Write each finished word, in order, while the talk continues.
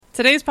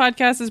Today's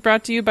podcast is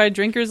brought to you by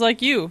drinkers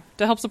like you.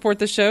 To help support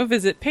the show,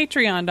 visit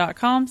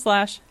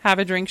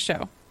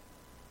patreon.com/haveadrinkshow.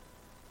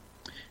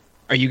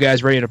 Are you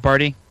guys ready to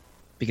party?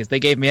 Because they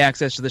gave me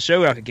access to the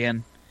show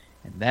again,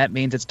 and that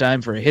means it's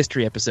time for a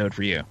history episode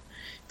for you.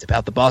 It's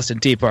about the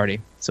Boston Tea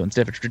Party. So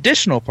instead of a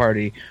traditional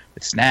party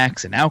with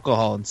snacks and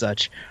alcohol and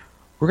such,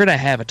 we're going to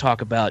have a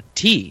talk about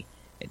tea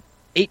and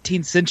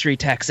 18th century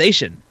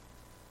taxation.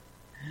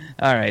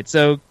 All right,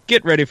 so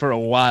get ready for a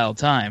wild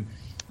time.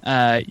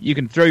 You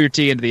can throw your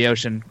tea into the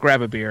ocean,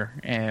 grab a beer,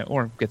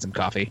 or get some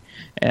coffee,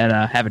 and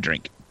have a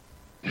drink.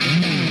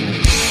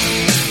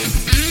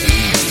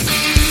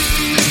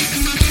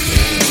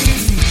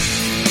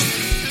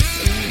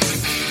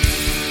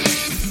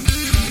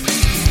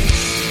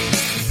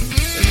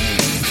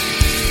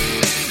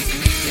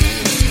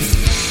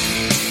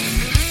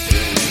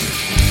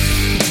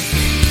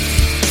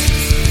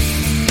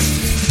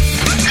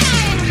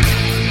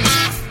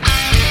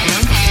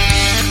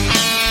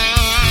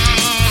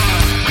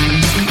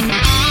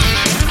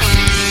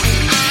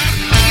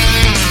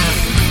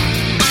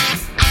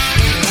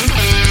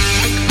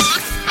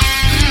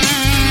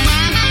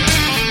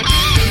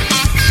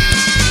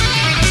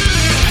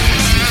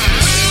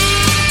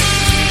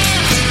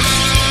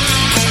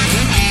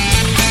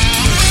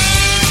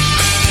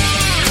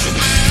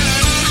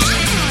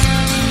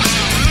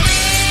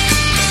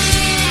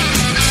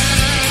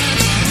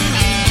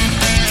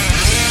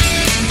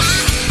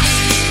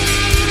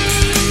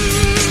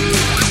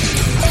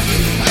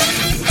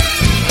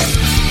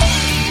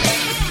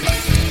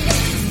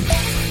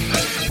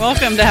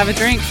 Welcome to Have a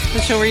Drink,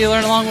 the show where you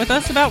learn along with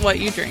us about what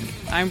you drink.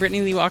 I'm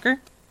Brittany Lee Walker.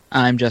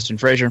 I'm Justin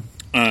Frazier.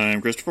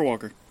 I'm Christopher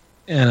Walker.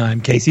 And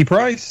I'm Casey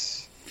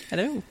Price.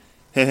 Hello.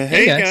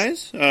 Hey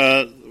guys.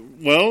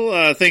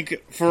 I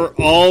think for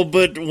all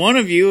but one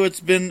of you, it's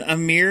been a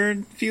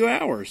mere few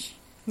hours.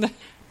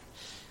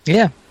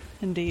 Yeah.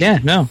 Indeed. Yeah,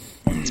 no.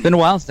 It's been a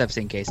while since I've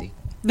seen Casey.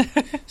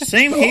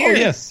 Same here.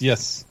 Oh,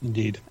 yes,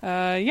 indeed.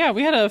 Yeah,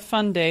 we had a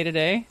fun day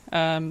today.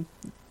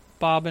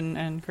 Bob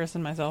and Chris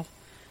and myself.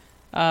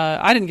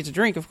 I didn't get to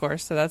drink, of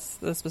course, so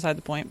that's beside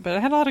the point. But I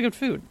had a lot of good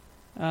food.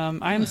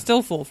 I am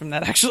still full from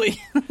that,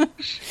 actually.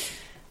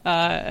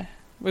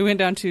 We went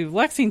down to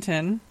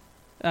Lexington,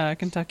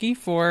 Kentucky,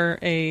 for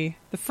the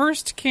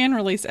first can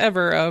release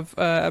ever of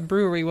a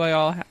brewery we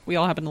all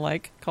happen to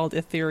like, called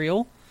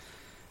Ethereal.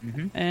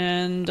 Mm-hmm.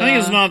 And I think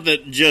it's not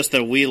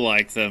that we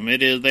like them.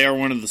 They are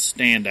one of the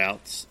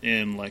standouts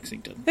in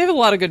Lexington. They have a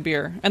lot of good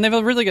beer, and they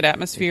have a really good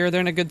atmosphere.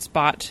 They're in a good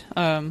spot,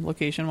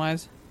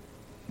 location-wise.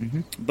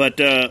 Mm-hmm.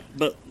 But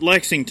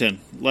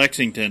Lexington,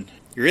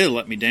 you really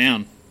let me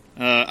down.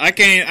 I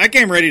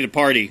came ready to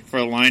party for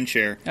a line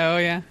share. Oh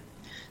yeah,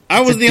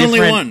 I was the only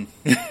one.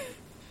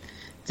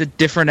 It's a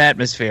different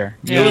atmosphere.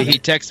 Yeah. He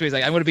texted me, he's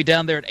like, I'm going to be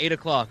down there at 8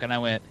 o'clock, and I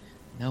went,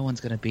 no one's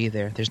going to be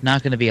there. There's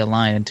not going to be a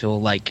line until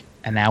like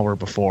an hour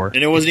before. And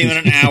it wasn't even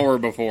an hour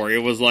before.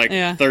 It was like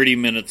 30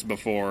 minutes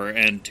before,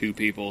 and 2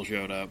 people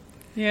showed up.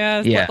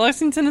 Yeah.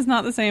 Lexington is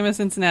not the same as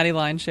Cincinnati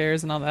line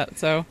shares and all that.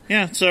 So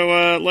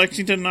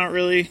Lexington not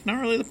really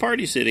the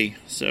party city.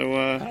 So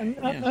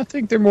I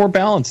think they're more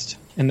balanced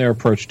in their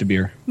approach to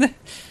beer.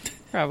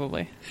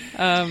 Probably.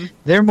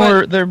 They're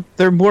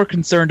more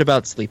concerned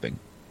about sleeping.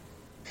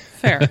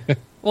 Fair.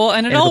 Well,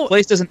 and if the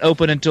place doesn't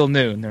open until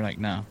noon, they're like,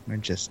 no, we're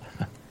just.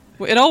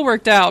 It all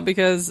worked out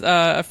because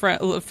a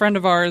friend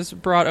of ours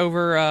brought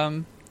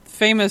over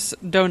famous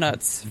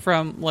donuts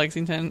from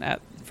Lexington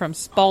from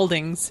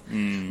Spalding's.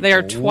 They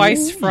are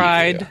twice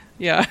fried.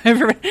 Yeah.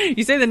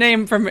 You say the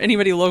name from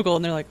anybody local,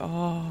 and they're like,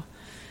 oh.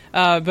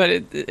 But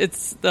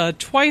it's the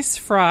twice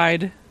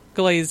fried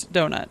glazed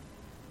donut,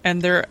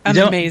 and they're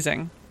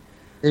amazing.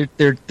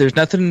 There's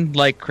nothing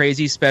like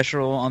crazy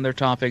special on their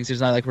toppings.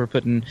 There's not like we're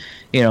putting,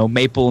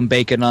 maple and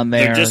bacon on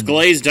there. They're just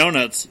glazed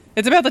donuts.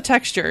 It's about the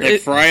texture. They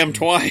fry them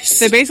twice.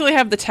 They basically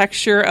have the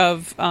texture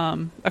of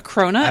a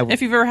cronut,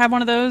 if you've ever had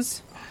one of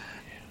those.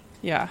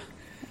 Yeah.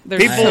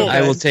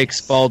 I will take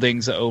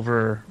Spalding's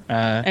over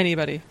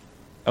anybody.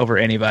 Over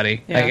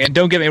anybody. Yeah. And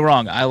don't get me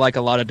wrong, I like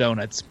a lot of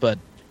donuts, but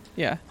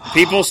yeah,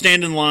 people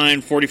stand in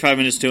line 45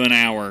 minutes to an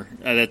hour.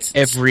 That's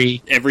every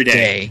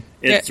day.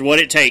 It's what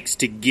it takes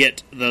to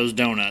get those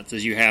donuts.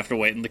 Is you have to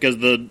wait, and because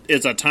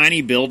it's a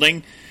tiny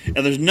building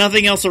and there's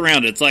nothing else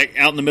around it. It's like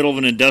out in the middle of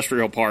an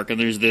industrial park, and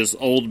there's this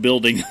old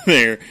building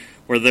there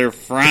where they're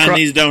frying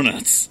these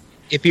donuts.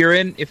 If you're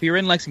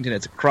in Lexington,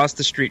 it's across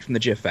the street from the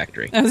Jif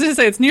factory. I was going to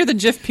say it's near the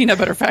Jif peanut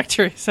butter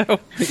factory. So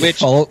which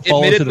follow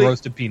to the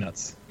roasted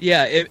peanuts.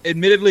 Yeah,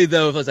 admittedly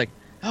though, I was like,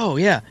 oh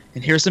yeah,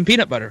 and here's some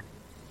peanut butter.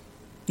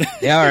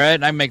 Yeah, all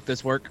right, I make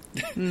this work.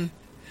 But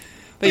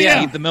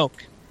yeah, eat the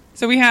milk.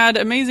 So we had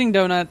amazing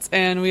donuts,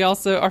 and we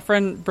also our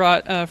friend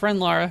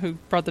Laura, who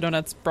brought the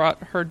donuts, brought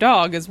her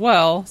dog as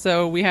well.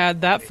 So we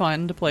had that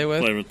fun to play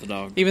with. Play with the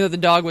dog, even though the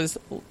dog was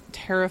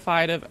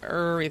terrified of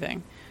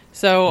everything.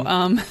 So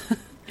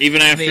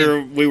even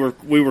after we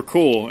were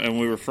cool and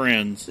we were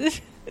friends,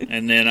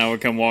 and then I would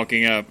come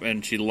walking up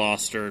and she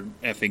lost her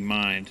effing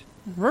mind.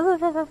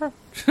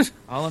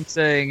 All I'm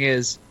saying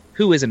is,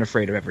 who isn't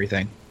afraid of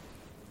everything?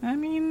 I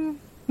mean,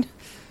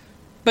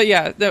 But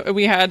yeah,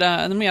 we had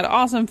and then we had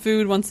awesome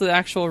food once the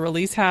actual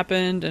release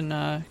happened,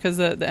 and because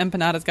the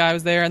empanadas guy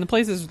was there, and the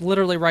place is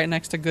literally right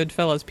next to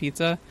Goodfellas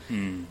Pizza.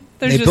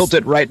 They built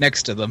it right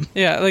next to them.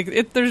 Yeah,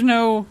 like there's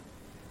no,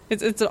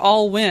 it's an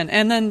all win,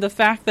 and then the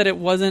fact that it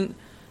wasn't,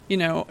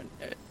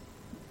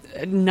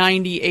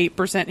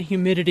 98%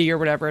 humidity or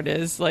whatever it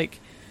is,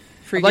 like.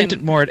 I liked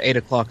it more at 8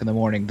 o'clock in the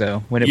morning, though,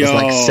 when it was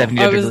like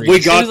 70 degrees. We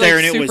got there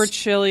and it was super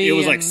chilly. It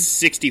was like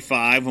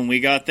 65 when we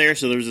got there,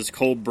 so there was this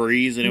cold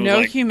breeze, and it was no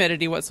like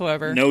humidity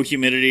whatsoever. No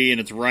humidity,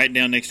 and it's right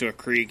down next to a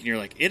creek, and you're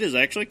like, it is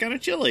actually kind of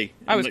chilly.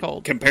 I was like,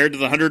 cold compared to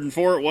the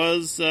 104 it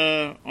was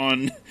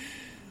on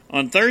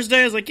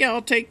Thursday. I was like, yeah,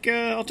 I'll take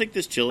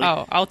this chili.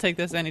 Oh, I'll take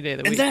this any day of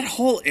the week. And that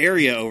whole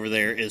area over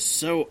there is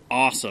so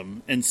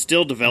awesome and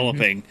still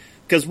developing.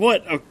 Because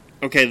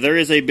there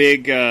is a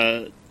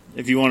big.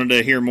 If you wanted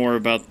to hear more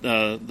about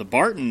the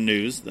Barton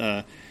news,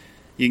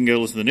 you can go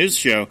listen to the news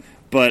show.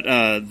 But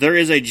there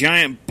is a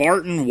giant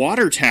Barton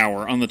water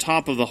tower on the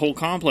top of the whole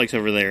complex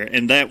over there,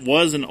 and that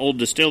was an old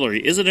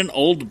distillery. Is it an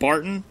old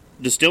Barton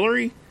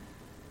distillery?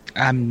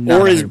 I'm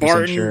not. Or is 100%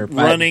 Barton sure,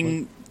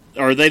 running?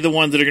 Are they the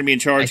ones that are going to be in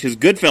charge? Because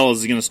Goodfellas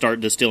is going to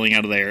start distilling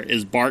out of there.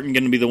 Is Barton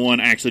going to be the one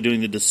actually doing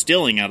the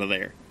distilling out of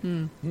there?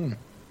 I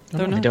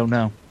don't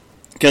know.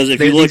 Because if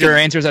you look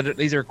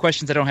these are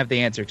questions I don't have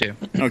the answer to.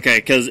 Okay,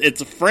 because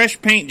it's a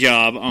fresh paint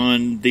job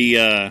on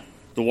the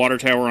water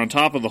tower on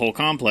top of the whole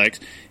complex,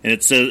 and it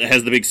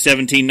has the big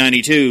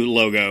 1792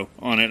 logo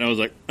on it. And I was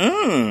like,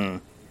 oh.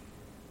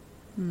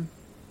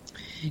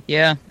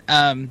 Yeah.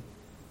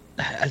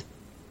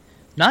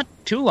 Not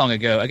too long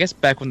ago, I guess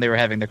back when they were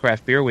having the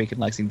craft beer week in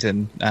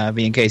Lexington,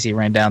 me and Casey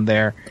ran down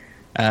there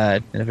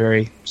in a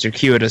very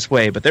circuitous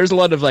way. But there's a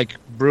lot of like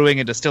brewing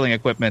and distilling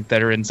equipment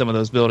that are in some of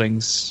those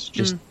buildings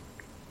just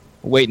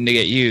waiting to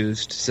get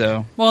used.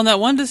 So and that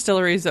one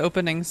distillery is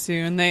opening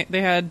soon. They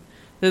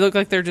look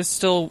like they're just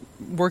still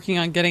working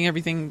on getting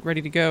everything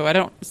ready to go. I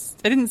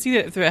didn't see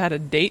that if it had a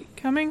date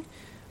coming.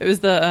 It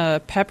was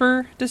the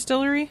Pepper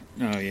Distillery.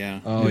 Oh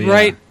yeah.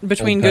 Right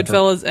between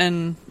Goodfellas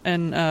and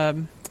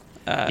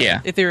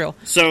Ethereal.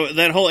 So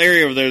that whole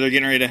area over there, they're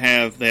getting ready to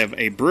have. They have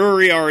a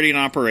brewery already in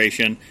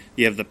operation.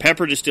 You have the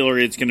Pepper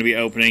Distillery that's going to be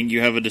opening. You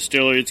have a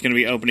distillery that's going to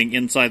be opening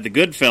inside the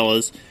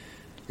Goodfellas.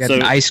 You got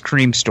an ice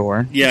cream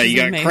store. Yeah, you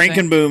got amazing. Crank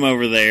and Boom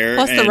over there.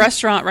 Plus the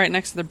restaurant right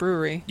next to the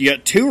brewery. You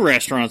got two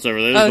restaurants over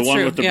there. There's the one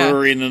true. with the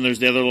brewery, and then there's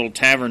the other little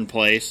tavern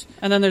place.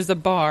 And then there's the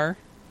bar.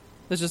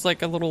 There's just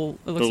like a little,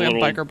 it looks like a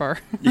biker bar.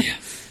 Yeah.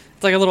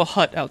 It's like a little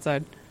hut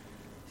outside.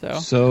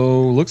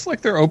 So looks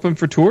like they're open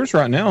for tours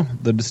right now.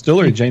 The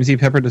distillery, James E.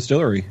 Pepper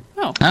Distillery.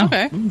 Oh,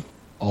 okay.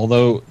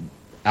 Although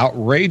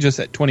outrageous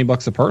at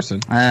 $20 a person.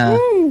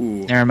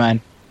 Never mind.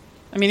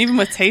 I mean, even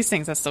with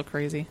tastings, that's still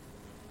crazy.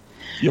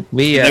 Yep.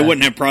 They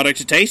wouldn't have product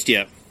to taste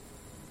yet.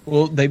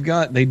 Well, they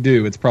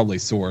do. It's probably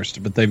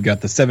sourced, but they've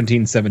got the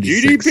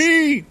 1776.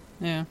 GDP!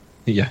 Yeah.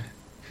 Yeah.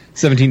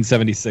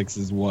 1776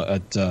 is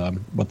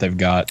what they've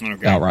got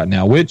out right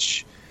now,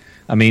 which,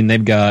 I mean,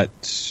 they've got,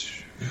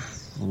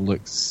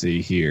 let's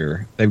see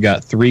here. They've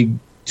got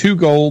 2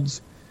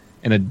 golds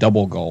and a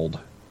double gold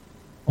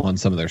on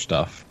some of their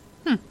stuff.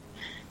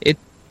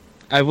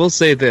 I will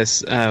say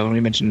this,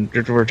 when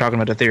we're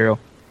talking about Ethereal,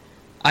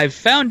 I've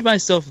found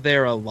myself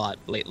there a lot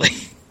lately.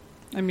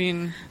 I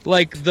mean,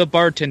 like the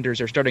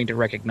bartenders are starting to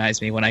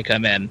recognize me when I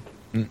come in,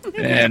 and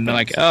I'm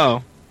like,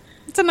 "Oh,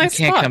 it's a nice I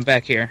can't spot. come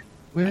back here."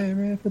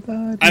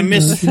 I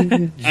miss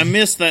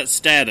that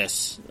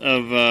status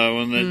of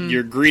when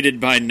you're greeted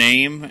by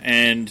name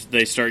and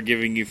they start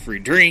giving you free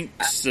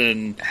drinks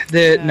and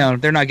No,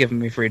 they're not giving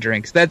me free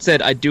drinks. That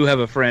said, I do have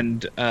a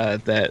friend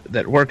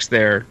that works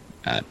there,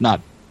 not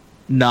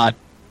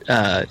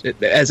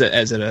as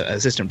an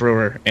assistant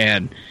brewer,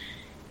 and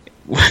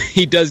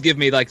he does give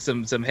me like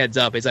some heads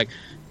up. He's like,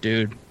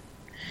 dude,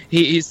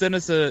 he sent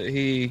us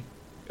I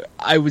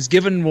was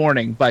given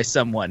warning by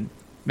someone,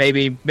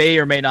 may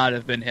or may not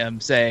have been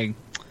him, saying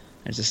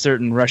there's a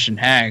certain Russian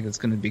hag that's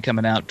going to be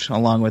coming out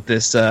along with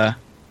this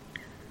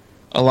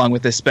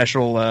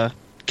special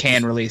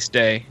can release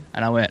day.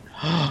 And I went,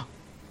 oh.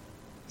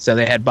 So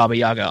they had Baba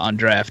Yaga on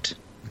draft,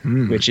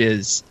 which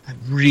is a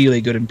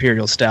really good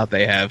imperial stout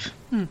they have.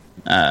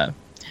 But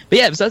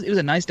yeah, it was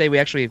a nice day.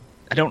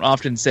 I don't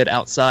often sit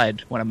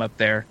outside when I'm up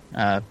there,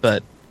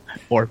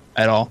 or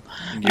at all.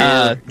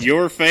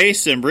 Your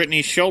face and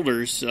Brittany's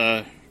shoulders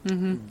bear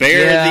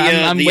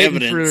the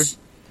evidence.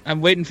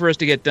 I'm waiting for us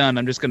to get done.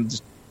 I'm just going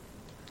to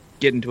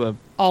get into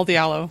all the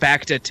aloe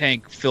Bacta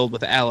tank filled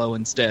with aloe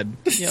instead.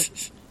 Yep.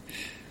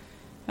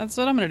 That's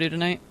what I'm going to do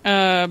tonight.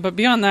 But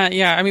beyond that,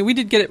 yeah, I mean, we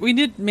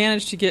did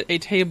manage to get a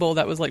table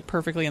that was like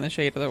perfectly in the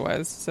shade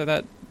otherwise, so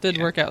that did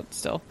work out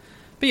still.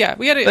 But yeah,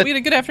 we had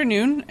a good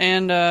afternoon,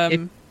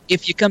 and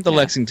if you come to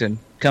Lexington,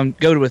 go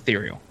to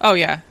Ethereal. Oh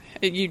yeah,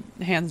 you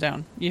hands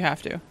down, you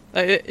have to.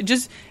 And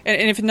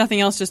if nothing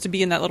else, just to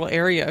be in that little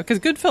area, because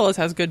Goodfellas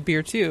has good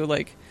beer too,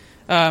 like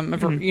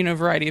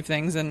variety of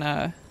things,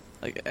 and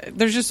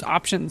there's just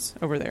options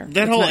over there.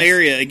 That whole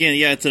area, again,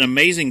 yeah, it's an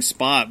amazing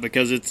spot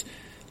because it's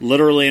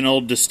literally an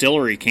old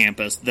distillery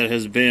campus that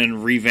has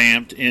been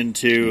revamped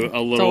into a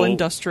little... It's all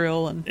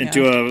industrial. And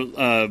into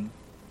a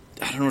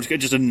I don't know,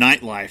 just a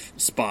nightlife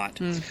spot.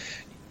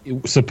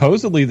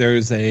 Supposedly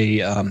there's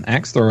a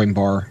axe throwing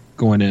bar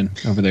going in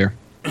over there.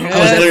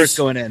 There's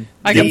going in.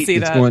 I can see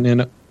that. It's going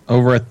in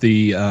over at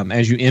the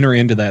as you enter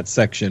into that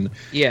section.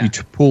 Yeah. You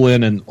pull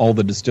in, and all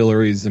the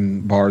distilleries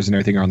and bars and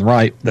everything are on the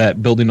right.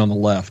 That building on the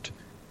left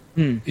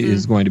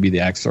is going to be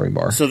the axe throwing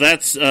bar. So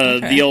that's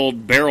the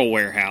old barrel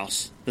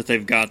warehouse that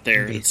they've got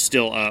there. It's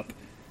still up.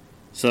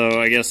 So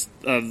I guess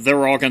there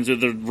were all kinds of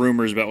the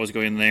rumors about what's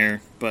going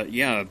there. But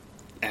yeah,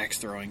 axe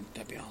throwing,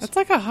 that'd be awesome. That's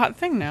like a hot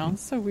thing now.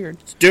 It's so weird.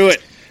 Let's do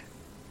it.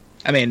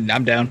 I mean,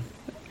 I'm down.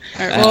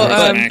 All right,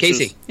 well,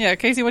 Casey. Yeah,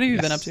 Casey, what have you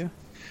been up to?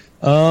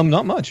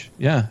 Not much.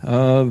 Yeah.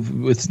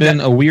 It's been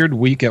a weird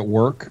week at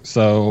work.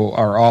 So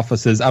our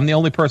offices, I'm the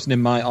only person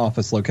in my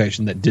office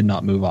location that did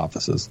not move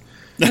offices.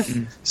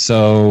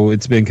 So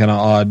it's been kind of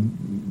odd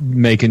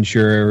making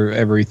sure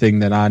everything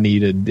that I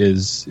needed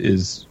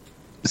is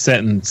set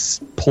in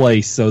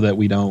place so that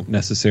we don't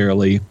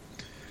necessarily...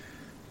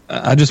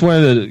 I just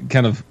wanted to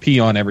kind of pee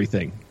on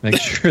everything. Make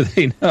sure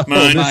they know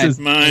mine.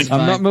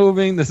 I'm not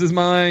moving. This is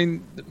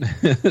mine.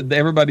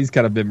 Everybody's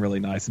kind of been really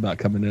nice about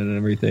coming in and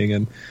everything.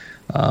 And,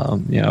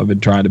 I've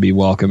been trying to be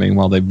welcoming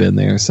while they've been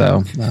there.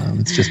 So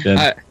it's just been...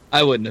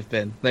 I wouldn't have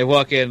been. They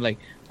walk in like,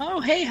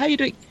 oh, hey, how you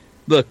doing?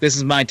 Look, this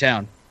is my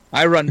town.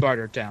 I run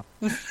Barter Town.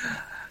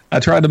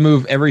 I tried to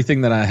move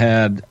everything that I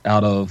had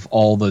out of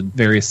all the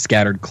various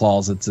scattered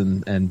closets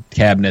and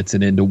cabinets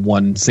and into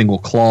one single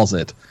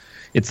closet.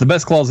 It's the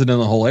best closet in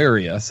the whole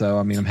area, so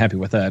I mean I'm happy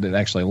with that. It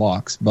actually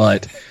locks,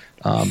 but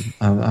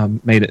I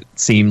made it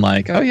seem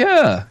like, oh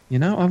yeah,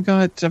 I've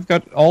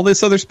got all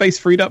this other space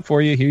freed up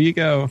for you. Here you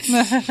go.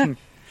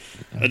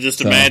 I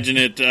just imagine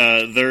it.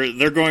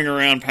 They're going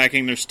around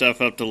packing their stuff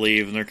up to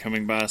leave, and they're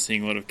coming by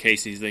seeing what of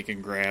Casey's they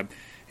can grab.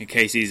 And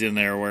Casey's in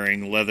there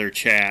wearing leather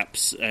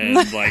chaps and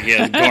like he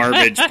has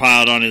garbage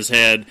piled on his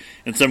head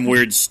and some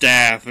weird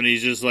staff, and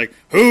he's just like,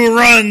 "Who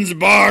runs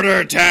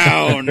Barter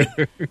Town?"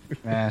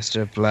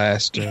 Master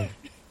Blaster.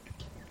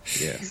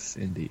 Yes,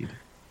 indeed.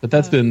 But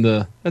that's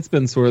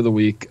been sort of the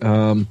week.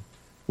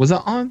 Was I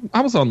on? I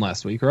was on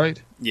last week,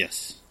 right?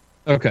 Yes.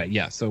 Okay,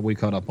 yeah. So we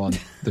caught up on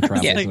the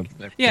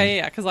travels.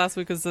 Yeah. Because last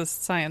week was the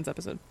science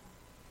episode.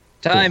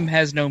 Time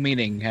has no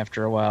meaning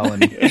after a while.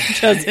 And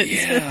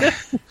Yeah.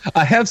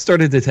 I have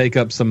started to take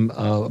up some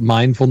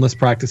mindfulness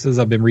practices.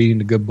 I've been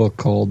reading a good book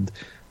called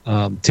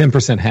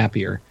 10%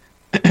 Happier.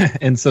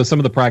 And so some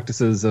of the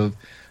practices of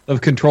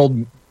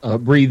controlled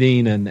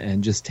breathing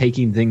and just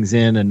taking things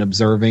in and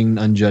observing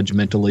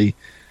unjudgmentally,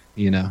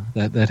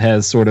 that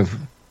has sort of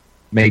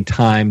made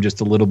time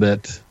just a little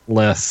bit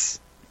less,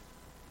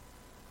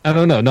 I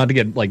don't know, not to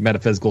get like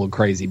metaphysical and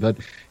crazy, but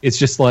it's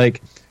just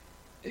like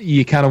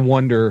you kind of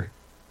wonder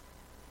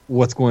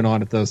what's going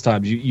on at those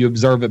times. You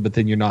observe it, but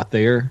then you're not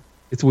there.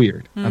 It's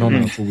weird. I don't know.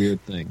 It's a weird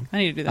thing. I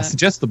need to do that. I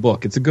suggest the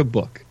book. It's a good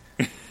book.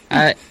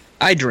 I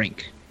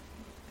drink.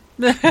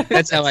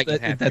 That's how I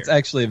get happier. That's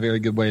actually a very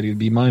good way to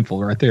be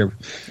mindful right there.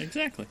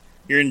 Exactly.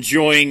 You're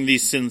enjoying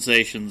these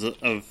sensations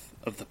of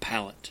the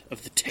palate,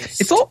 of the taste.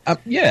 It's all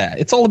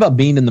it's all about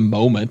being in the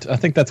moment. I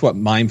think that's what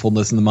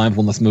mindfulness and the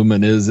mindfulness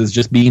movement is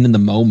just being in the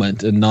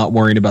moment and not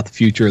worrying about the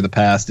future or the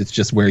past. It's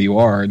just where you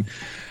are. And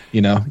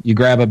you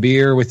grab a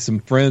beer with some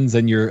friends,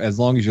 and as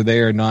long as you're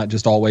there, not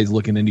just always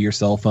looking into your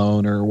cell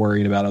phone or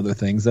worrying about other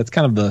things. That's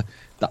kind of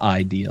the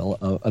idea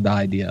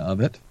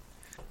of it.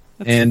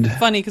 That's and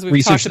funny because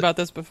we've talked about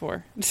this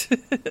before.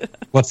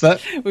 What's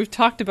that? We've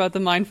talked about the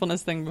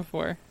mindfulness thing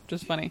before.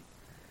 Just funny.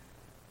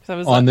 I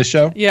was on the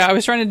show? Yeah, I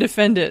was trying to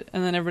defend it,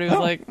 and then everybody was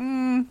like,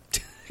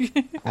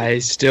 I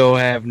still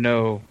have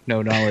no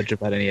knowledge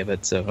about any of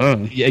it.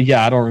 So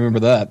yeah, I don't remember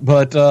that.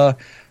 But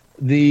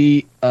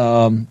the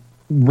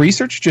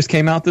research just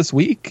came out this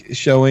week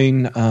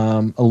showing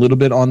a little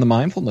bit on the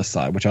mindfulness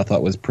side, which I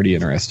thought was pretty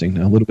interesting.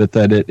 A little bit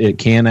that it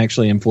can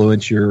actually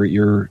influence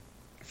your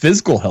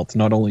physical health,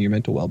 not only your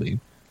mental well-being.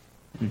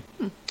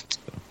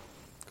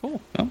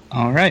 Cool. Oh,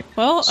 all right.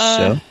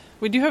 Well,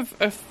 we do have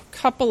a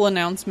couple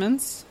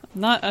announcements.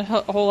 Not a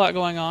whole lot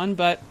going on,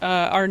 but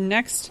our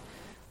next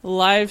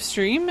live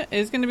stream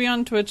is going to be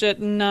on Twitch at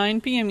 9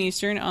 p.m.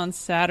 Eastern on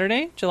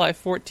Saturday, July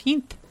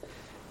 14th,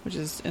 which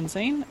is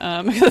insane.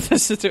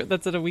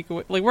 That's at a week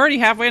away. Like, we're already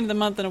halfway into the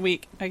month in a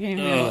week. I can't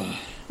even do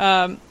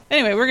it.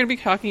 Anyway, we're going to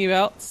be talking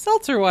about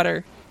seltzer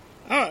water.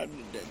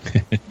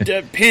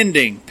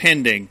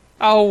 Pending.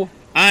 Oh.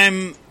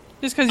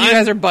 Just because you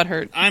guys are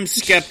butthurt. I'm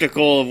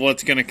skeptical of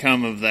what's going to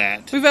come of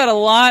that. We've had a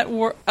lot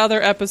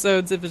other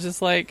episodes if it's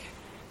just like,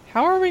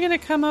 how are we going to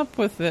come up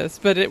with this?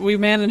 But we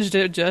managed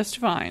it just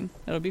fine.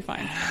 It'll be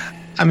fine.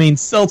 I mean,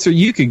 seltzer,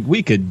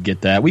 we could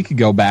get that. We could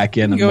go back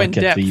in and look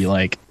at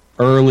the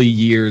early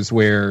years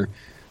where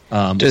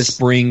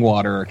spring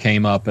water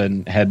came up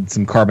and had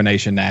some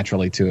carbonation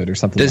naturally to it or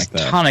something like that.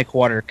 Does tonic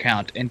water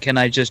count? And can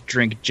I just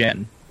drink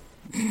gin?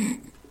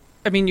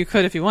 I mean, you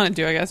could if you wanted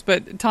to, I guess.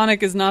 But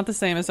tonic is not the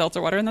same as seltzer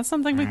water, and that's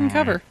something we can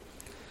cover.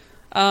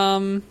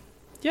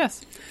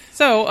 Yes.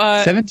 So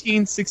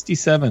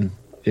 1767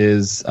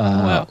 is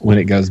wow. when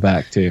it goes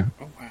back to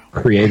Oh, wow.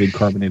 created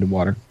carbonated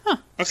water.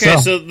 Okay,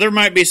 so there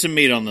might be some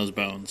meat on those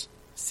bones.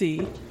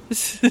 See.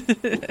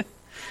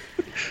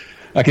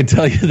 I can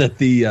tell you that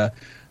the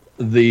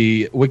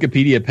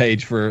Wikipedia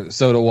page for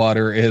soda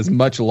water is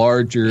much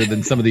larger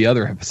than some of the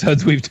other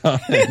episodes we've done.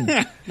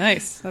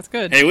 Nice. That's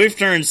good. Hey, we've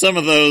turned some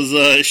of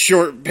those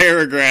short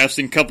paragraphs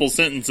and couple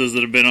sentences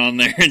that have been on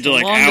there into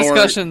like hour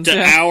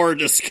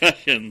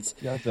discussions.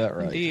 Got that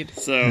right. Indeed.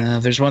 So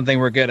There's one thing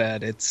we're good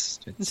at. It's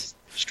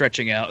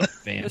stretching out.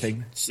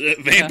 Vamping.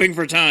 Vamping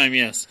for time,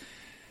 yes.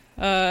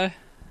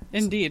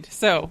 Indeed.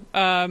 So,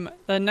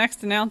 the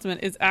next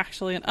announcement is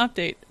actually an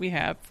update we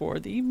have for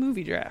the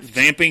movie draft.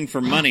 Vamping for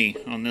money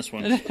on this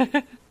one.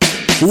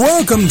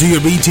 Welcome to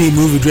your BT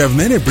Movie Draft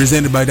Minute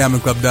presented by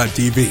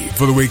DiamondClub.tv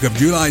for the week of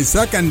July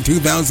 2nd,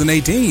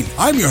 2018.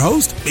 I'm your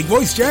host, Big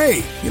Voice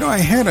Jay. You know, I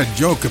had a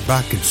joke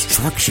about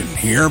construction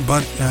here,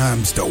 but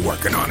I'm still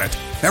working on it.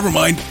 Never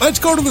mind, let's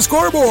go to the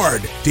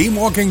scoreboard. Team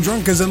Walking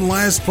Drunk is in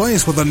last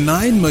place with a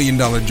 $9 million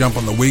jump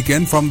on the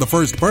weekend from The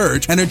First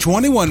Purge and a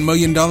 $21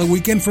 million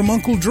weekend from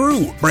Uncle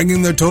Drew,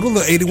 bringing their total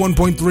to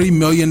 $81.3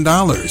 million.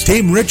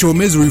 Team Ritual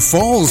Misery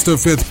falls to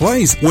 5th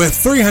place with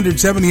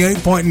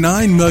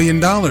 $378.9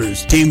 million.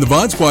 Team The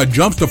Vaughn Squad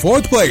jumps to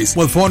 4th place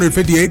with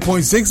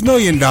 $458.6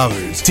 million.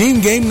 Team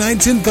Game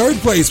Night's in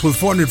 3rd place with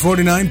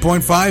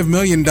 $449.5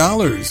 million.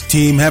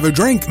 Team Have a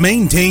Drink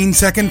maintains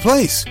 2nd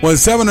place with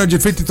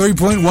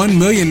 $753.1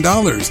 million.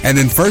 And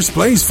in 1st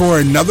place for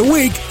another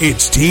week,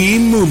 it's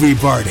Team Movie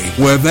Party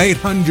with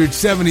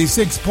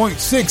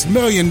 $876.6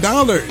 million.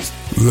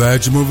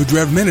 That's your Movie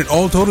Draft Minute.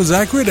 All totals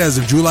accurate as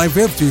of July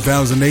 5th,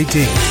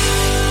 2018.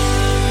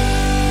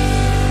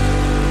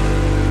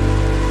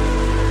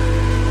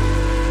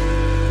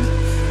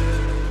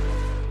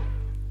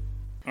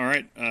 All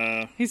right.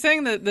 He's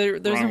saying that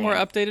there's a Wrong more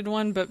one. updated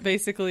one, but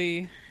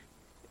basically,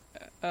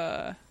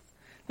 the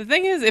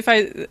thing is,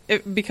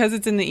 because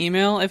it's in the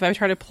email, if I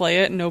try to play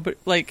it, nobody,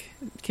 like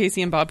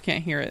Casey and Bob,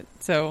 can't hear it.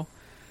 So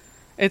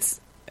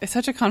it's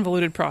such a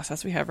convoluted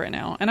process we have right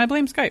now, and I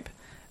blame Skype.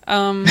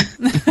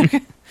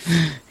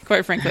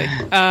 Quite frankly,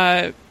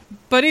 but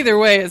either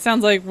way, it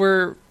sounds like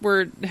we're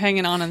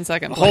hanging on in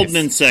 2nd place. Holding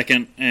in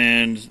 2nd,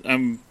 and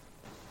I'm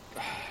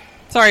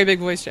Sorry, Big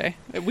Voice Jay.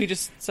 We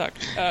just suck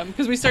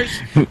because we start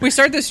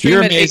the stream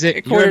You're at amazing. 8,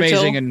 You're quarter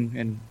amazing, till.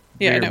 and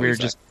Yeah, I know, we're we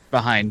just suck.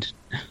 behind.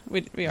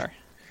 We are.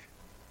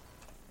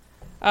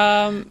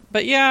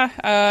 But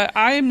yeah,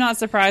 I am not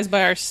surprised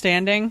by our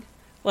standing.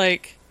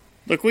 Like,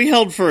 look, we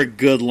held for a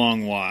good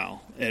long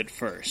while at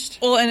first.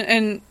 well,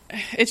 and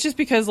it's just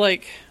because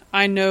like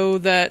I know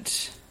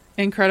that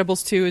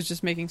Incredibles 2 is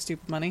just making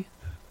stupid money,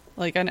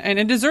 like, and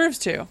it deserves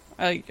to.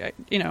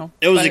 You know,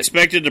 It was but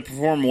expected to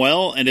perform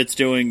well, and it's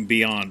doing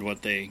beyond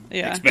what they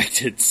Yeah.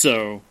 expected.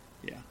 So,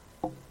 yeah.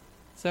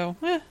 So,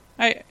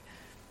 I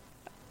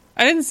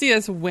didn't see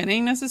us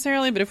winning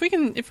necessarily, but if we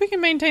can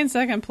maintain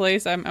 2nd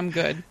place, I'm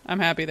good. I'm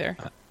happy there.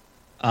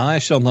 I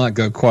shall not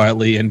go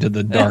quietly into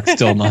the dark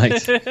still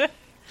night.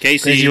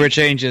 Casey, Crazy Rich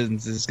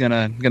Asians is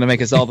gonna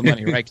make us all the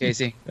money, right,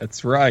 Casey?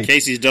 That's right.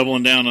 Casey's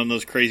doubling down on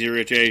those crazy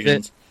rich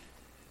Asians.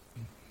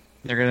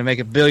 They're gonna make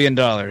 $1 billion.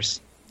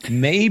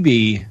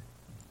 Maybe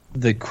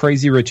the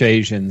crazy rich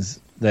Asians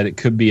that it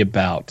could be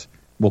about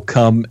will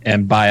come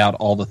and buy out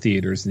all the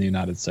theaters in the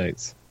United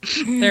States.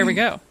 There we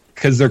go.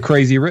 Because they're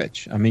crazy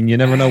rich. I mean, you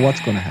never know what's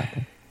going to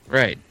happen.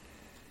 Right.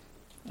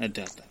 I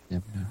doubt that.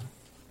 Yep.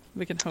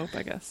 We can hope,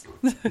 I guess.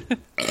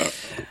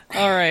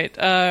 All right.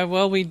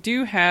 Well, we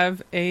do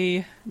have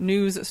a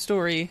news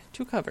story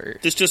to cover.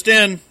 This just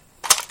in.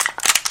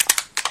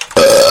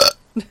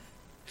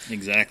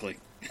 Exactly.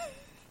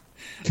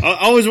 I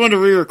always wanted to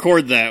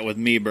re-record that with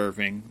me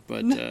burping,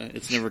 but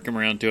it's never come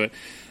around to it.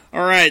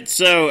 All right,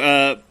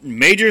 so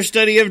major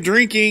study of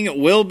drinking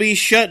will be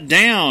shut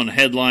down,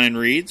 headline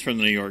reads from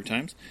the New York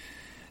Times.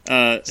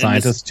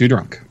 Scientists too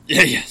drunk.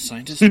 Yeah,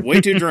 scientists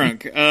way too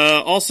drunk.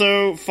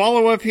 Also,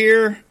 follow-up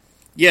here.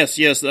 Yes,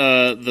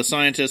 the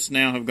scientists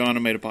now have gone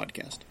and made a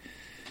podcast.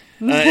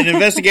 An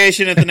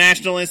investigation at the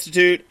National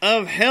Institute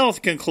of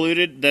Health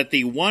concluded that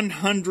the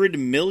 $100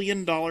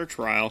 million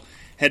trial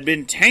had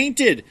been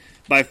tainted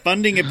by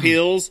funding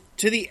appeals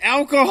to the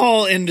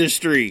alcohol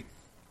industry.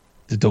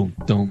 Don't.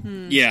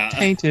 Yeah.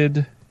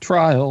 Tainted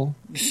trial.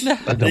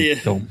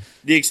 Don't.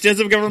 The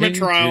extensive government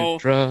Tainted trial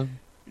drug.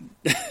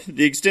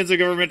 The extensive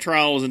government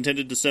trial was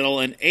intended to settle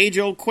an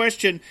age-old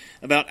question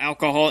about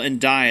alcohol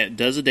and diet.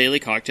 Does a daily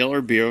cocktail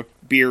or beer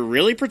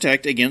really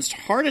protect against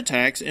heart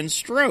attacks and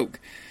stroke?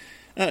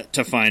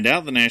 To find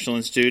out, the National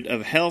Institute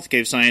of Health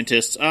gave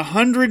scientists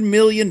 $100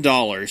 million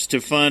to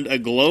fund a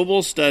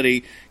global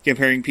study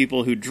comparing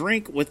people who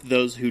drink with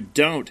those who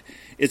don't.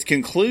 Its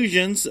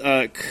conclusions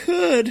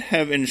could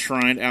have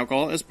enshrined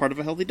alcohol as part of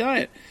a healthy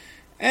diet.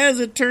 As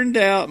it turned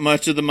out,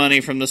 much of the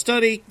money from the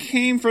study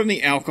came from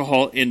the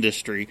alcohol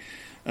industry.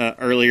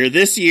 Earlier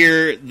this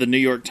year, the New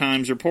York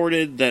Times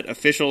reported that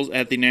officials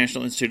at the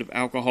National Institute of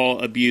Alcohol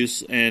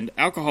Abuse and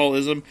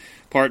Alcoholism,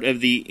 part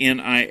of the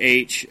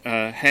NIH,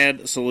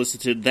 had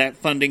solicited that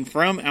funding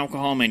from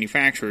alcohol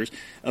manufacturers,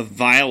 a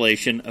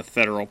violation of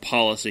federal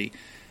policy.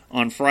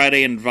 On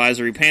Friday, an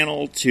advisory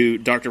panel to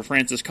Dr.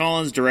 Francis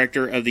Collins,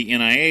 director of the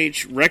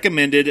NIH,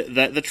 recommended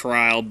that the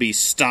trial be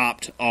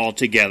stopped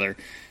altogether.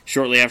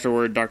 Shortly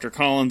afterward, Dr.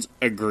 Collins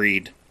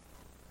agreed.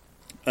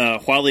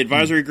 While the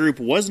advisory group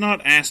was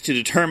not asked to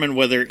determine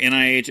whether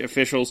NIH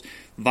officials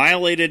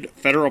violated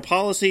federal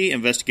policy,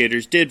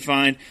 investigators did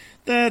find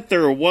that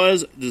there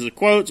was, this is a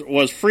quote,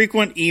 was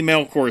frequent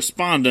email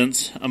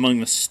correspondence among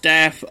the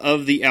staff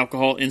of the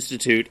Alcohol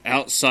Institute,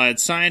 outside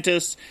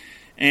scientists,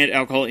 and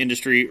alcohol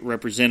industry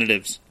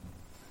representatives.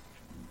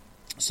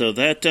 So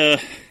that,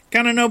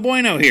 kind of no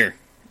bueno here.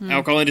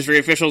 Alcohol industry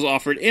officials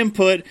offered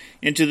input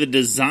into the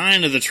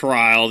design of the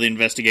trial, the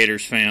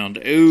investigators found.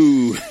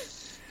 Ooh.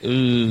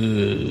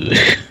 The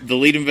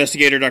lead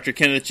investigator, Dr.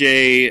 Kenneth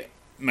J.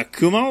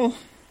 Makumo,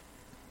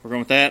 we're going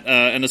with that,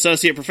 an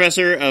associate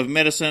professor of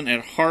medicine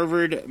at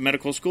Harvard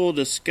Medical School,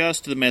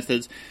 discussed the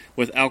methods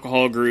with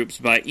alcohol groups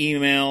by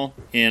email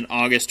in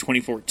August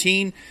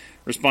 2014,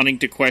 responding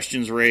to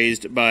questions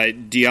raised by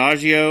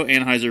Diageo,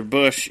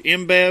 Anheuser-Busch,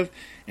 InBev,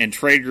 and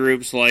trade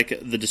groups like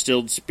the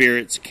Distilled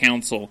Spirits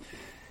Council.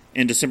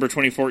 In December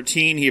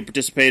 2014, he had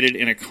participated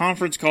in a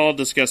conference call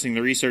discussing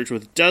the research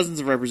with dozens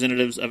of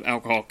representatives of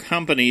alcohol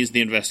companies,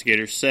 the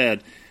investigators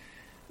said.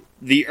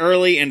 The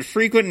early and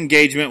frequent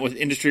engagement with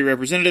industry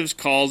representatives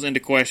calls into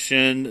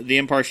question the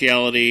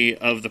impartiality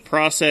of the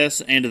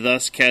process and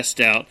thus cast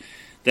doubt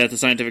that the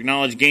scientific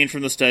knowledge gained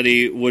from the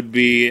study would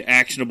be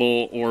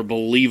actionable or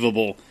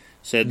believable,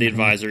 said the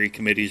advisory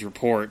committee's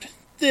report.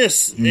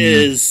 This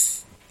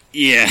is...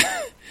 yeah...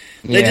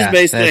 They just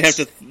basically have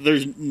to...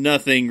 There's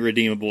nothing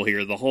redeemable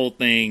here. The whole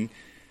thing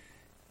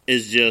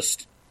is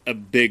just a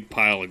big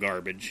pile of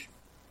garbage.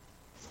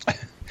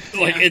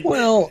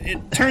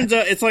 It turns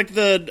out it's like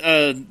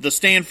the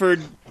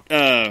Stanford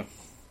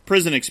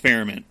prison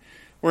experiment,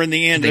 where in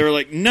the end they were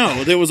like,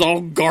 no, there was all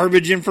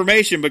garbage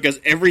information because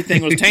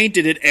everything was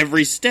tainted at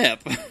every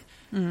step.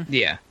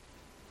 Yeah.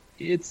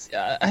 It's.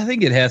 I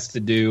think it has to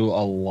do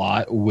a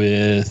lot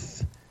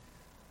with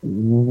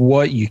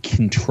what you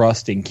can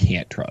trust and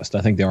can't trust.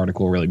 I think the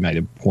article really made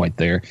a point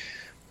there.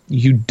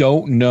 You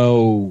don't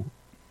know,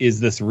 is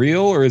this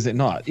real or is it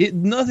not?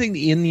 Nothing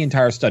in the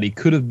entire study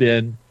could have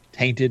been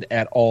tainted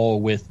at all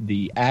with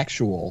the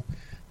actual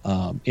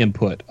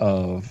input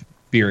of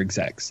beer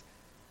execs.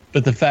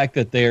 But the fact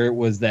that there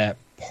was that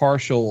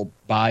partial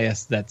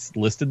bias that's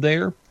listed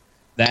there,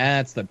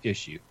 that's the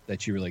issue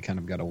that you really kind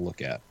of got to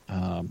look at.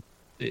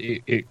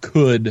 It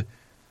could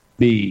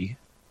be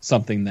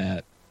something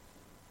that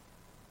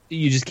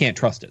you just can't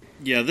trust it.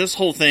 Yeah, this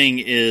whole thing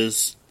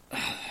is...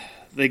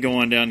 They go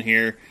on down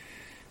here.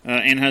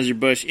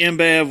 Anheuser-Busch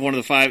InBev, one of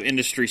the 5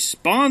 industry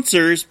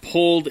sponsors,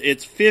 pulled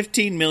its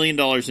 $15 million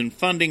in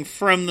funding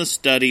from the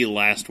study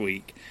last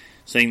week,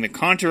 saying the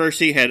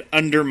controversy had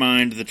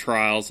undermined the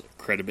trial's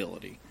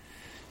credibility.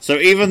 So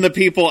even the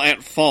people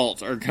at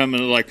fault are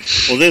coming like,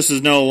 well, this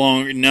is no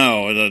longer...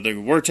 No,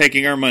 we're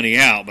taking our money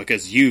out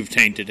because you've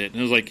tainted it.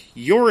 And it was like,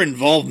 your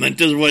involvement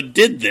is what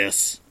did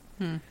this.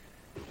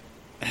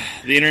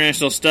 The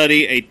international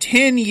study, a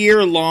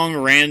 10-year-long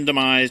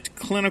randomized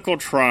clinical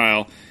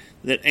trial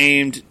that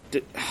aimed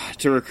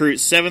to recruit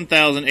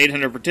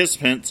 7,800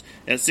 participants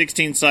at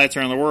 16 sites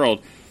around the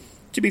world.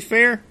 To be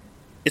fair,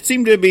 it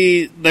seemed to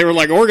be they were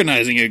like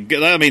organizing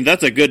I mean,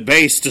 that's a good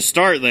base to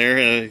start there.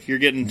 If you're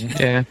getting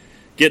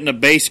a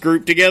base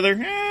group together,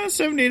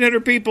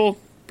 7,800 people,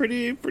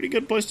 pretty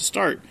good place to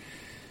start.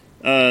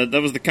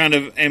 That was the kind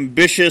of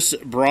ambitious,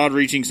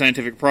 broad-reaching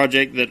scientific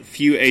project that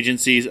few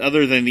agencies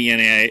other than the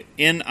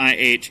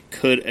NIH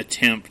could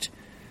attempt.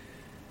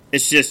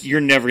 It's just,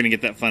 you're never going to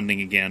get that funding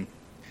again.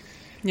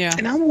 Yeah.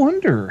 And I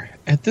wonder,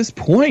 at this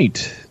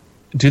point,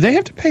 do they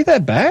have to pay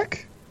that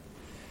back?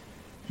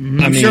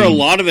 I'm sure a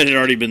lot of it had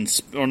already been,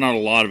 or not a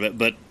lot of it,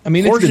 but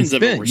portions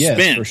of it were spent.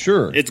 Yes, for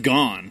sure. It's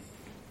gone.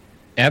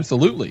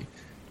 Absolutely.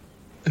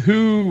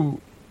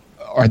 Who...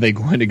 Are they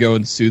going to go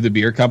and sue the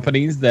beer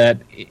companies that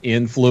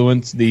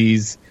influence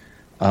these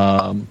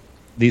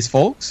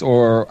folks?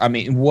 Or, I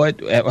mean,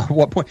 at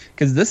what point?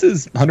 Because this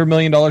is $100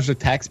 million of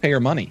taxpayer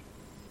money.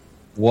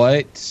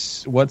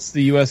 What's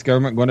the U.S.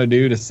 government going to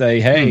do to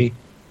say, hey,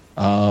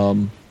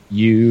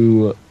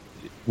 you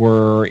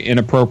were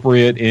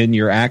inappropriate in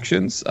your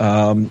actions?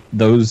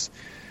 Those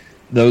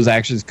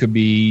actions could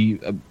be,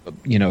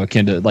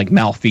 akin to like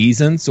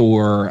malfeasance,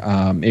 or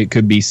it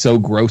could be so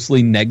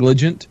grossly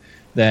negligent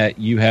that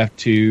you have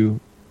to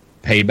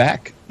pay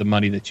back the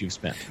money that you've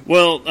spent.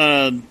 Well,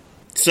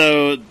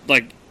 so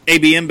like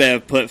AB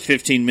InBev put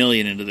 $15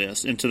 million into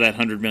that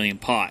 $100 million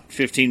pot.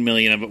 $15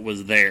 million of it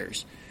was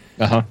theirs.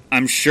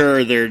 I'm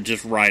sure they're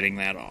just writing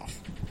that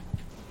off.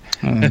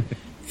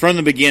 From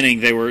the beginning,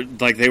 they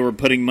were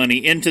putting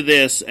money into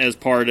this as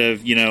part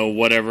of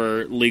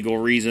whatever legal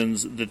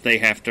reasons that they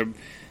have to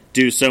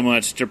do so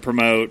much to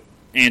promote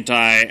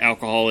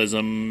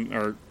anti-alcoholism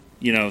or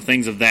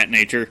things of that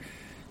nature,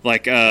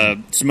 like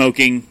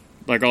smoking.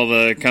 Like all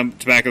the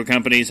tobacco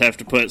companies have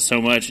to put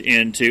so much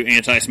into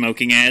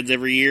anti-smoking ads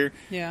every year.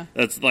 Yeah.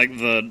 That's like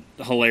the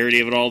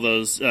hilarity of it all.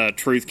 Those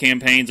truth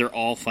campaigns are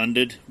all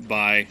funded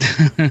by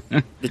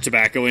the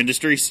tobacco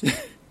industries.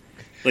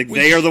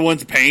 They are the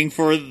ones paying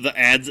for the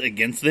ads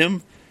against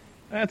them.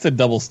 That's a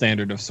double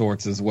standard of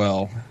sorts as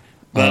well.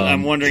 But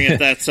I'm wondering if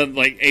that's something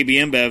like AB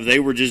InBev. They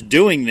were just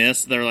doing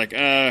this. They're like,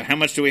 how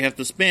much do we have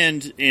to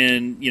spend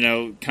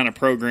in, kind of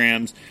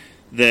programs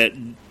that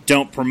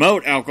don't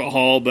promote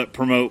alcohol, but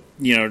promote,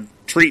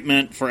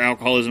 treatment for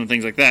alcoholism and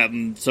things like that.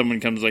 And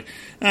someone comes like,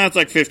 it's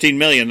like $15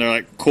 million. They're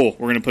like, cool,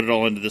 we're going to put it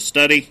all into this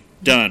study.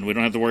 Done. We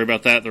don't have to worry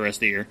about that the rest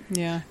of the year.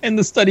 Yeah. And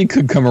the study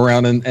could come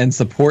around and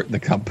support the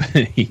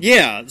company.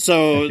 Yeah.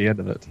 So at the end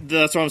of it.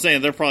 That's what I'm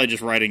saying. They're probably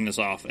just writing this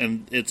off,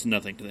 and it's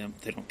nothing to them.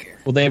 They don't care.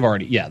 Well, they've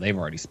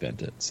already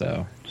spent it.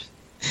 So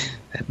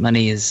that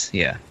money is,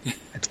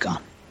 it's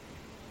gone.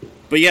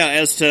 But yeah,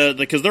 as to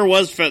because there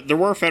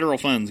were federal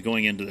funds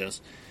going into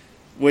this,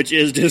 which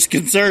is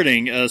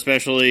disconcerting,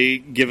 especially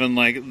given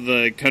like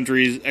the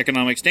country's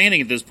economic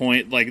standing at this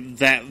point. Like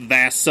that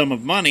vast sum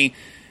of money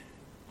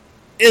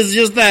is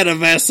just a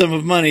vast sum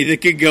of money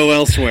that could go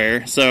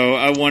elsewhere. So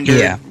I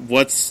wonder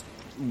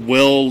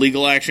will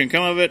legal action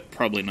come of it?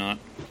 Probably not.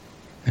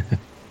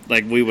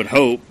 Like we would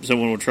hope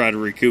someone would try to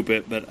recoup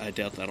it, but I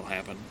doubt that'll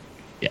happen.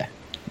 Yeah.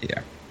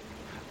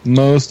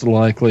 Most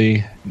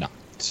likely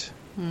not.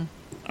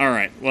 All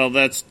right. Well,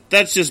 that's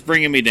just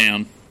bringing me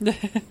down.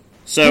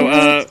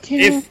 So,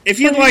 if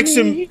you'd like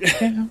some,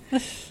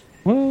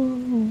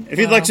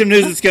 like some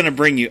news that's going to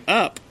bring you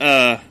up,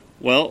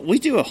 we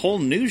do a whole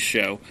news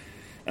show.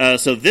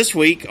 So this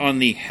week on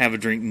the Have a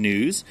Drink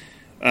News,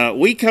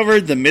 we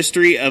covered the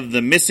mystery of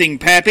the missing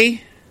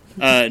Pappy,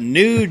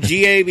 new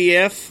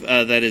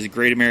GABF, that is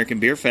Great American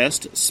Beer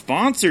Fest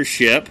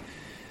sponsorship,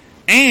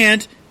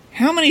 and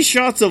how many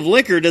shots of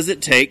liquor does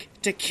it take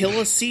to kill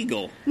a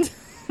seagull?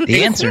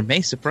 The answer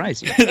may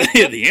surprise you.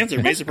 The answer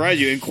may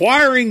surprise you.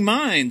 Inquiring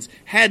minds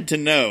had to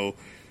know.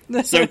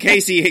 So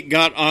Casey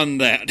got on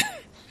that.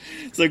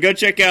 So go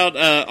check out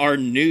our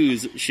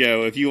news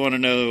show if you want to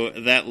know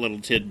that little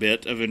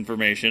tidbit of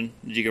information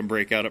that you can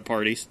break out at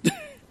parties.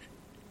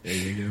 There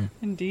you go.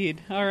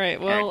 Indeed. All right.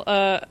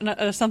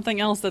 Well,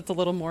 something else that's a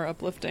little more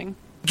uplifting.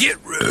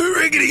 Get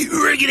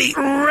riggedy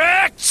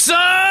wrecked,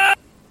 son!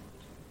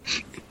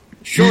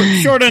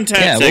 Short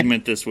Untapped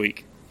segment this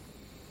week.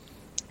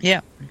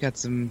 Yeah, we've got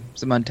some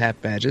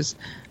Untapped badges.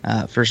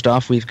 First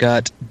off, we've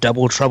got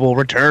Double Trouble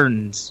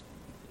returns.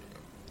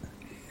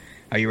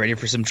 Are you ready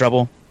for some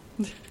trouble?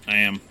 I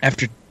am.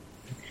 After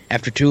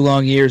 2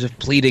 long years of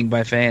pleading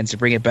by fans to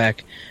bring it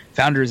back,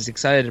 Founders is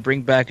excited to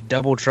bring back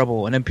Double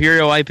Trouble, an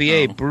Imperial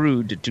IPA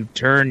brewed to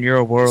turn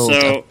your world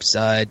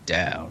upside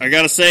down. I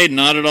gotta say,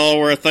 not at all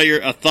where I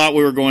thought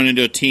we were going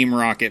into a Team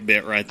Rocket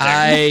bit right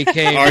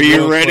there. Are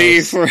you ready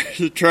for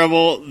the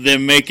trouble?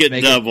 Then make it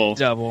double.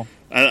 Double.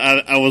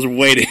 I was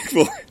waiting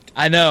for it.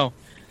 I know.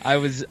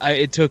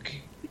 It took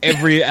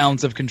every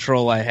ounce of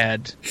control I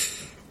had.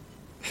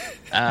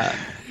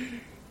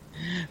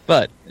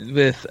 But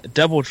with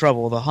Double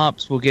Trouble, the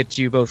hops will get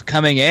you both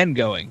coming and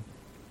going.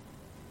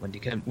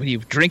 When you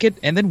drink it,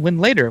 and then when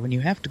later when you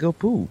have to go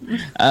poo.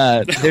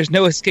 There's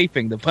no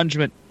escaping the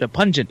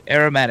pungent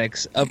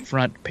aromatics up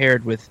front,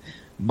 paired with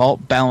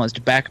malt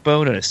balanced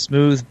backbone and a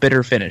smooth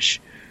bitter finish.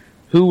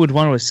 Who would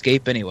want to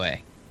escape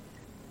anyway?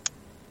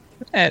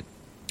 I've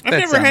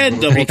never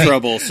had Double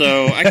Trouble,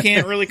 so I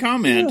can't really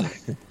comment.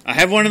 I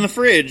have one in the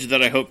fridge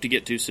that I hope to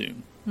get to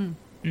soon.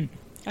 I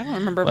don't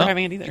remember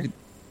having it either.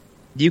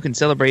 You can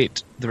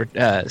celebrate the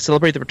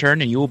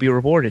return, and you will be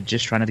rewarded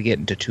just trying to get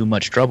into too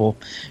much trouble.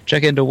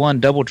 Check into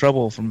one Double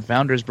Trouble from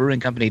Founders Brewing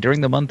Company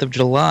during the month of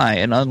July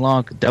and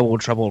unlock Double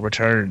Trouble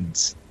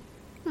returns.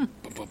 You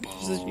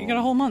got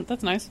a whole month.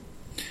 That's nice.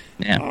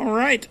 Yeah. All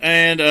right,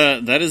 and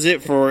that is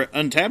it for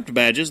Untapped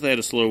badges. They had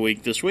a slow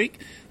week this week.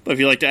 But if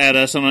you'd like to add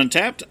us on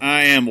Untapped,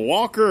 I am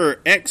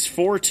Walker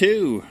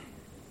X42.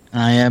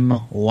 I am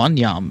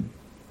Wanyam.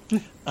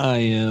 I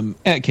am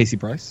at Casey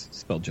Price,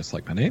 spelled just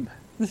like my name.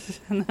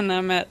 And then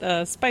I'm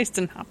at Spiced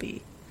and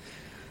Hoppy.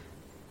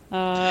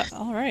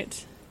 All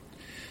right.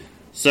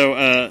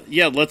 So,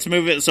 let's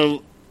move it.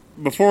 So,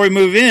 before we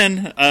move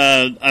in,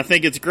 I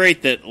think it's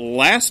great that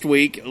last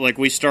week,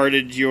 we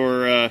started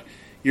your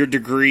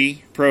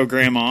degree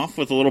program off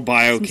with a little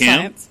biochem.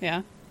 Science,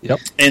 yeah. Yep.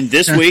 And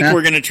this week,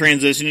 we're going to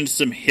transition into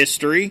some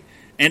history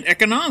and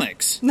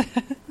economics.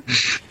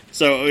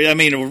 So, I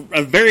mean,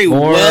 a very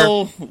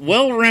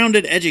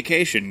well-rounded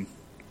education.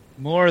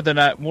 More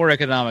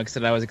economics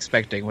than I was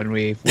expecting when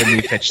we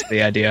pitched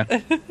the idea.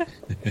 We're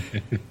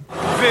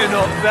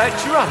not that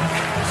drunk,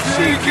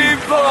 cheeky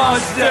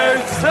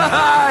bastards! We're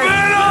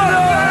not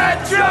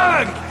that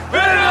drunk! We're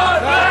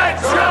not that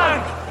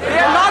drunk!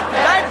 We're not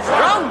that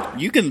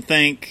drunk! You can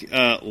thank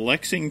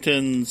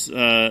Lexington's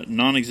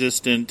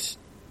non-existent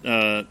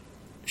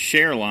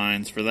share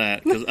lines for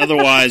that, because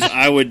otherwise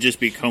I would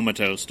just be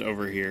comatose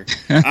over here.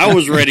 I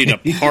was ready to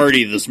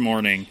party this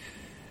morning.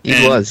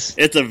 He was.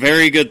 It's a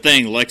very good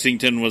thing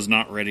Lexington was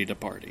not ready to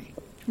party.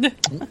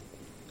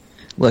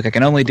 Look, I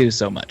can only do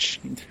so much.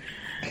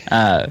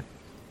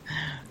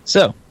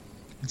 So,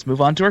 let's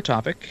move on to our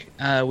topic,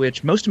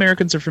 which most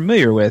Americans are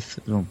familiar with,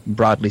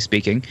 broadly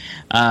speaking.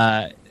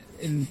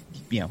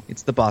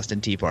 It's the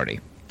Boston Tea Party.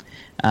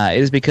 It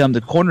has become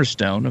the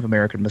cornerstone of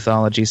American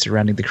mythology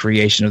surrounding the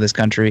creation of this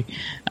country,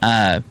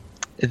 and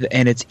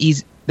it's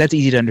easy. That's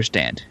easy to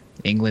understand.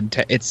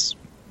 England, it's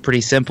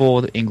pretty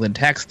simple. England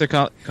taxed their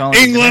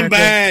colonies. England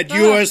bad,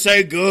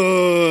 USA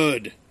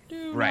good.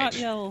 Do Right. not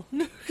yell.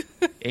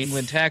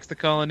 England taxed the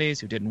colonies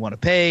who didn't want to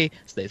pay,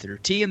 so they threw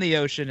tea in the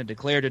ocean and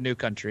declared a new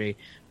country,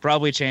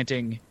 probably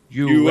chanting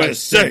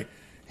USA,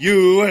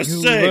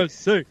 USA,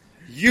 USA.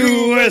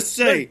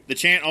 USA. The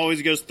chant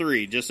always goes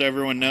 3, just so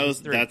everyone knows.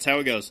 3. That's how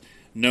it goes.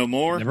 No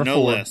more, Never no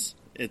 4. less.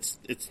 It's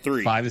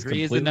 3. 5 is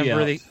 3 is the completely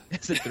number out.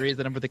 of the 3 is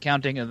the number of the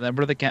counting, and the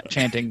number of the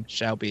chanting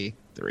shall be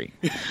 3.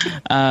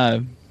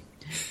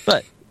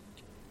 But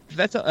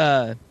that's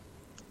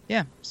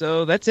yeah.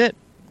 So that's it.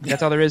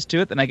 That's all there is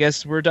to it. Then I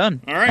guess we're done.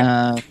 All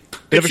right.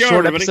 Bit of a show,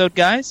 short everybody. episode,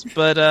 guys.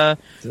 But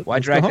why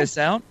Let's drag go this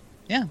out?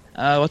 Yeah.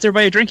 What's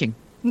everybody drinking?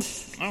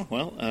 Oh,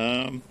 well,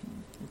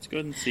 let's go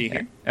ahead and see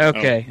here.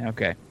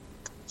 Okay.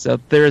 So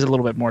there is a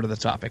little bit more to the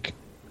topic,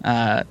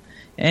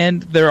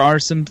 and there are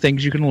some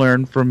things you can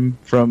learn from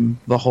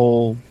the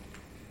whole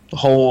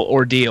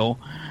ordeal.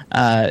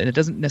 And it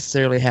doesn't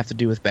necessarily have to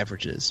do with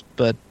beverages,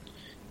 but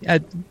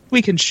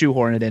we can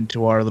shoehorn it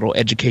into our little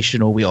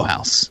educational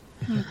wheelhouse.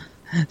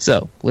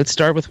 So let's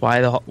start with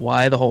why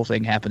the whole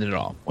thing happened at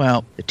all.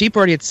 Well, the Tea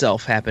Party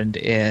itself happened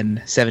in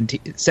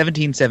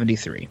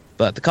 1773,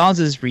 but the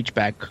causes reach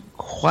back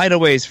quite a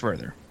ways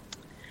further.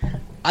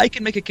 I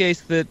can make a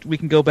case that we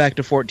can go back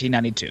to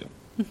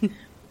 1492,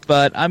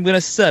 but I'm going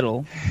to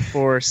settle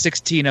for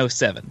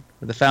 1607,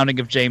 for the founding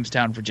of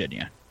Jamestown,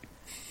 Virginia.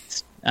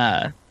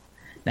 Now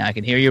I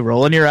can hear you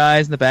rolling your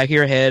eyes in the back of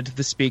your head,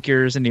 the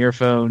speakers and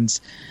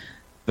earphones,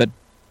 but,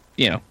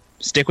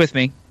 stick with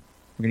me.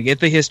 We're going to get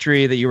the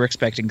history that you were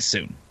expecting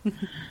soon.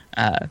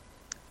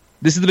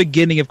 This is the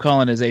beginning of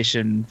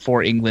colonization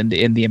for England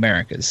in the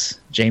Americas.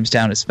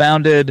 Jamestown is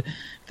founded,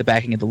 the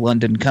backing of the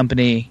London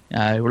Company.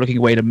 We're looking at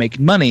a way to make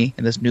money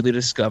in this newly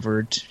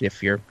discovered,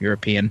 if you're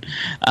European,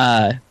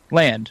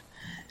 land.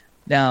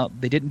 Now,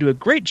 they didn't do a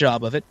great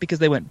job of it because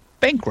they went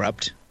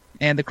bankrupt,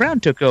 and the Crown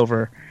took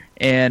over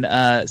in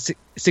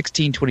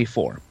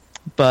 1624.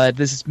 But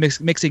this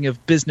mixing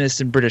of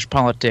business and British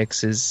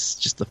politics is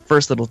just the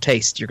first little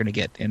taste you're going to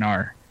get in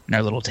our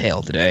little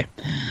tale today.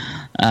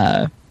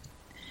 One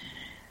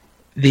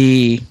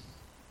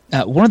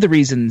of the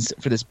reasons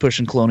for this push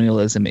in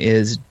colonialism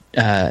is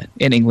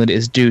in England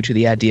is due to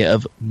the idea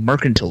of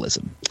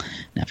mercantilism.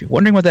 Now, if you're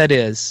wondering what that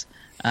is,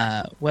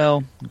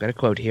 well, I've got a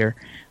quote here.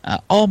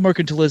 All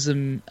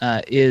mercantilism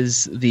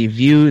is the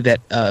view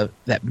that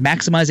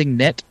maximizing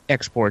net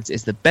exports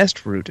is the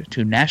best route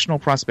to national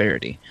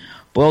prosperity.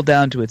 Boiled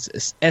down to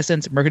its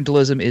essence,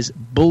 mercantilism is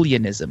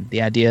bullionism,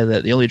 the idea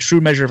that the only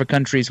true measure of a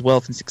country's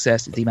wealth and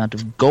success is the amount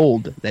of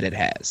gold that it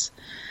has.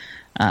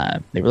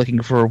 They were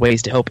looking for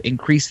ways to help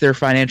increase their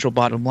financial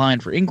bottom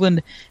line for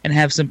England, and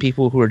have some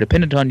people who are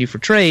dependent on you for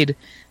trade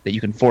that you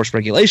can force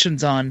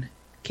regulations on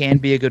can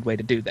be a good way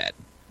to do that.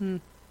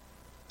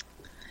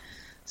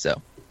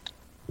 So,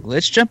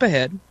 let's jump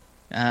ahead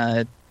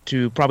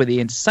to probably the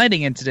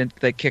inciting incident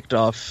that kicked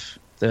off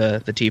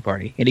the Tea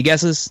Party. Any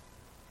guesses?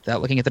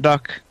 Without looking at the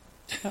doc?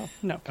 Oh,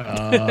 no.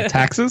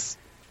 Taxes?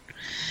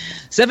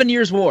 7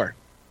 Years' War.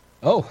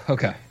 Oh,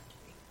 okay.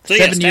 So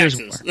 7 yes, years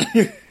taxes.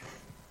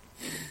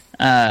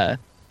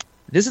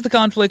 This is the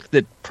conflict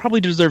that probably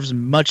deserves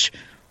much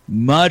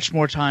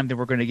more time than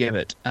we're going to give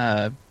it,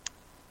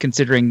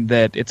 considering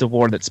that it's a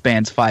war that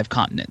spans 5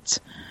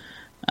 continents.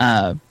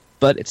 But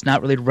it's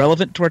not really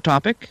relevant to our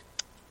topic,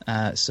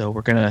 so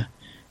we're going to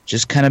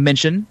just kind of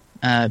mention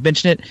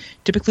it.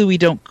 Typically, we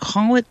don't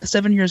call it the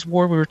 7 Years'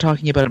 War. We were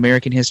talking about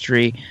American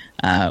history.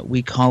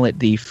 We call it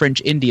the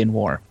French-Indian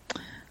War,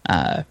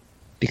 because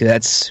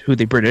that's who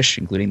the British,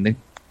 including the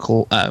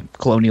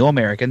colonial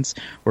Americans,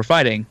 were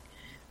fighting.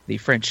 The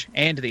French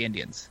and the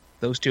Indians.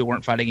 Those two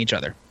weren't fighting each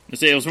other. I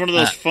say it was one of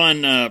those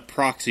fun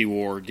proxy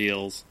war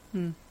deals.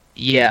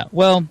 Yeah,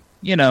 well,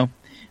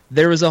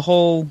 there was a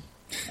whole.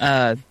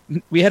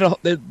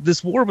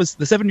 This war was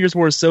the 7 Years'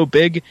 War is so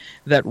big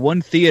that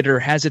one theater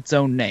has its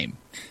own name.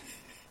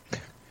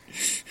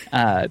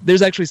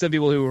 There's actually some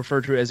people who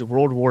refer to it as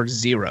World War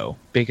Zero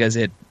because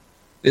it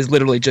is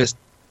literally just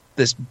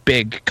this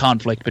big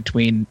conflict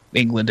between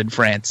England and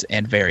France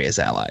and various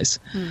allies.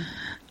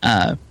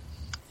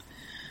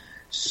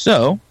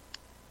 So,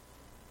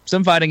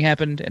 some fighting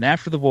happened, and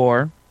after the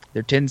war,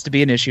 there tends to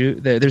be an issue.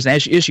 There's an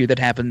issue that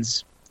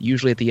happens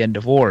usually at the end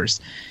of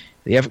wars.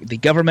 The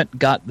government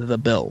got the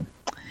bill.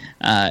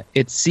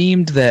 It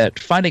seemed that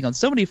fighting on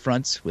so many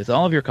fronts with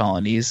all of your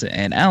colonies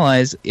and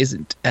allies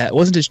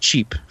wasn't as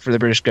cheap for the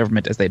British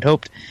government as they'd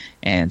hoped,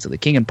 and so the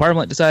King and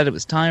Parliament decided it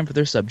was time for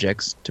their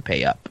subjects to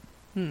pay up.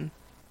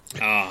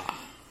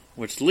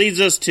 Which leads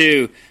us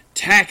to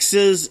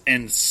taxes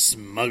and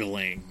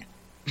smuggling.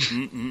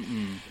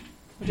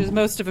 Which is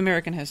most of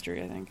American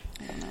history, I think.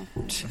 I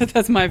don't know.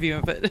 That's my view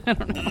of it. I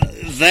don't know.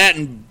 That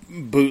and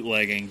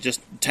bootlegging.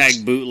 Just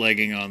tag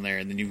bootlegging on there,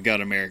 and then you've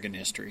got American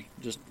history.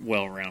 Just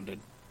well-rounded.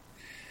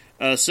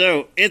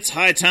 So, it's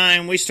high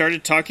time we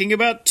started talking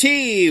about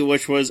tea,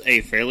 which was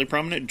a fairly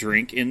prominent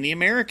drink in the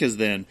Americas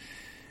then.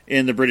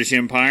 In the British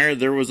Empire,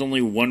 there was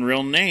only one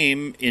real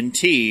name in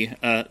tea,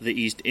 the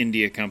East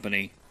India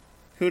Company.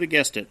 Who would have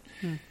guessed it?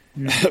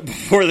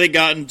 Before they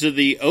got into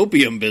the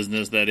opium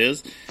business, that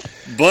is.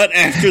 But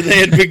after they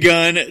had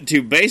begun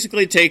to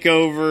basically take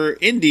over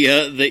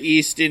India, the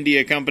East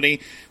India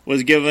Company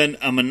was given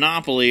a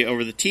monopoly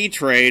over the tea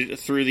trade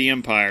through the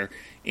empire.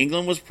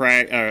 England was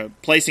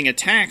placing a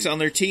tax on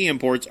their tea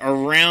imports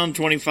around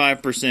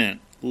 25%.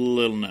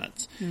 Little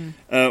nuts.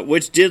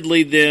 Which did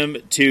lead them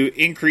to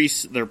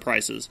increase their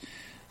prices.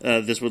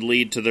 This would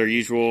lead to their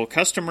usual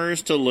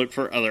customers to look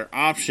for other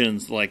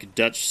options, like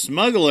Dutch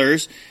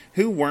smugglers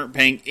who weren't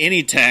paying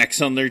any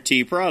tax on their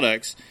tea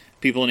products.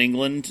 People in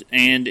England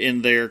and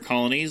in their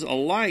colonies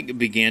alike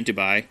began to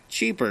buy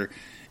cheaper,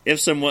 if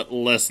somewhat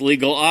less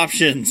legal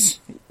options,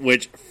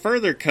 which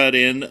further cut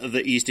in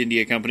the East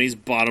India Company's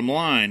bottom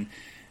line.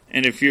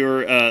 And if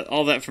you're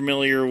all that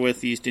familiar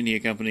with the East India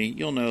Company,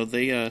 you'll know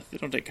they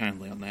don't take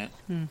kindly on that.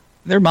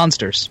 They're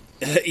monsters.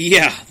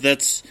 Yeah,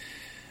 that's...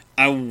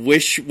 I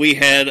wish we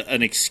had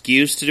an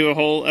excuse to do a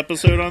whole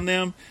episode on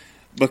them,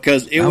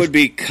 because it would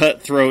be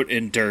cutthroat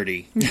and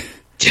dirty.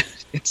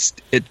 It's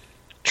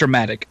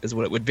traumatic is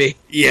what it would be.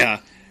 Yeah.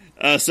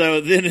 So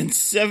then in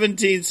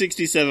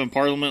 1767,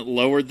 Parliament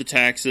lowered the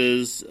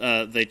taxes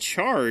they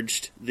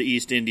charged the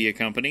East India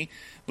Company,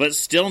 but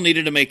still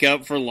needed to make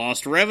up for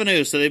lost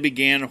revenue, so they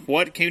began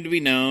what came to be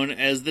known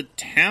as the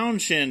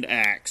Townshend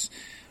Acts,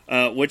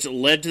 which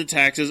led to the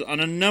taxes on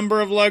a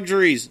number of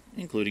luxuries,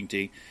 including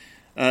tea.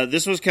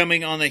 This was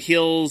coming on the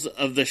heels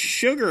of the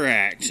Sugar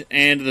Act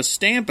and the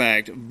Stamp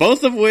Act,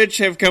 both of which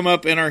have come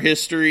up in our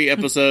history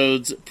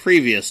episodes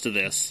previous to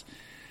this,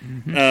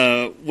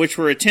 which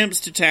were attempts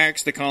to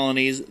tax the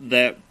colonies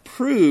that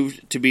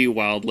proved to be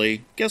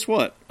wildly, guess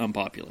what,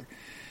 unpopular.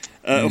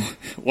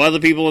 While the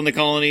people in the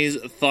colonies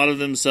thought of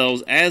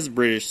themselves as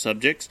British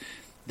subjects,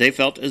 they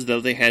felt as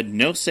though they had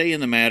no say in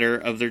the matter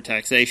of their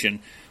taxation.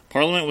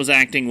 Parliament was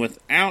acting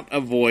without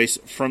a voice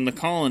from the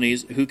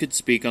colonies who could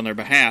speak on their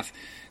behalf,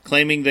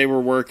 claiming they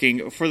were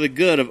working for the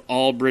good of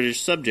all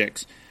British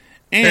subjects.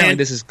 And apparently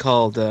this is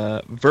called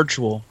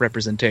virtual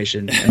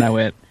representation, and I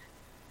went,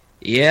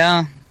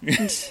 yeah,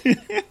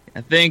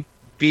 I think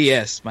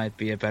BS might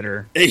be a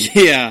better...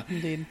 Yeah.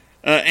 Indeed.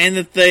 And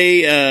that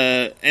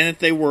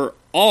they were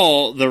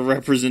all the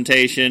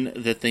representation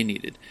that they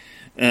needed.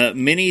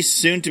 Many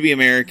soon-to-be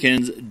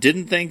Americans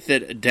didn't think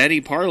that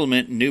Daddy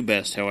Parliament knew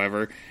best,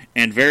 however,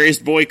 and various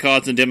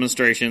boycotts and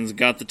demonstrations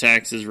got the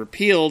taxes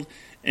repealed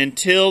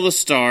until the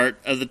start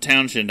of the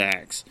Townshend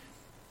Acts.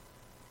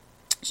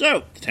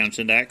 So, the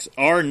Townshend Acts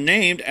are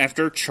named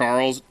after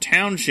Charles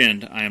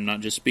Townshend. I am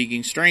not just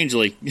speaking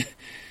strangely.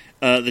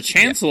 The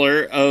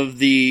Chancellor of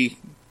the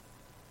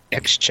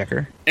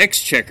Exchequer,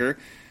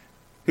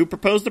 who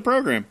proposed the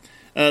program.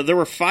 There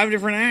were 5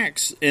 different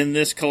acts in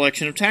this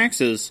collection of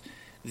taxes.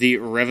 The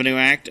Revenue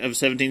Act of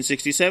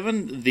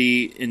 1767,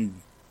 the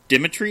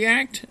Indemnity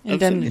Act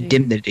of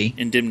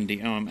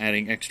Indemnity. Oh, I'm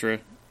adding extra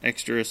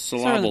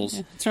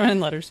syllables. Throw in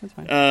letters. That's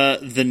fine.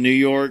 The New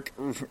York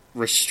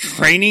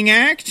Restraining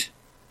Act.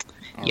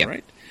 All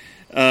right.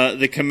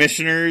 The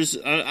Commissioners.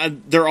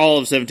 They're all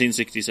of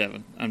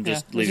 1767. I'm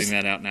just leaving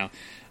that out now.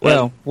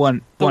 Well,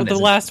 one. The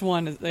last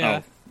one is.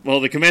 Yeah. Oh. Well,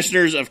 the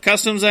Commissioners of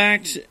Customs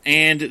Act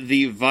and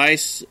the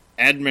Vice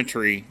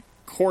Admiralty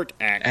Court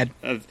Act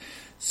of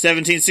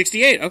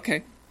 1768.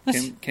 Okay,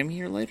 came a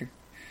year later.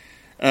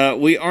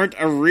 We aren't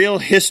a real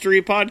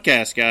history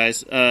podcast,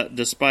 guys.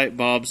 Despite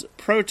Bob's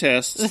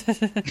protests,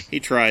 he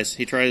tries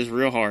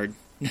real hard.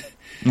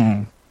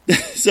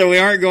 So we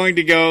aren't going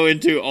to go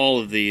into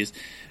all of these.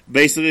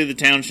 Basically, the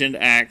Townshend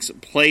Acts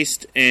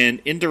placed an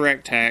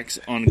indirect tax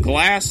on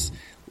glass,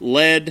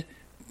 lead,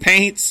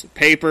 paints,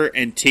 paper,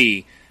 and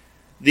tea.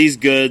 These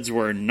goods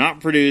were not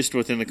produced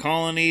within the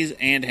colonies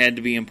and had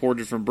to be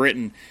imported from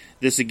Britain.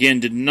 This again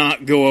did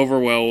not go over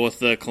well with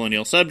the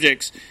colonial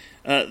subjects.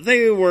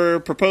 They were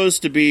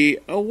proposed to be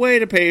a way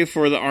to pay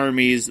for the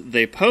armies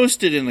they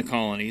posted in the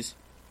colonies,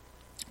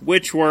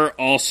 which were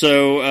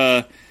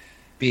also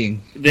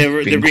being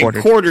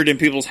quartered in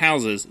people's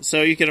houses.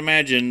 So you can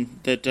imagine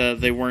that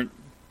they weren't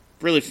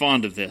really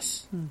fond of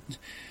this,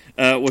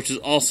 which is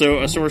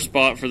also a sore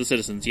spot for the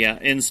citizens. Yeah,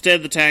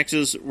 instead the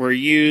taxes were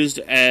used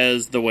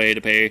as the way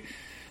to pay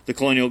the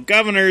colonial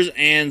governors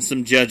and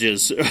some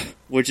judges,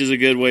 which is a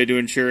good way to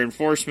ensure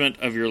enforcement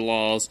of your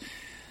laws.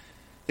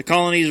 The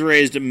colonies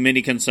raised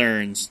many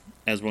concerns,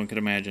 as one could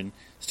imagine,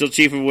 still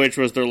chief of which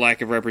was their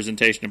lack of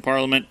representation in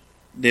Parliament.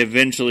 They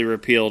eventually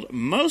repealed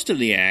most of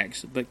the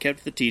acts, but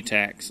kept the tea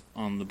tax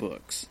on the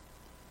books.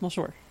 Well,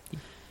 sure.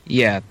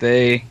 Yeah,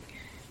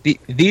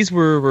 these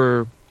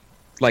were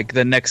like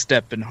the next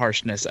step in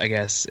harshness, I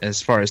guess,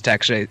 as far as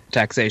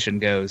taxation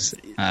goes.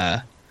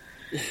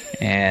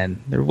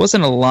 And there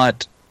wasn't a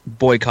lot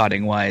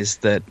boycotting wise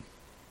that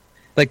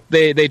like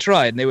they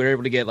tried and they were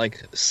able to get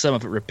like some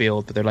of it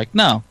repealed, but they're like,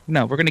 no,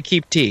 we're going to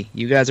keep tea.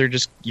 You guys are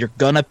you're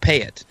going to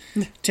pay it.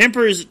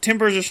 Tempers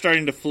are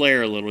starting to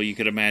flare a little, you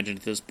could imagine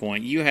at this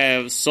point. You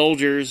have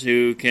soldiers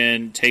who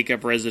can take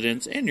up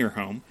residence in your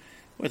home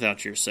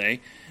without your say.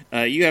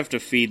 You have to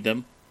feed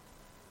them.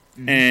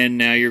 Mm-hmm. And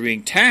now you're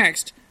being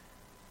taxed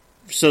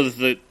so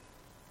that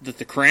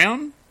the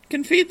crown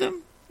can feed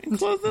them and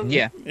clothe them?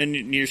 Yeah. And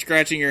you're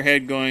scratching your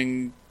head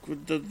going,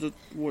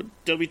 what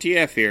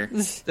WTF here?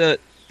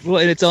 Well,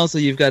 and it's also,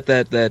 you've got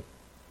that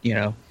you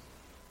know,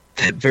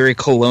 that very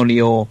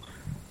colonial,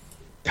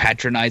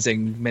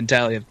 patronizing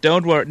mentality of,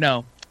 don't worry,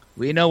 no,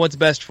 we know what's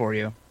best for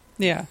you.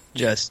 Yeah.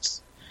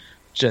 Just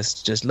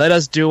let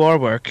us do our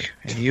work,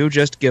 and you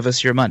just give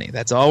us your money.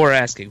 That's all we're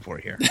asking for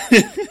here.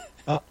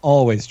 I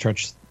always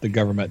trust the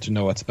government to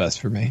know what's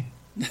best for me.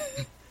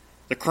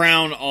 The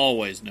crown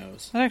always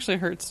knows. That actually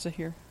hurts to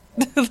hear.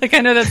 Like,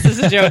 I know that's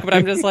just a joke, but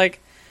I'm just like...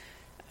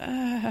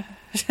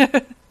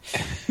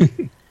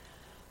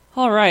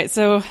 All right,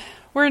 so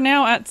we're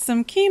now at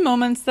some key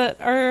moments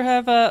that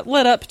have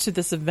led up to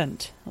this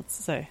event, let's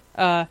say.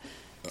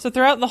 So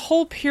throughout the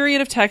whole period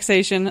of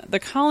taxation,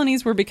 the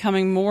colonies were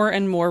becoming more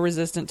and more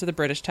resistant to the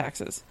British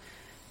taxes.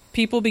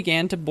 People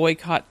began to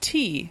boycott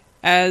tea,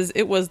 as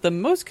it was the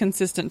most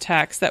consistent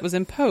tax that was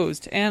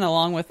imposed, and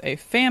along with a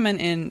famine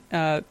in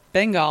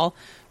Bengal,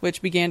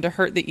 which began to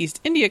hurt the East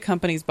India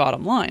Company's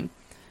bottom line.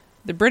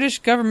 The British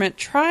government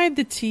tried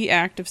the Tea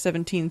Act of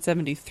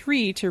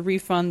 1773 to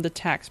refund the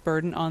tax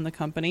burden on the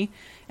company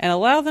and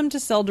allow them to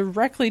sell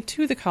directly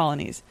to the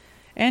colonies,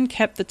 and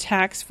kept the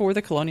tax for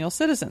the colonial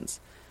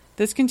citizens.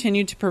 This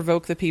continued to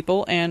provoke the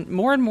people, and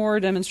more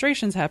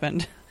demonstrations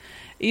happened.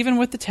 Even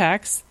with the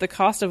tax, the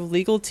cost of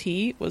legal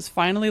tea was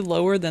finally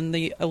lower than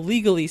the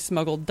illegally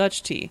smuggled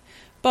Dutch tea,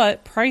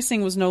 but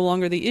pricing was no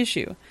longer the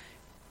issue.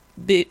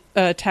 The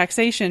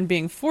taxation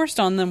being forced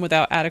on them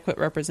without adequate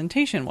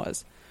representation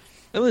was.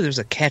 Oh, there's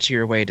a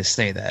catchier way to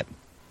say that.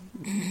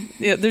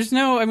 Yeah, there's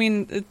no, I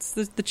mean, it's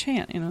the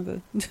chant, you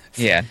know.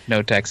 Yeah,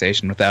 no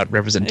taxation without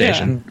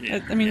representation. Yeah.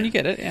 I mean, you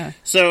get it, yeah.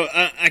 So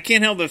I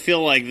can't help but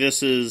feel like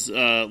this is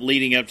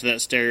leading up to that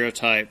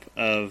stereotype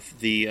of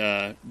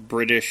the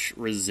British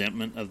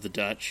resentment of the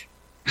Dutch.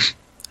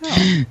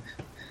 Oh.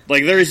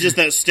 Like, there is just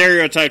that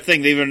stereotype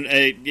thing that even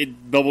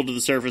it bubbled to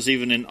the surface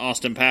even in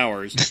Austin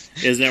Powers.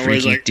 Isn't it? Where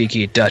he's like,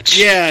 deaky Dutch.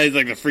 Yeah, he's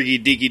like the freaky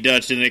deaky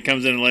Dutch, and it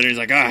comes in later, he's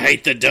like, I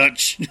hate the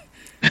Dutch.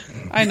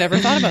 I never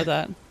thought about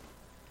that.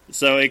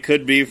 So it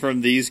could be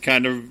from these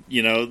kind of,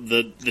 you know,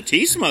 the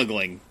tea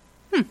smuggling.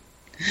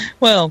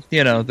 Well,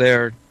 you know,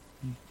 they're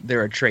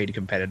a trade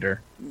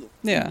competitor.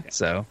 Yeah.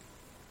 So.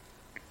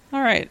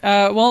 All right.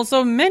 Well,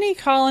 so many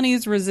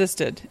colonies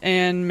resisted,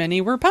 and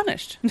many were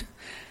punished.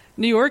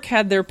 New York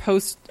had their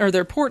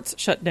ports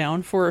shut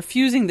down for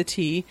refusing the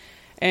tea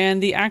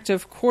and the act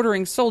of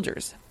quartering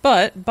soldiers.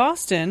 But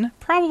Boston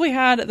probably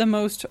had the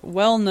most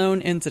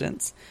well-known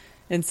incidents.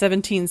 In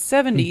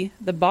 1770,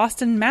 the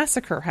Boston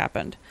Massacre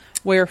happened,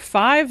 where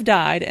 5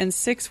 died and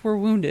 6 were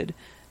wounded.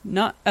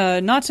 Not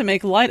to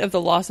make light of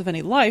the loss of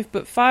any life,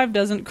 but 5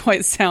 doesn't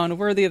quite sound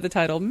worthy of the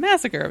title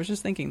massacre. I was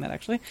just thinking that,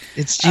 actually.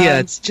 It's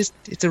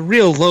a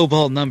real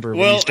lowball number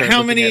when you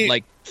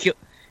start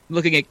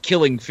looking at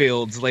killing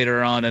fields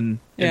later on in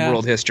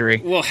world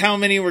history. Well, how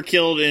many were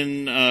killed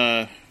in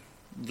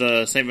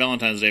the St.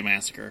 Valentine's Day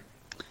Massacre?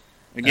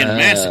 Again,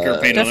 massacre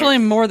painted definitely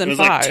more than 5. It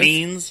was like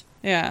teens.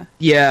 Yeah.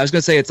 Yeah, I was going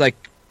to say it's like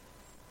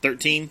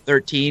 13,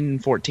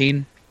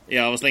 14.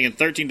 Yeah, I was thinking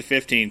 13 to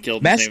 15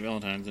 killed in St.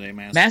 Valentine's Day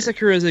Massacre.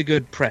 Massacre is a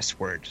good press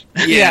word.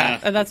 Yeah,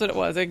 and that's what it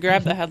was. They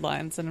grabbed the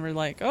headlines and were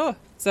like, oh.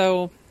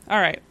 So, all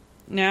right.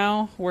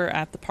 Now we're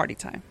at the party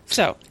time.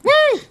 So.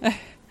 Woo!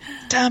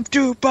 Time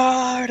to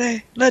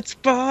party. Let's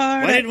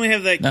party. Why didn't we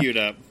have that queued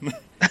up?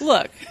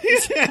 Look.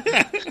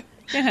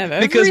 Can't have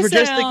every because we're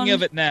just sound. thinking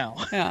of it now.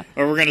 Yeah.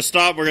 Or we're going to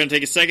stop. We're going to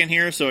take a second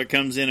here so it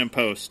comes in and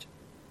post.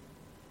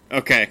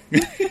 Okay.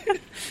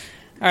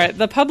 All right.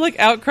 The public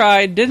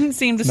outcry didn't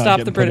seem to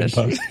stop the British.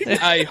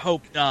 I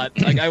hope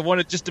not. Like, I want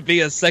it just to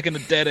be a second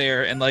of dead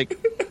air and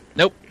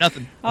nope,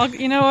 nothing.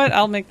 You know what?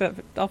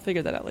 I'll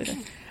figure that out later.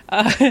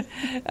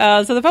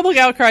 So the public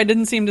outcry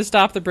didn't seem to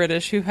stop the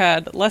British, who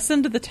had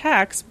lessened the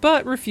tax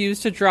but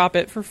refused to drop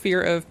it for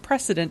fear of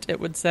precedent it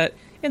would set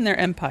in their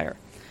empire.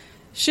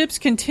 Ships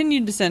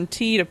continued to send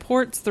tea to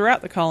ports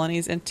throughout the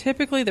colonies, and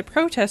typically the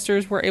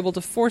protesters were able to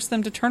force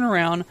them to turn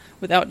around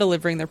without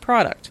delivering their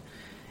product.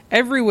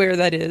 Everywhere,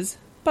 that is,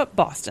 but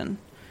Boston.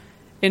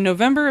 In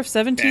November of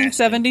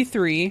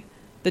 1773,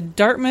 the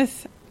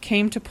Dartmouth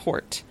came to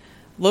port,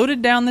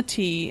 loaded down the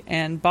tea,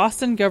 and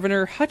Boston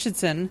Governor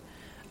Hutchinson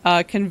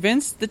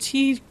convinced the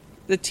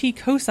tea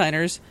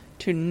co-signers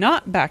to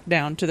not back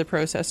down to the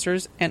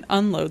protesters and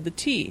unload the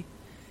tea.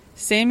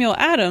 Samuel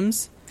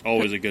Adams,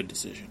 always a good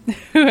decision,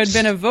 who had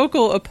been a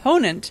vocal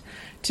opponent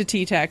to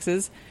tea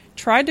taxes,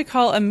 tried to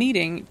call a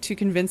meeting to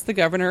convince the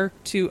governor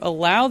to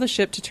allow the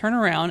ship to turn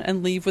around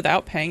and leave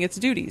without paying its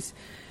duties,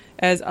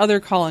 as other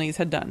colonies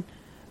had done.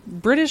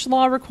 British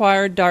law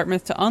required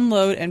Dartmouth to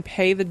unload and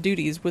pay the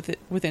duties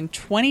within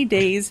 20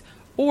 days,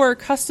 or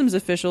customs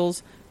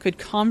officials could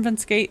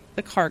confiscate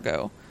the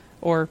cargo,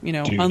 or,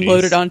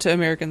 unload it onto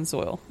American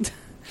soil.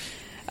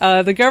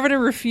 The governor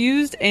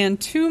refused, and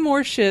 2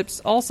 more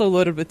ships, also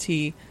loaded with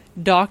tea,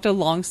 docked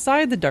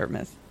alongside the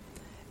Dartmouth.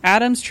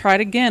 Adams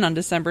tried again on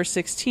December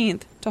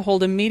 16th to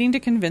hold a meeting to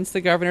convince the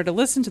governor to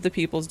listen to the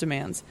people's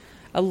demands.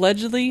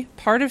 Allegedly,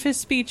 part of his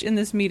speech in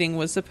this meeting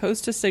was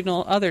supposed to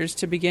signal others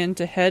to begin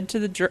to head to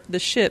the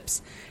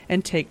ships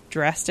and take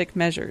drastic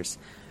measures,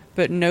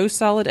 but no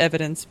solid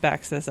evidence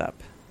backs this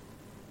up.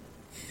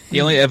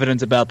 The only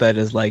evidence about that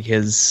is like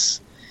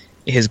his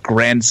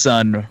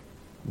grandson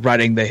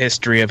writing the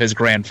history of his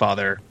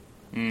grandfather,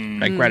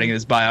 like writing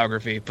his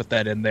biography, put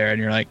that in there,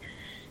 and you're like,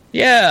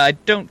 yeah, I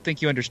don't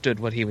think you understood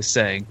what he was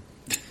saying.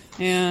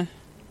 Yeah.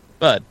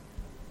 But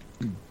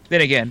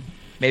then again,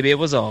 maybe it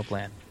was all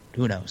planned.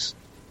 Who knows?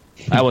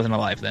 I wasn't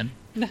alive then.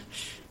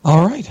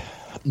 All right.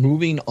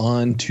 Moving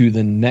on to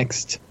the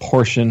next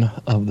portion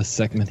of the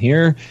segment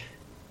here.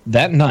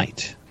 That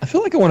night. I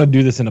feel like I want to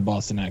do this in a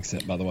Boston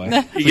accent, by the way.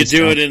 You could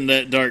do it in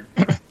that dark.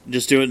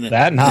 Just do it in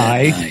that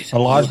night. A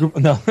large group.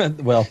 No,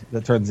 well,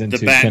 that turns into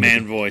the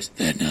Batman voice.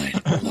 That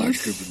night, a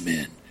large group of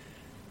men.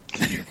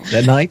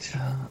 That night,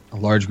 a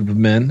large group of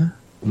men,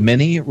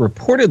 many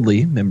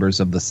reportedly members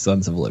of the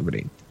Sons of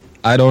Liberty.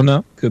 I don't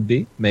know. Could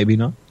be. Maybe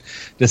not.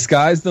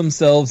 Disguised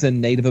themselves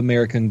in Native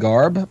American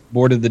garb,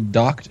 boarded the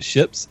docked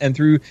ships, and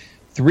threw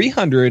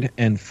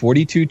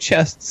 342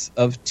 chests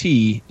of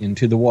tea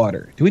into the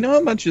water. Do we know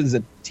how much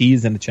tea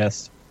is in a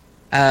chest?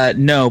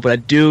 No, but I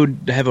do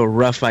have a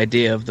rough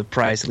idea of the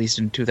price, at least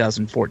in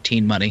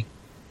 2014 money.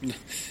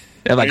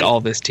 Like all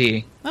this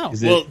tea. Oh,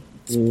 well,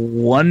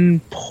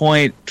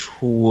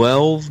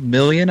 1.12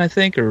 million, I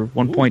think, or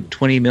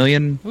 1.20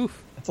 million. Oof.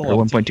 That's a lot.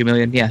 Or 1.2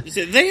 million, yeah.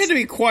 They had to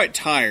be quite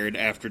tired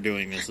after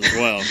doing this as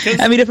well.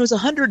 I mean, if it was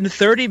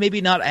 130,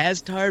 maybe not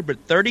as tired, but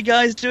 30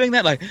 guys doing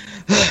that, like,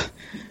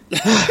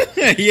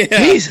 yeah.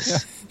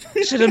 Jesus.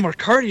 We should have done more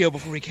cardio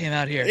before we came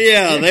out here.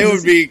 Yeah, they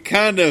would be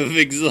kind of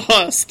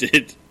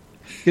exhausted.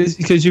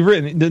 Because you've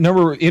written the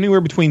number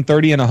anywhere between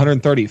 30 and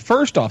 130.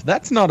 First off,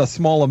 that's not a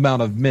small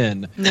amount of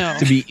men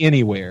to be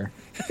anywhere.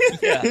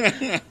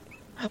 Yeah.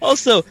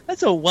 Also,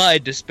 that's a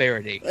wide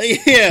disparity.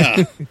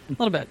 Yeah. A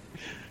little bit.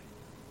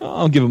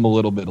 I'll give him a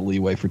little bit of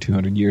leeway for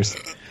 200 years.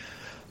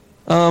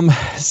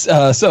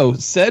 So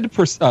said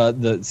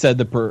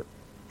the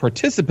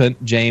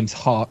participant James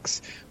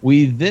Hawks.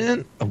 We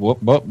then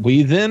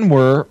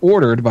were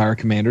ordered by our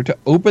commander to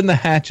open the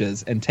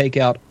hatches and take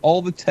out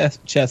all the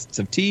chests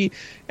of tea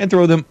and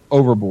throw them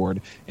overboard.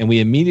 And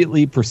we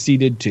immediately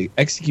proceeded to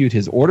execute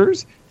his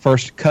orders,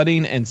 first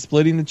cutting and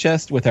splitting the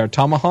chest with our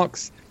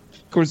tomahawks.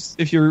 Of course,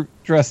 if you're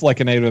dressed like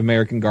a Native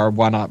American garb,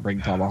 why not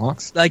bring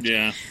tomahawks? Like,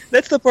 yeah.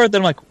 That's the part that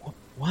I'm like,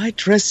 why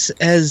dress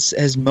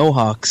as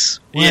Mohawks?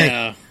 Why?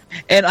 Yeah.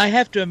 And I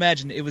have to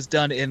imagine it was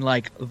done in,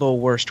 like, the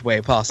worst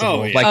way possible.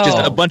 Oh, yeah. Like, just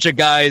a bunch of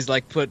guys,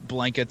 like, put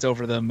blankets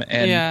over them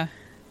and... Yeah.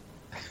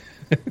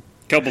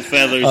 Couple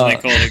feathers and they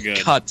called it good.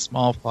 Caught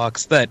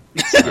smallpox. That...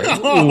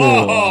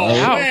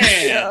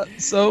 Yeah.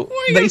 So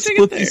they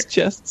split these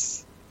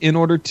chests in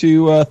order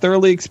to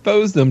thoroughly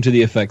expose them to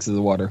the effects of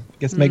the water. I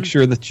guess make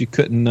sure that you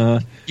couldn't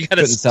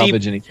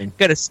salvage anything. You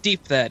gotta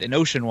steep that in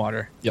ocean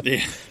water. Yep.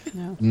 Yeah.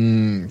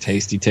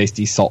 Tasty,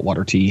 tasty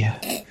saltwater tea.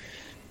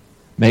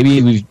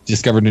 Maybe we've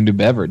discovered a new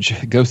beverage,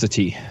 Gosa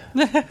tea.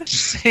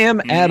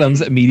 Sam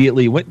Adams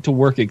immediately went to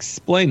work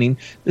explaining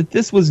that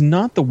this was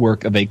not the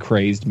work of a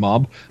crazed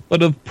mob,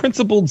 but of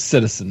principled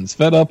citizens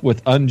fed up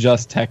with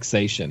unjust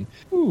taxation.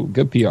 Ooh,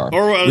 good PR.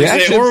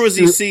 Or was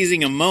he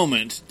seizing a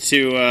moment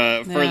to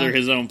further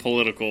his own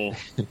political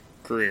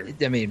career?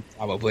 I mean,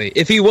 probably.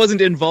 If he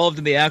wasn't involved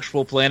in the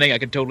actual planning, I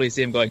could totally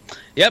see him going,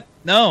 yep,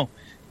 no,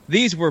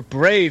 these were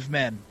brave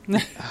men.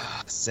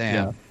 Sam.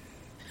 Yeah.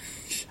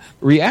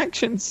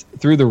 Reactions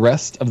through the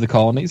rest of the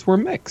colonies were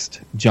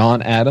mixed.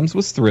 John Adams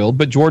was thrilled,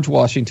 but George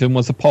Washington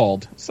was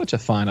appalled, such a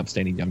fine,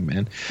 upstanding young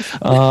man,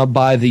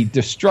 by the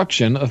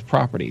destruction of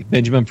property.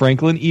 Benjamin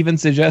Franklin even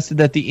suggested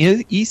that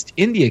the East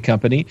India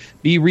Company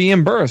be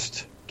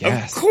reimbursed.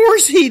 Of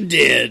course he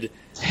did!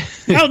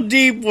 How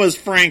deep was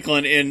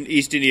Franklin in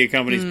East India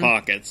Company's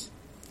pockets?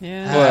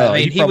 Yeah. Well,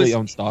 he probably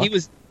owned stock.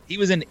 He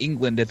was in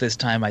England at this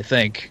time, I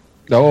think.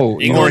 Oh,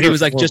 or he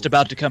was like just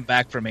about to come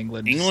back from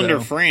England. Or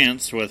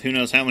France with who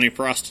knows how many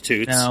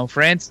prostitutes. No,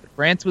 France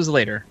was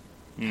later.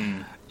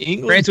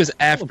 France was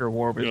after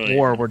war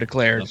were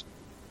declared.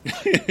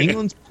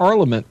 England's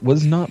parliament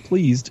was not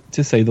pleased,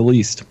 to say the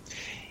least.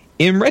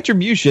 In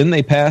retribution,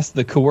 they passed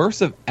the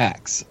Coercive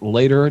Acts,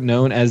 later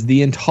known as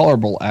the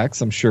Intolerable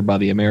Acts, I'm sure by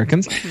the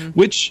Americans,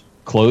 which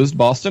closed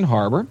Boston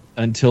Harbor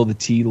until the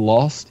tea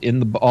lost in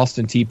the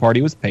Boston Tea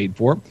Party was paid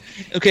for.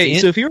 Okay,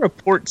 so if you're a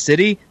port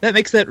city, that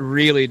makes that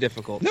really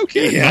difficult. No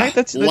kidding, right?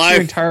 That's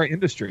your entire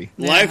industry.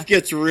 Life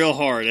gets real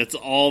hard. That's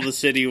all the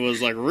city was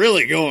like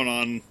really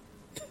going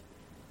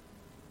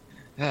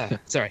on.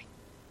 Sorry.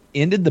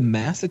 ended the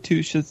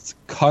Massachusetts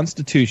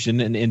Constitution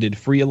and ended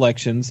free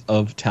elections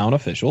of town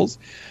officials,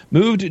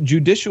 moved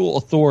judicial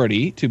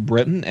authority to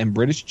Britain and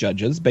British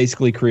judges,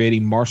 basically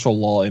creating martial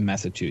law in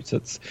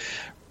Massachusetts,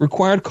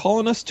 required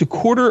colonists to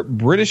quarter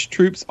British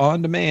troops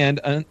on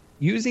demand,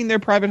 using their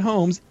private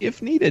homes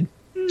if needed.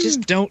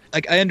 Just don't,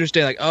 I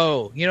understand,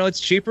 it's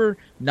cheaper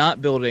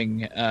not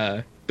building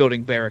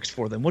barracks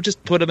for them. We'll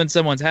just put them in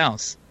someone's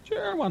house.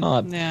 Sure, why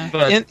not? Yeah.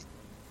 But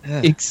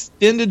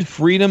extended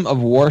freedom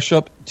of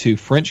worship to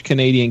French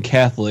Canadian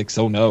Catholics,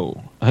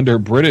 under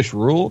British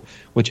rule,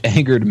 which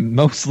angered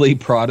mostly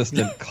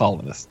Protestant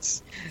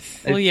colonists.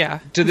 Well, yeah.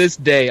 To this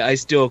day, I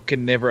still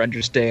can never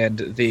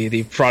understand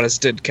the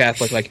Protestant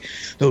Catholic,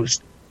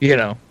 those,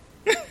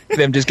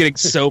 them just getting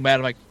so mad.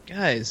 I'm like,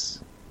 guys,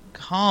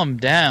 calm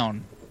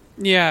down.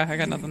 Yeah, I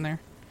got nothing there.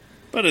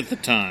 But at the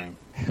time,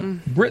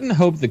 Britain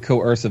hoped the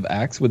coercive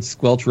acts would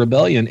squelch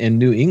rebellion in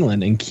New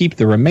England and keep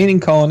the remaining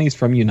colonies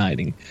from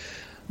uniting.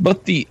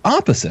 But the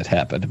opposite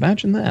happened.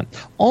 Imagine that.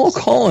 All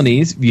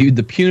colonies viewed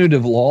the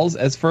punitive laws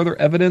as further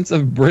evidence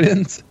of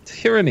Britain's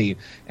tyranny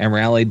and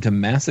rallied to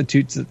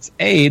Massachusetts'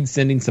 aid,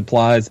 sending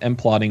supplies and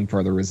plotting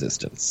further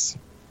resistance.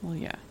 Well,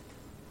 yeah.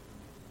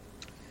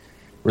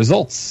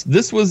 Results.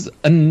 This was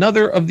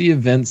another of the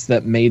events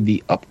that made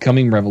the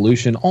upcoming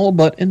revolution all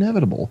but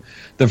inevitable.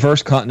 The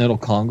First Continental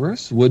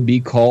Congress would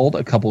be called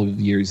a couple of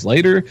years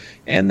later,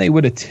 and they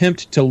would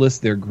attempt to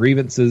list their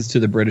grievances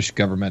to the British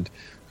government,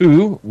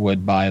 who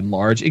would, by and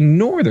large,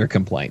 ignore their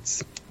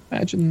complaints.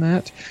 Imagine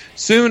that.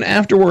 Soon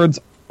afterwards,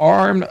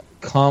 armed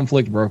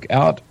conflict broke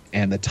out,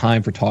 and the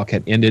time for talk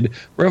had ended.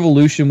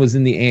 Revolution was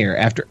in the air.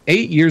 After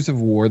 8 years of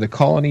war, the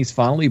colonies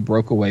finally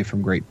broke away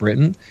from Great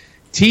Britain.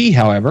 Tea,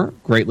 however,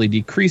 greatly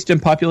decreased in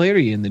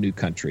popularity in the new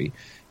country.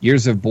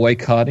 Years of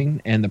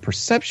boycotting and the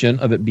perception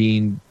of it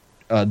being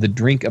the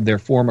drink of their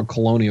former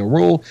colonial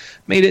rule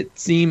made it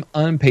seem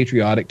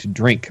unpatriotic to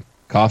drink.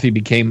 Coffee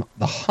became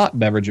the hot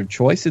beverage of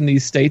choice in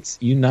these states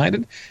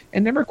united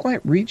and never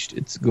quite reached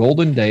its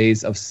golden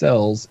days of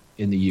sales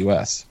in the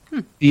U.S.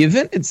 The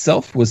event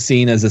itself was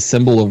seen as a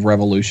symbol of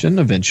revolution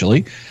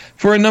eventually.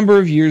 For a number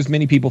of years,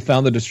 many people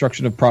found the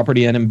destruction of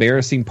property an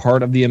embarrassing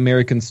part of the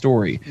American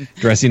story.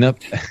 Dressing up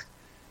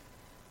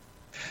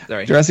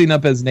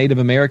as Native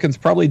Americans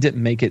probably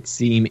didn't make it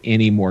seem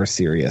any more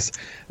serious.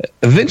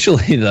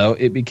 Eventually, though,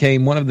 it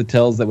became one of the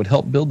tales that would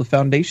help build the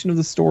foundation of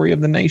the story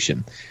of the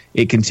nation.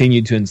 It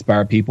continued to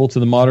inspire people to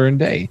the modern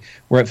day,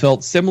 where people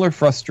felt similar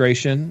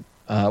frustration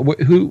and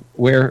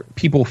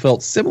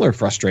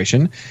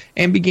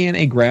began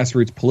a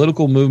grassroots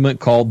political movement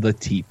called the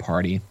Tea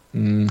Party,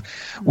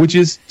 which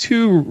is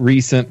too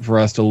recent for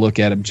us to look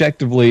at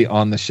objectively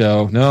on the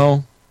show.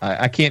 No,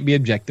 I can't be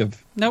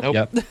objective. Nope.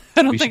 Yep.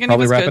 I don't we think should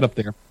probably wrap good. it up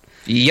there.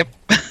 Yep.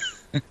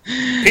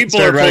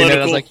 people are political.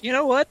 I was like, you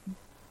know what?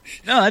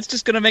 No, that's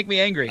just going to make me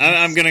angry.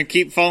 I'm going to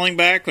keep falling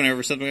back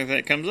whenever something like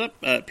that comes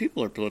up.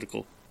 People are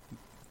political.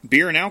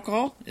 Beer and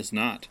alcohol is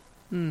not.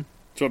 It's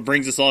what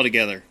brings us all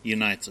together,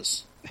 unites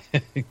us.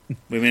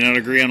 We may not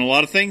agree on a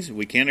lot of things.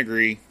 We can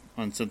agree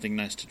on something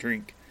nice to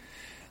drink.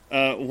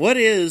 What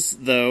is,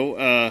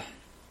 though,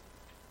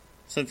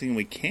 something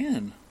we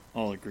can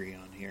all agree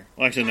on here?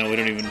 Well, actually, no, we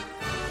don't even...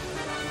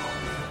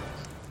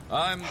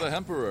 I'm the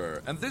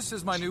Hemperor, and this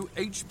is my new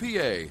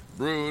HPA,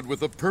 brewed with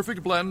the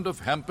perfect blend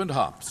of hemp and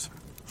hops.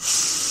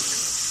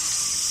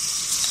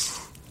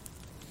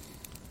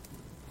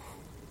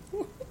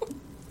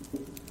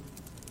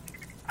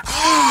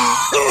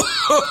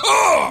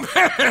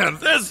 Man,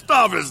 this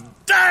stuff is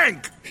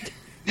dank!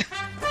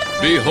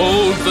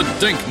 Behold the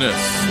dankness.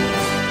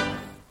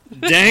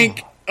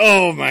 Dank?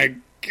 Oh my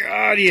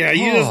god, yeah,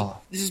 you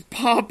just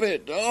pop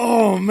it.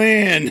 Oh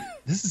man.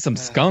 This is some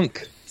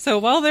skunk. So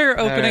while they're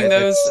opening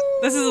those,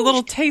 this is a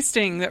little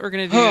tasting that we're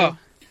going to do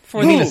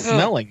for The the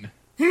smelling.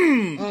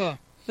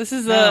 This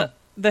is the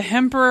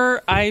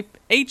Hemperor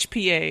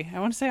HPA. I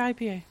want to say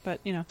IPA,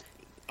 but you know.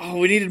 Oh,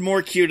 we needed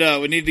more queued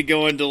up. We need to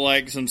go into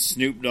like some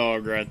Snoop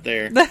Dogg right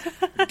there.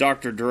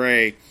 Dr.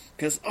 Dre.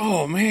 Because,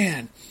 oh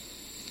man.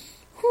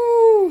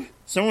 Whew.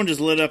 Someone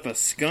just lit up a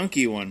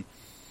skunky one.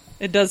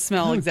 It does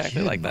smell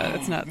exactly like that.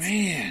 It's nuts.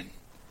 Man.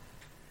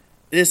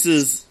 This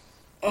is...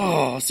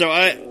 Oh, so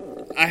I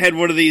had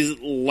one of these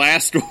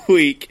last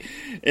week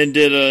and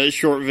did a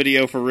short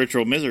video for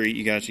Ritual Misery.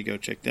 You guys should go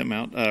check them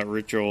out.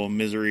 Ritual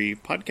Misery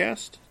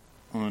Podcast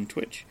on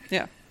Twitch.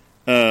 Yeah.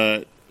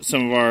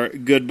 Some of our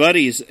good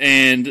buddies.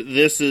 And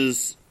this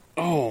is,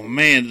 oh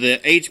man, the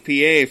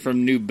HPA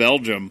from New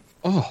Belgium.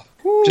 Oh,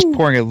 just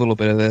pouring a little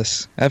bit of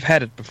this. I've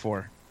had it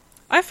before.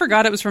 I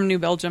forgot it was from New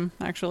Belgium,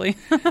 actually.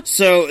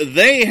 So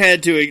they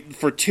had to,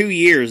 for 2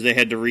 years, they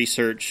had to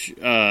research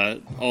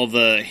all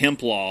the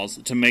hemp laws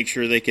to make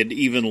sure they could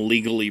even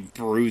legally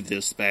brew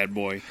this bad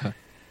boy.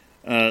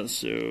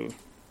 Sorry,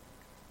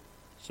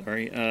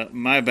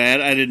 my bad.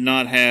 I did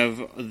not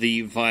have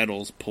the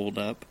vitals pulled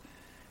up.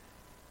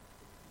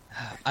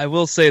 I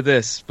will say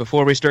this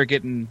before we start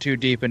getting too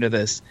deep into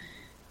this.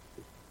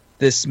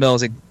 this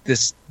smells like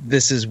this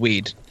is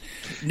weed.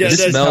 Yeah,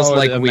 this smells how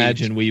like I'd weed.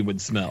 imagine weed would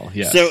smell.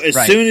 Yeah. So as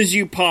Right. soon as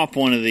you pop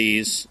one of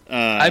these,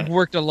 I've had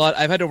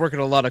to work at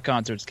a lot of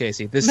concerts,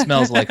 Casey. This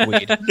smells like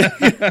weed.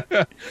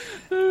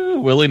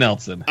 Willie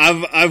Nelson.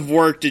 I've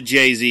worked a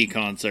Jay-Z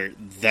concert.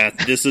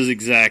 This is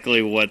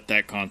exactly what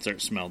that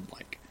concert smelled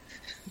like.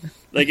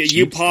 Like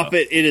you pop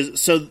it, it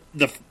is so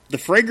the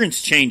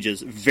fragrance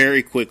changes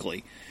very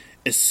quickly.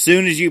 As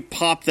soon as you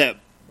pop that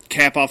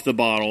cap off the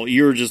bottle,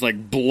 you're just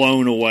like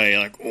blown away.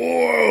 Like,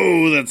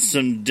 whoa, that's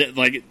some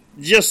like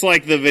just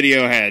like the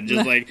video had.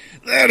 Just like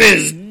that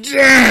is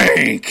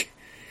dank.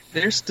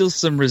 There's still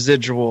some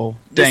residual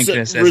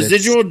dankness.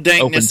 Residual as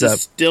dankness is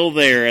is still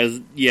there as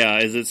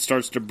it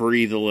starts to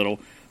breathe a little.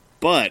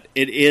 But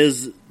it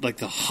is like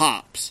the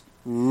hops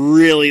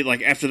really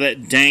like after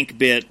that dank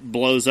bit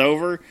blows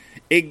over.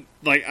 It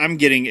like I'm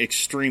getting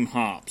extreme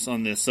hops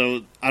on this,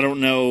 so I don't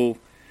know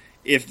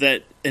if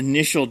that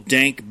initial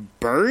dank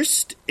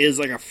burst is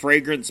like a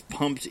fragrance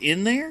pumped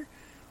in there,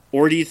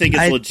 or do you think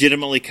it's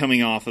legitimately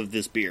coming off of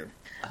this beer?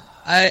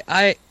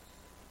 I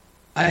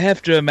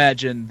have to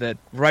imagine that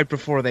right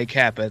before they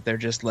cap it, they're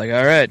just like,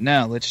 all right,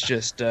 now let's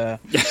just... or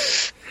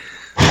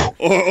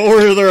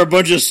are there a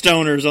bunch of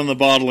stoners on the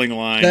bottling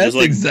line? That's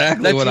like,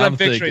 exactly that's what I'm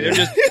picturing.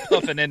 thinking. They're just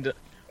puffing into...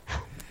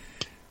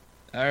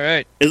 All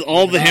right. Is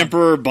all the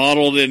Emperor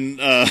bottled in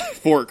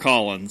Fort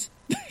Collins?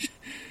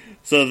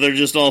 So they're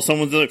just all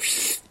someone's like,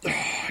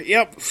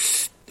 yep.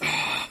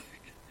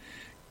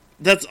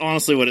 That's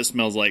honestly what it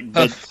smells like.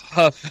 But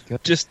Huff.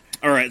 Just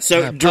all right,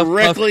 so puff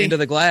directly into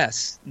the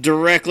glass.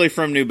 Directly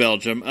from New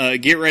Belgium.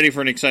 Get ready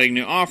for an exciting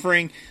new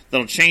offering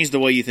that'll change the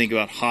way you think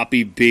about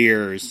hoppy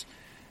beers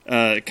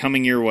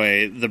coming your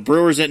way. The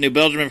brewers at New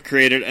Belgium have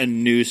created a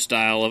new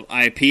style of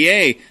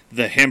IPA,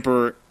 the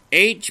Hemper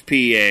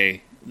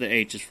HPA. The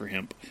H is for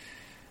hemp.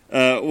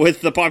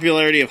 With the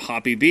popularity of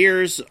hoppy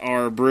beers,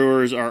 our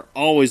brewers are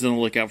always on the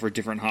lookout for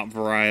different hop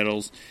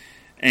varietals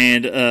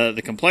and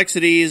the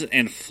complexities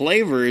and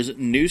flavors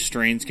new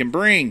strains can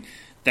bring.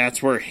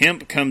 That's where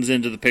hemp comes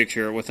into the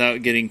picture.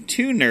 Without getting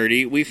too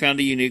nerdy, we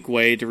found a unique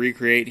way to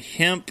recreate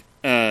hemp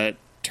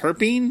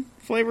terpene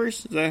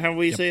flavors. Is that how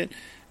we say it?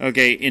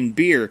 Okay, in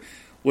beer,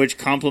 which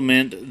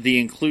complement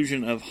the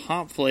inclusion of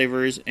hop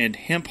flavors and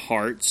hemp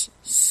hearts,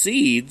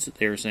 seeds,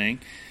 they were saying,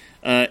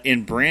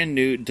 in brand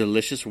new,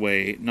 delicious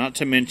way. Not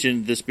to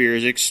mention, this beer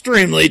is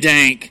extremely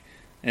dank,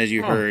 as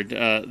you heard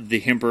the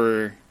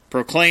Hemper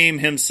proclaim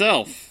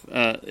himself.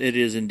 It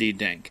is indeed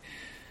dank.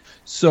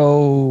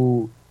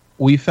 So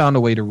we found a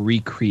way to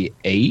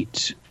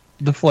recreate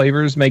the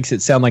flavors. Makes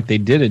it sound like they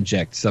did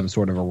inject some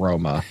sort of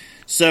aroma.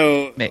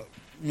 So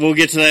we'll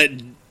get to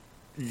that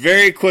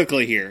very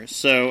quickly here.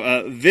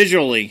 So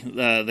visually,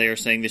 they are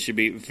saying this should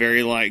be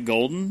very light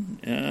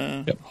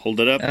golden.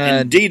 Hold it up.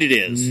 Indeed it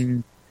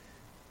is.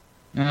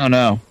 Oh,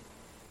 no.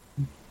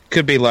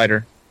 Could be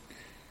lighter.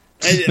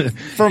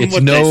 From it's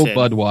what no they said.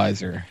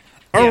 Budweiser.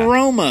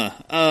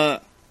 Aroma.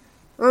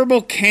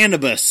 Herbal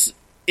cannabis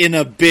in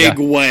a big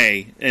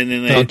way. And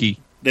then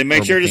they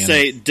make sure to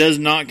say does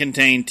not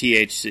contain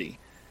THC.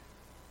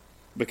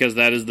 Because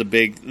that is the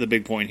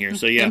big point here.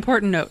 So yeah.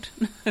 Important note.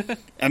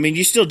 I mean,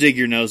 you still dig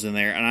your nose in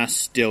there, and I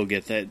still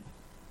get that.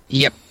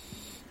 Yep.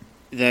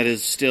 That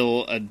is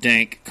still a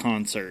dank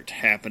concert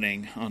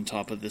happening on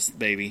top of this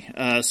baby.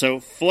 So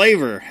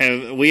flavor,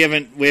 we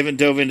haven't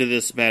dove into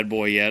this bad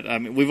boy yet. I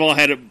mean, we've all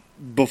had it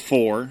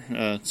before.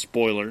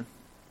 Spoiler,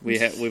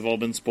 we've all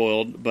been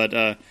spoiled,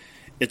 but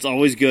it's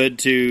always good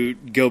to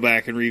go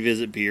back and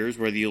revisit beers,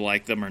 whether you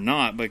like them or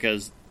not,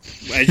 because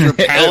as your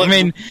palate, I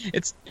mean,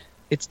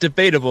 it's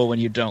debatable when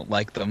you don't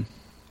like them.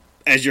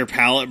 As your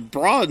palate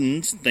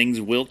broadens, things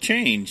will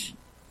change.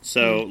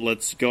 So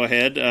let's go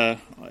ahead,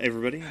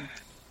 everybody.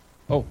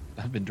 Oh,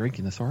 I've been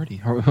drinking this already.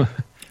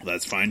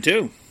 That's fine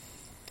too.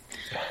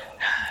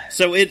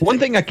 So one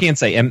thing I can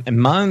say,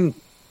 and mine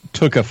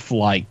took a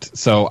flight,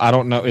 so I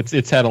don't know.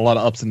 It's had a lot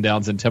of ups and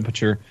downs in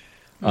temperature,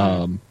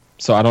 so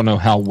I don't know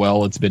how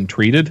well it's been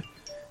treated.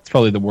 It's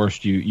probably the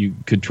worst you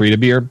could treat a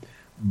beer.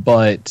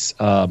 But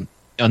on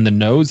the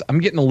nose, I'm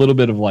getting a little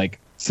bit of like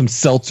some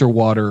seltzer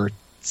water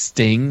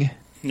sting.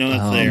 No,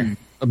 that's there.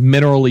 A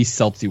minerally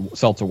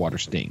seltzer water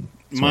sting.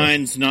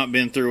 Mine's not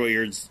been through what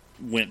yours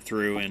went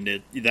through,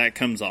 and that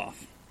comes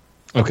off.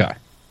 Okay.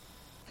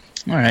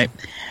 All right.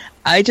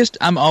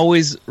 I'm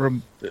always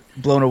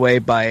blown away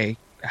by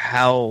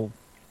how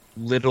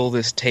little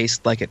this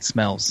tastes like it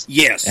smells.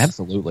 Yes.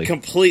 Absolutely.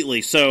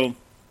 Completely. So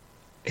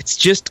it's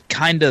just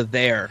kind of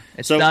there.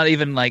 It's not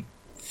even like...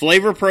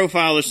 Flavor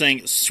profile, they're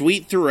saying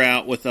sweet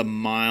throughout with a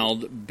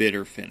mild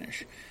bitter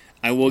finish.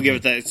 I will give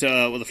it that.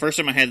 So the first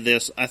time I had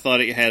this, I thought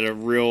it had a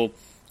real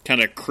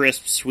kind of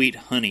crisp, sweet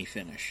honey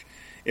finish.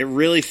 It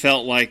really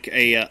felt like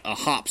a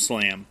hop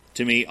slam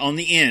to me on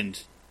the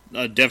end.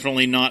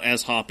 Definitely not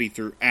as hoppy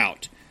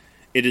throughout.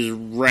 It is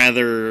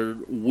rather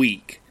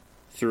weak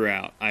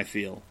throughout, I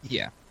feel.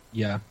 Yeah.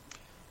 Yeah.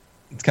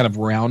 It's kind of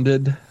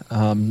rounded,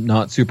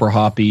 not super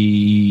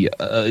hoppy.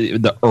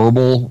 The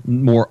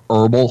more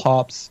herbal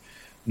hops.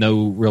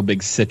 No real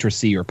big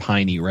citrusy or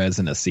piney,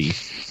 resinous-y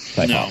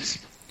type hops.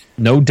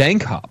 No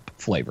dank hop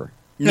flavor.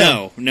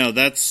 No,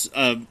 that's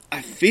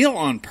I feel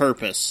on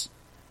purpose.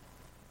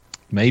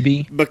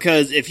 Maybe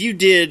Because if you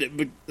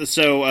did,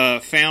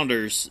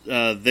 Founders,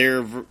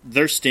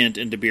 their stint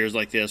into beers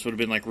like this would have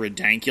been like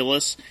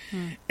Ridiculous,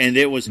 and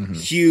it was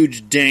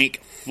huge,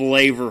 dank,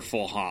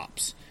 flavorful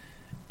hops,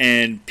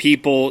 and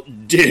people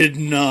did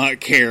not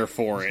care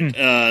for it.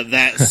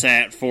 That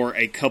sat for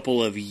a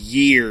couple of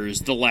years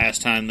the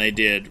last time they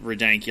did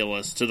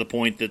Ridiculous, to the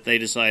point that they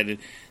decided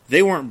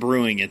they weren't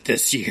brewing it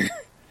this year.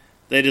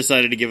 They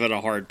decided to give it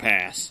a hard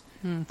pass.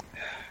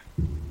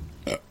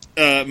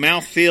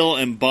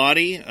 Mouthfeel and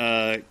body.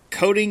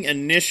 Coating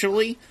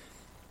initially,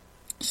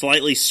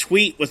 slightly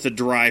sweet with a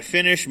dry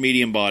finish,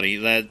 medium body.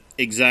 That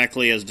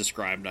exactly as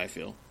described, I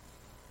feel.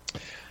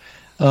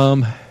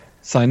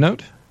 Side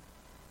note,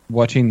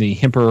 watching the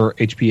Hemper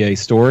HPA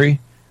story,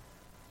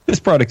 this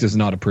product is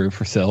not approved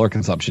for sale or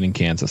consumption in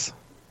Kansas.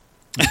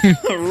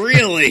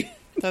 Really?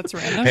 That's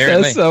random.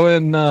 Apparently. Yeah, so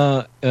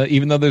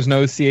even though there's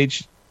no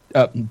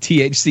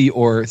THC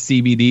or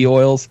CBD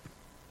oils,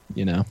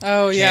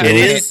 Oh, yeah. It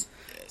is.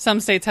 Some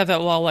states have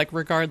that law, like,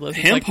 regardless.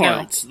 It's Hemp like, no.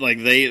 hearts,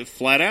 like they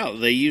flat out,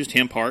 they used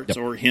hemp hearts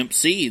or hemp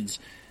seeds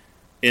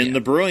in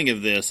the brewing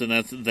of this, and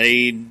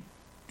they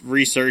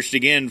researched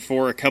again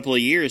for a couple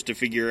of years to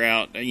figure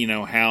out,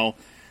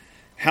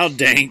 how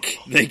dank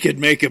they could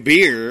make a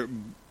beer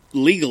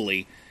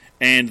legally.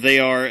 And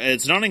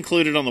it's not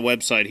included on the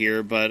website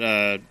here,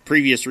 but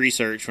previous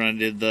research when I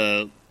did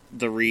the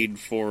read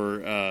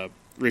for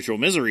Ritual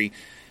Misery,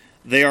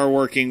 they are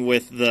working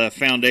with the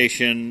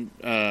foundation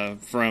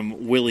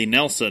from Willie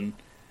Nelson.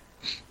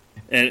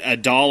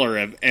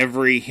 $1 of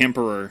every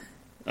Hemperer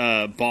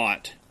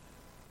bought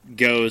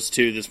goes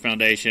to this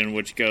foundation,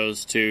 which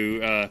goes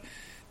to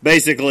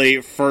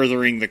basically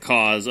furthering the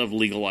cause of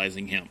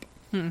legalizing hemp.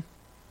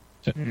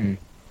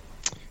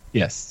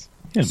 Yes.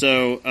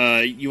 So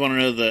you want to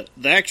know the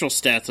actual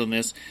stats on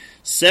this.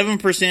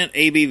 7%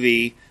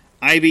 ABV,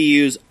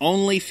 IBUs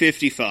only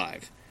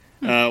 55.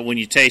 When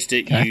you taste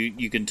it,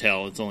 you can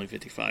tell it's only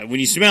 55. When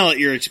you smell it,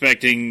 you're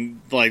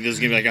expecting like this is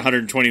going to be like a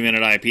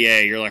 120-minute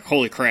IPA. You're like,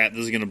 holy crap,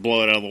 this is going to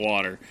blow it out of the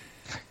water.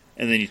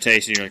 And then you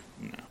taste it, and you're like,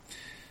 no.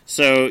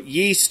 So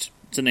yeast,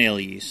 it's an ale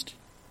yeast.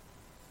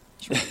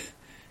 Sure.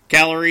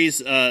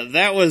 Calories,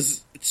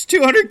 it's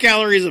 200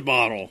 calories a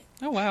bottle.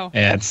 Oh, wow.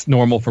 Yeah, it's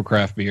normal for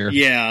craft beer.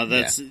 Yeah,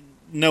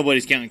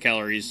 nobody's counting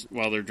calories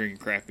while they're drinking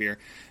craft beer.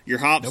 Your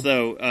hops,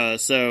 though,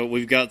 so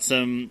we've got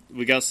some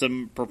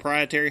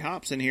proprietary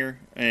hops in here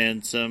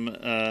and some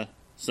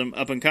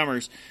up and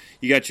comers.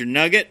 You got your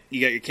Nugget,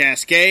 you got your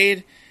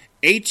Cascade,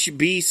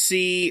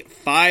 HBC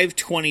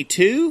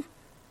 522,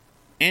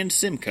 and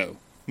Simcoe.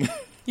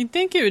 You'd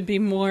think it would be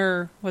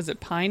more, was it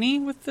piney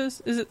with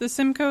this? Is it the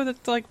Simcoe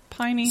that's like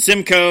piney?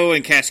 Simcoe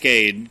and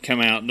Cascade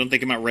come out. Don't they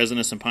come out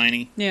resinous and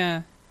piney?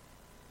 Yeah.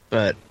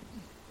 But,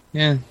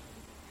 yeah.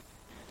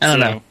 I don't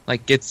know.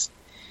 Like, it's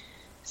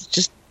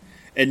just...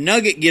 And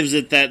Nugget gives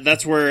it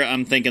that's where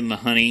I'm thinking the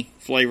honey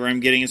flavor I'm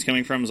getting is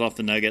coming from, is off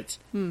the Nuggets.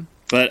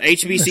 But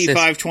HBC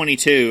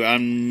 522,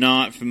 I'm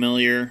not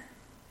familiar.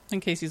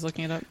 In case he's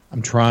looking it up.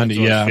 I'm trying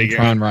I'm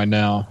trying right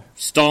now.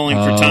 Stalling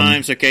for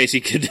time, so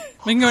Casey could...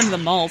 We can go into the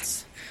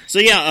malts. So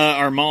yeah,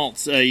 our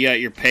malts, you got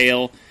your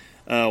pale,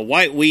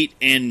 white wheat,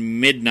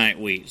 and midnight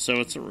wheat. So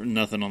it's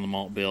nothing on the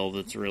malt bill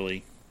that's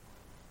really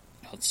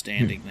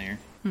outstanding there.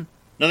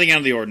 Nothing out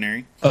of the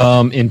ordinary.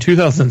 In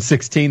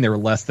 2016, there were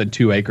less than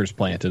 2 acres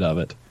planted of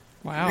it.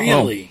 Wow.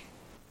 Really?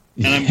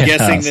 And I'm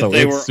guessing that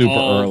they were super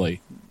all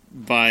early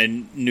by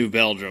New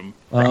Belgium.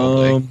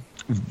 An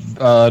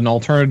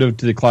alternative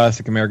to the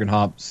classic American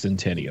hop,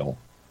 Centennial.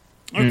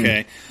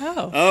 Okay.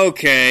 Oh.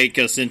 Okay,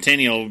 because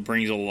Centennial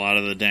brings a lot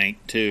of the dank,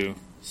 too.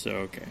 So,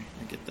 okay,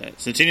 I get that.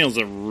 Centennial's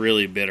a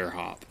really bitter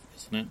hop,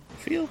 isn't it? I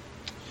feel.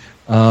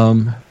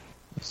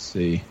 Let's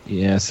see.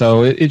 Yeah,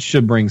 so it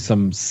should bring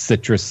some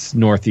citrus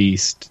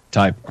northeast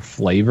type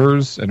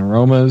flavors and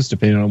aromas,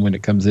 depending on when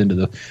it comes into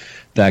the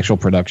actual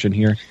production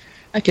here.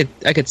 I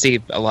could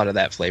see a lot of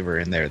that flavor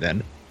in there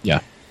then.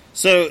 Yeah.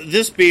 So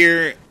this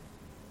beer,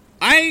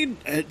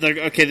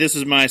 this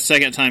is my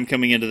second time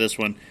coming into this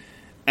one,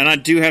 and I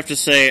do have to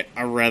say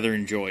I rather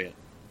enjoy it.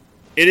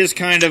 It is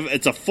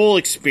it's a full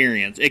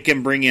experience. It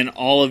can bring in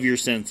all of your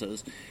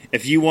senses.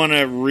 If you want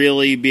to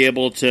really be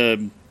able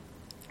to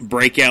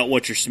break out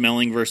what you're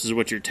smelling versus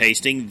what you're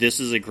tasting,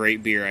 this is a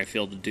great beer, I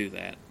feel, to do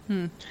that.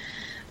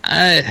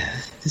 I've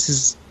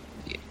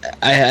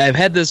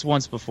had this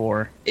once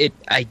before.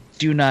 I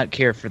do not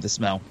care for the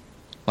smell.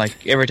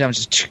 Like, every time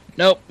it's just,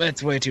 nope,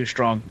 that's way too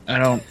strong. I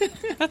don't...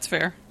 That's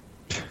fair.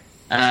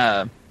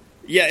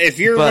 Yeah, if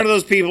you're one of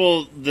those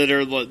people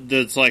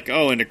that's like,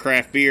 into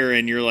craft beer,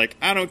 and you're like,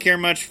 I don't care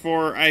much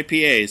for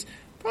IPAs,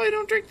 probably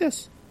don't drink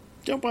this.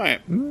 Don't buy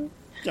it.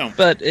 Don't.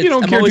 But you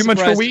don't care too much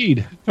for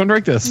weed. Don't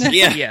drink this.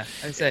 Yeah.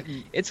 I said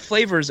its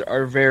flavors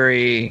are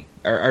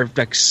are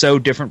like so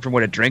different from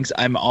what it drinks.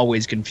 I'm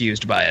always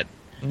confused by it.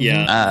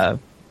 Yeah.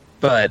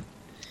 But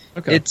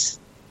it's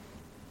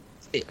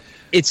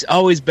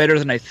always better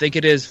than I think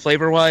it is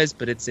flavor wise.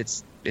 But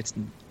it's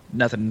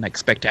nothing like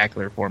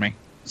spectacular for me.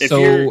 If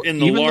you're in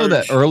the even though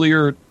that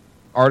earlier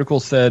article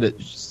said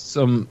it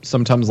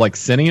sometimes like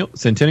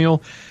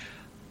Centennial,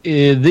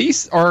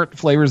 these aren't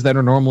flavors that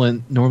are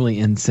normally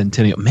in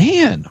Centennial.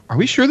 Man, are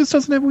we sure this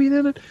doesn't have weed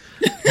in it?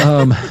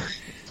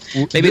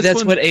 Maybe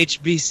that's what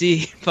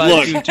HBC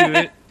finds to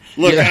it.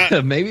 Look,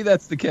 yeah, maybe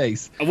that's the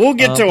case. We'll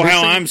get to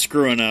how I'm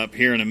screwing up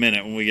here in a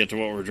minute when we get to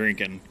what we're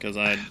drinking, because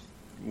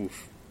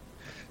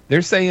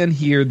They're saying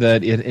here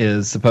that it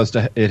is supposed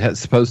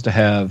to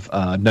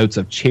have notes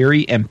of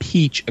cherry and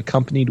peach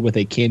accompanied with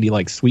a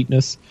candy-like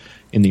sweetness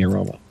in the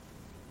aroma.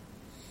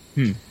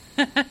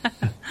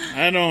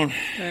 I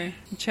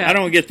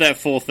don't get that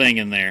full thing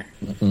in there.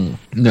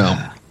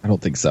 No, I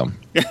don't think so.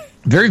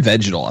 Very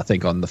vegetal, I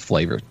think, on the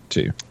flavor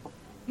too.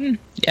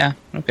 Yeah,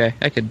 okay,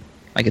 I could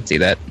see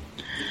that.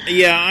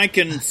 Yeah, I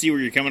can see where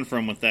you're coming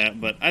from with that,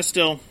 but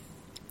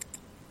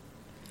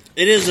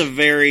it is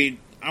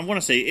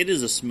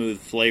a smooth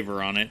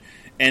flavor on it.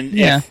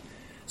 And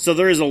so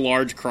there is a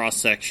large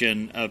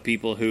cross-section of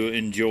people who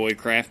enjoy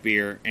craft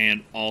beer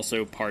and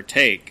also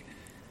partake.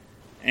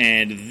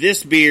 And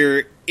this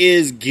beer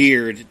is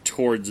geared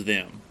towards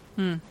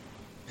them.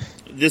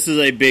 This is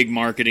a big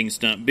marketing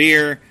stunt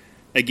beer.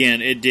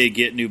 Again, it did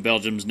get New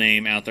Belgium's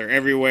name out there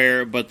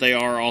everywhere, but they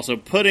are also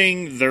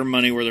putting their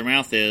money where their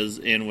mouth is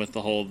in with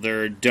the whole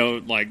they're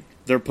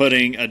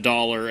putting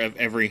 $1 of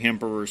every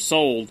hemperer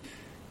sold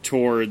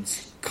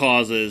towards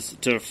causes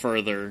to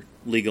further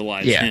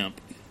legalize hemp.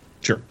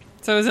 Sure.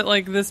 So is it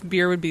like this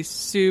beer would be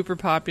super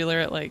popular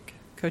at like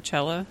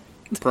Coachella?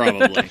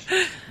 Probably.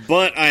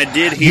 But I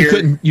did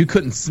hear you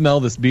couldn't smell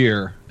this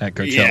beer at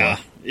Coachella. Yeah,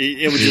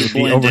 it would just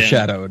blend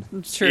overshadowed. In.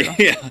 It's true.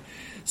 Yeah.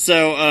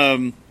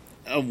 So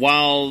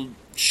while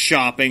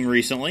shopping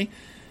recently,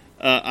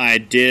 I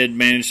did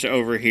manage to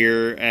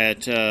overhear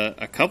at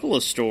a couple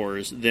of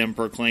stores them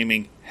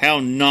proclaiming how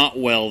not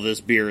well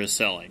this beer is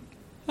selling.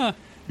 Huh.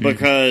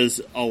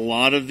 Because a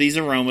lot of these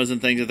aromas and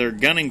things that they're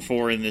gunning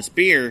for in this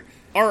beer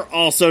are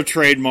also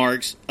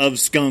trademarks of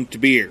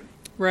skunked beer.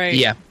 Right.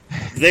 Yeah.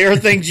 They are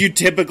things you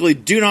typically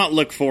do not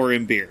look for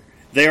in beer.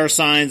 They are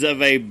signs of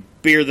a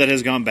beer that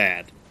has gone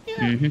bad. Yeah.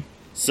 Mm-hmm.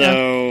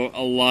 So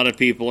a lot of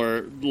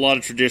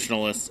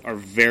traditionalists are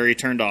very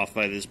turned off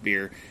by this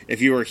beer.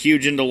 If you are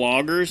huge into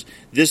lagers,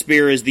 this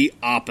beer is the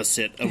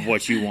opposite of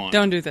what you want.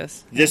 Don't do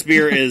this. This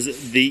beer is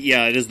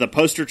it is the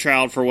poster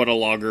child for what a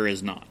lager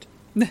is not.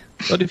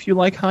 But if you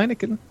like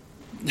Heineken,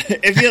 this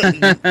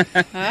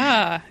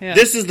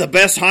is the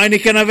best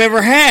Heineken I've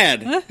ever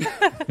had.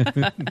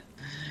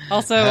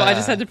 Also, I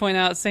just had to point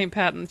out St.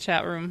 Pat in the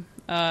chat room,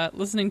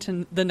 listening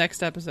to the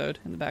next episode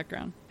in the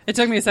background. It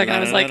took me a second. I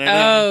was like,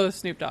 oh,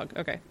 Snoop Dogg.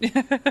 Okay.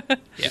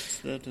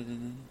 Yes.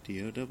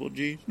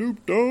 D-O-double-G,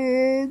 Snoop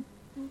Dogg.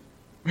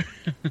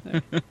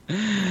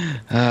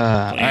 All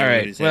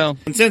right. Well,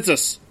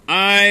 consensus.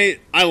 I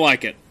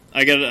like it.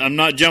 I'm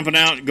not jumping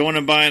out, going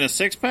and buying a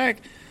 6-pack,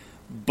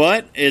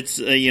 but it's,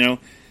 you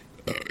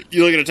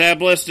look at a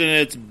tab list and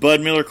it's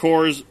Bud Miller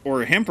Coors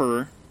or a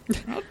Hemperer.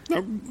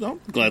 I'll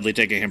gladly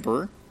take a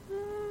Hemperer.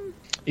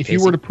 If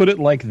you were to put it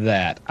like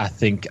that, I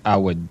think I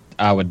would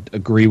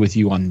agree with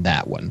you on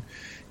that one.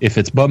 If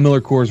it's Bud Miller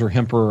Coors or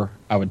Hemperer,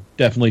 I would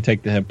definitely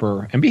take the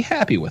Hemperer and be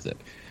happy with it.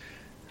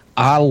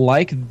 I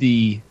like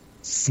the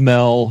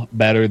smell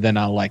better than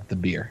I like the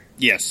beer.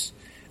 Yes.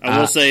 I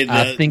will say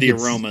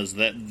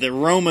the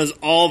aromas,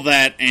 all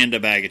that, and a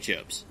bag of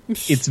chips.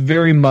 It's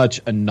very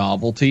much a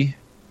novelty.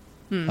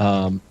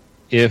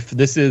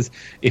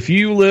 If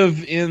you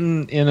live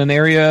in an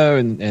area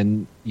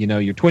and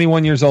you're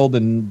 21 years old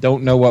and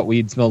don't know what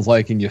weed smells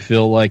like and you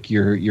feel like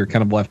you're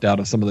kind of left out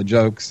of some of the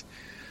jokes,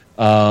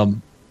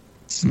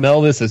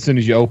 smell this as soon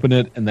as you open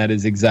it, and that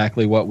is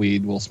exactly what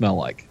weed will smell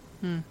like.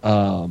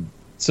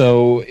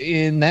 So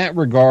in that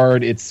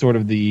regard, it's sort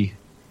of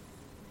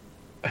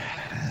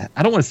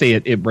I don't want to say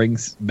it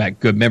brings back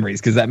good memories,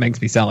 because that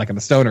makes me sound like I'm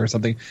a stoner or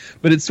something,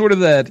 but it's sort of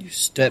that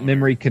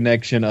memory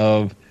connection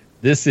of,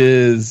 this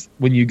is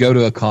when you go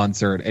to a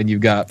concert and you've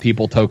got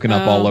people token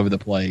up all over the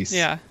place.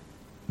 Yeah.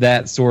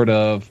 That sort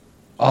of,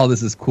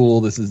 this is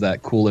cool. This is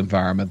that cool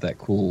environment, that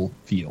cool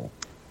feel.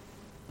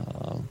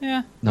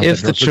 Yeah.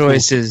 If the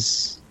choice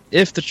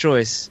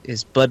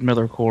is Bud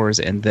Miller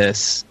Coors and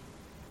this,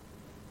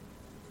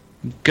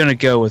 I'm gonna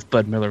go with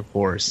Bud Miller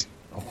Coors.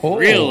 Oh.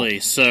 Really?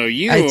 So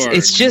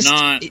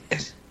the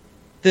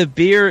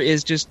beer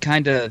is just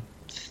kind of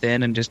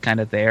thin and just kind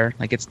of there.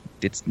 Like it's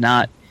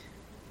not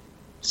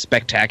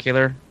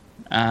spectacular,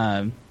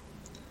 but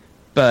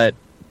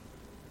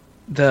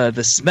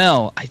the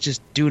smell I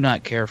just do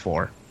not care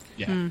for.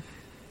 Yeah,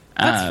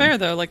 that's fair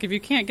though. Like if you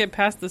can't get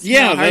past the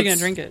smell, how are you gonna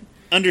drink it?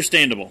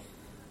 Understandable.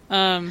 You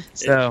can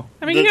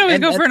always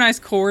go for a nice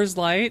Coors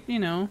Light,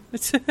 and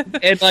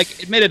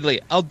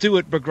admittedly, I'll do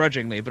it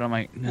begrudgingly, but I'm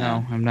like,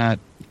 no, I'm not.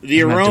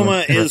 The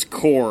aroma is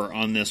core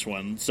on this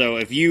one, so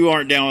if you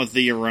aren't down with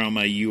the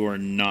aroma, you are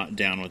not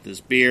down with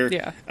this beer.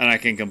 Yeah, and I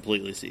can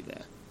completely see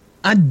that.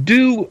 I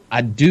do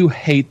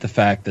hate the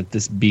fact that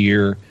this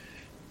beer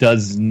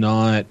does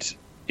not.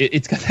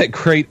 It's got that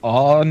great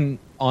on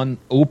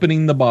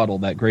opening the bottle,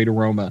 that great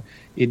aroma.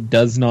 It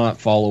does not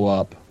follow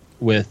up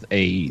with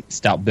a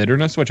stout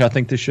bitterness, which I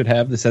think this should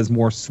have. This has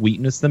more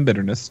sweetness than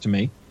bitterness to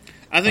me.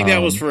 I think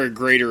that was for a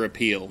greater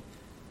appeal.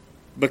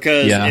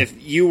 Because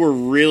if you were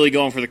really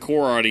going for the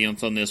core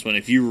audience on this one,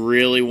 if you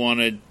really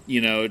wanted,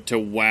 to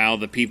wow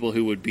the people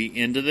who would be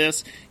into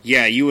this,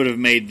 you would have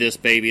made this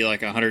baby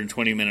like a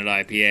 120-minute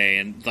IPA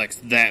and like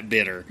that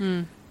bitter.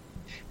 And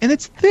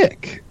it's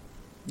thick.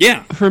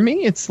 Yeah. For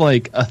me, it's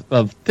like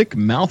a thick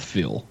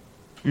mouthfeel.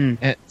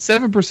 At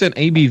 7%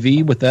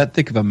 ABV with that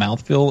thick of a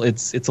mouthfeel,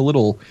 it's a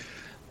little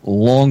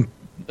long.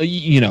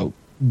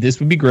 This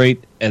would be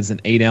great as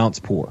an 8-ounce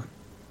pour.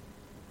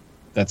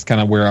 That's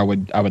kind of where I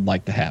would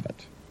like to have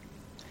it.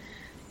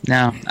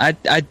 No,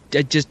 I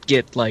just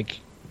get like,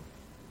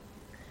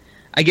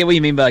 I get what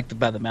you mean by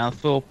the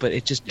mouthful, but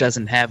it just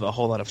doesn't have a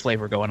whole lot of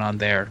flavor going on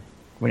there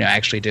when you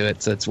actually do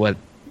it. So that's what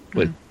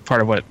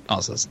part of what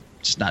also is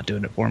just not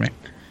doing it for me.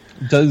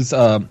 Does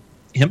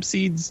hemp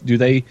seeds, do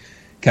they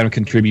kind of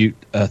contribute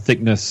a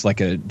thickness, like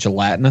a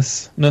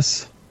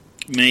gelatinousness?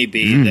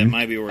 Maybe that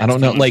might be where it's I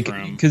don't know,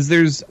 from. because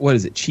there's, what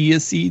is it, chia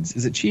seeds?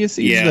 Is it chia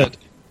seeds that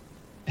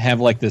have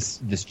like this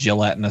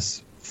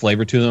gelatinous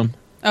flavor to them?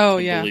 Oh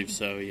yeah, I believe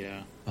so.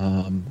 Yeah.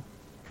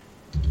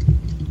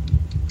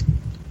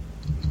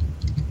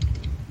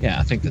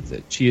 I think that's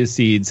it. Chia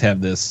seeds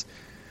have this.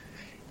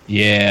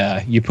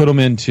 Yeah, you put them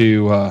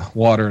into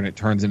water and it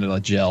turns into a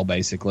gel,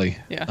 basically.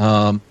 Yeah.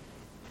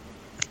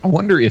 I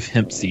wonder if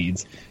hemp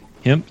seeds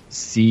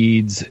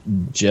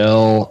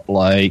gel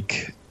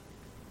like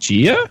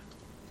chia?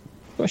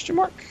 Question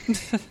mark.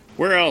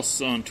 Where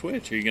else on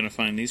Twitch are you going to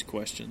find these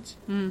questions?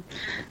 I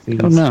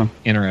don't know.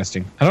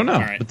 Interesting. I don't know,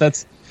 All right. but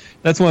that's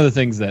one of the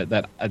things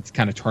that it's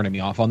kind of turning me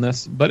off on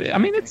this. But I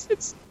mean,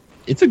 it's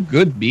a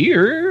good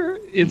beer.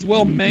 It's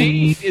well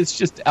made. It's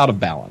just out of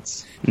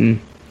balance. It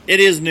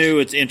is new.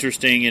 It's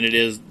interesting, and it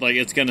is like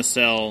it's going to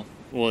sell.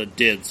 Well, it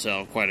did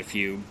sell quite a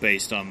few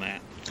based on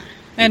that.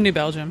 And New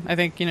Belgium. I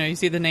think you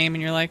see the name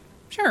and you're like,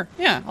 sure,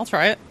 yeah, I'll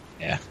try it.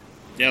 Yeah.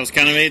 Yeah, it was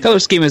kind of made. Color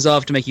scheme is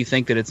off to make you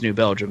think that it's New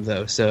Belgium,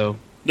 though. So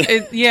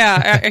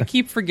I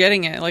keep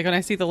forgetting it. Like when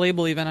I see the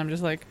label, even I'm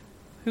just like,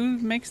 who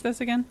makes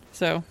this again?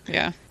 So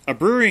yeah, a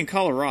brewery in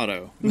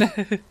Colorado.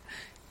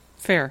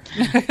 Fair.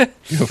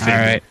 All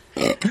right.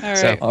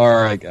 All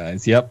right,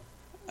 guys. Yep.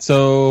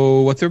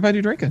 So, what's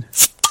everybody drinking?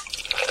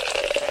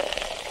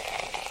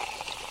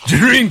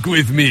 Drink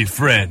with me,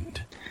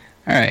 friend.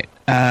 All right.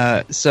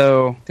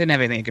 So didn't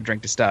have anything I could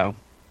drink to style.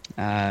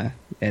 And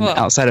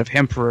outside of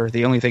Emperor,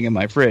 the only thing in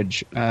my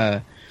fridge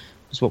was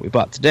what we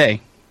bought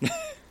today.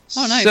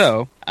 Oh, nice.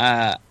 So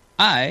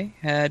I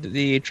had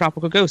the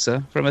Tropical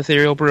Gosa from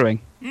Ethereal Brewing.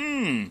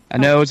 I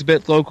know it's a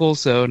bit local,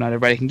 so not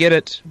everybody can get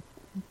it,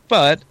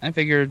 but I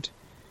figured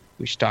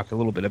we should talk a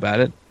little bit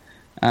about it.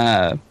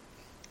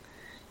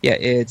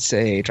 It's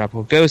a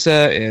Tropical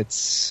Gosa.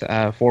 It's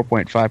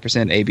 4.5%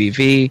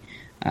 ABV.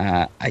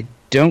 I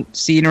don't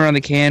see it around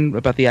the can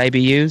about the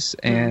IBUs,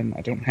 and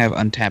I don't have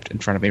Untapped in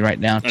front of me right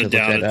now to look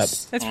that up.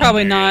 It's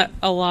probably not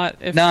a lot.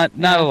 Not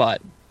a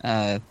lot.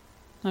 Not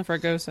for a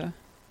Gosa.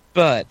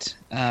 But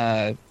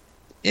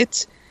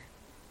it's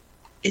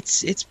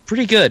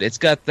pretty good. It's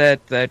got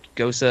that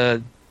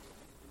Gosa,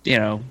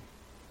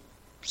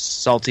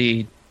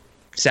 salty,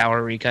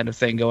 soury kind of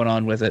thing going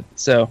on with it.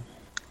 So,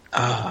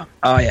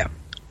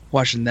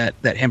 washing that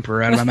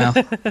Emperor out of my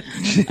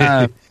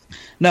mouth.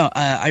 No,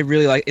 I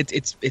really like it.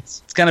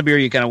 It's kind of beer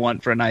you kind of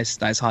want for a nice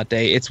hot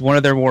day. It's one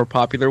of their more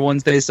popular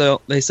ones they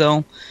sell,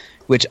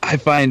 which I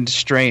find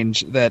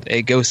strange that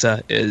a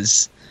Gosa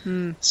is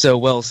so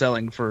well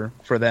selling for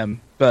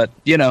them. But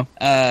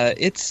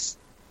it's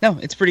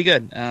pretty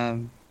good.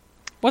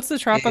 What's the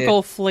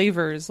tropical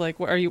flavors like?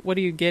 What are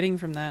you getting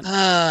from that?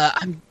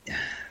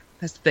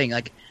 That's the thing.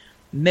 Like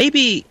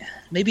maybe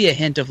a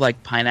hint of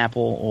like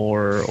pineapple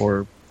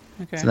or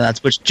so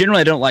that's, which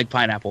generally I don't like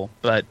pineapple,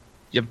 but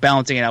you're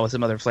balancing it out with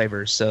some other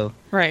flavors. So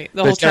right,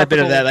 there's got a bit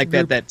of that, like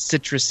that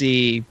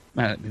citrusy,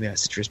 maybe not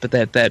citrus, but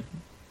that a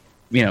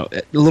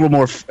little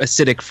more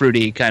acidic,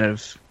 fruity kind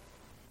of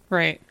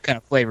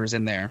flavors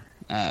in there.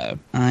 I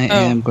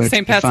am going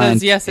St. to Pat find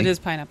says yes, it is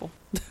pineapple.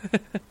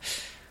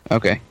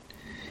 Okay.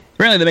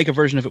 Apparently they make a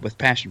version of it with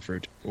passion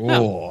fruit.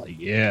 Oh,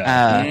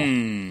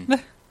 yeah.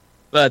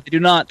 But they do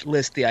not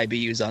list the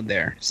IBUs on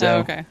there,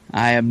 so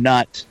I am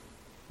not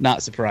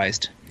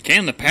surprised.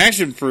 Can the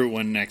passion fruit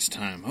one next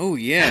time? Oh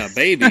yeah,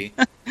 baby.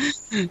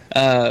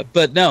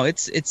 But no,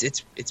 it's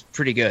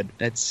pretty good.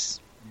 That's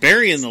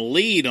Barry in the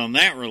lead on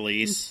that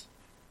release.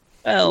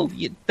 Well,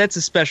 that's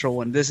a special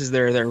one. This is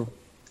their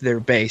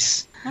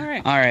base. All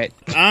right.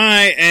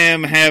 I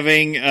am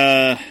having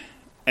a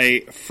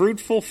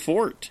Fruitful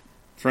Fort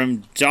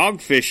from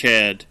Dogfish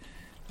Head.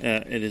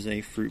 It is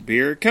a fruit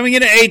beer coming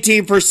in at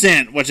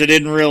 18%, which I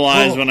didn't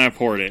realize when I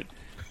poured it.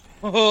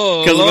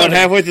 Because about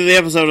halfway through the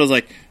episode, I was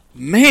like,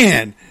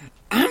 man,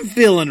 I'm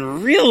feeling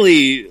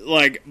really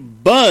like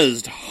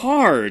buzzed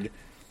hard,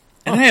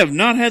 and I have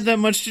not had that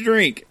much to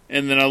drink.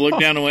 And then I looked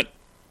down and went,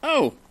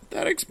 oh,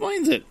 that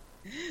explains it.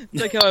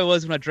 It's like how I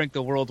was when I drank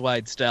the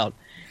Worldwide Stout.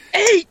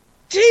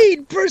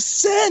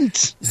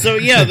 18%! So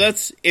yeah,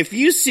 that's if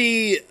you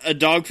see a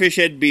Dogfish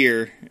Head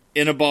beer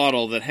in a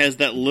bottle that has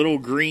that little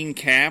green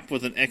cap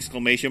with an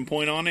exclamation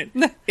point on it,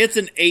 it's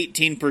an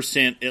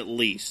 18% at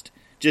least.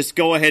 Just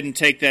go ahead and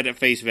take that at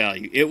face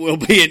value. It will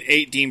be an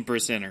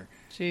 18%er.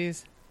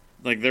 Jeez.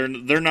 Like they're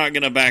not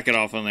going to back it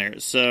off on there.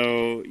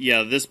 So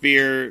yeah, this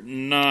beer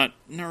not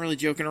really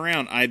joking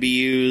around.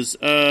 IBUs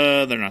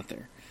they're not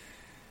there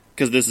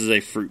because this is a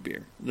fruit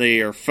beer.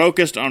 They are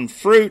focused on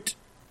fruit,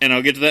 and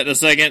I'll get to that in a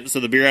second. So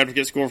the Beer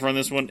Advocate score for on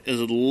this one is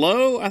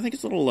low. I think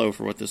it's a little low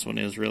for what this one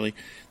is. Really,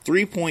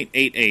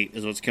 3.88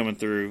 is what's coming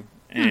through,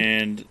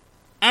 and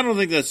I don't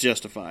think that's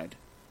justified.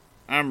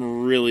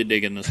 I'm really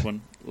digging this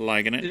one,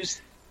 liking it.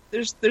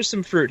 There's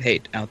some fruit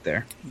hate out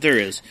there. There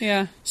is.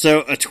 Yeah.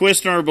 So a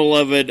twist in our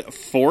beloved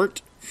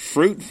Fort,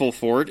 Fruitful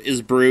Fort,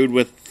 is brewed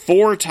with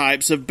 4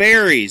 types of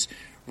berries: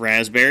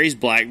 raspberries,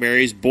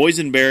 blackberries,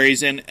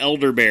 boysenberries, and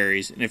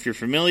elderberries. And if you're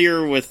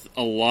familiar with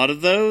a lot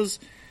of those,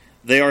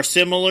 they are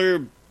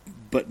similar,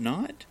 but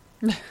not.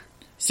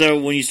 So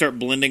when you start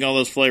blending all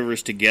those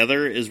flavors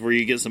together is where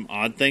you get some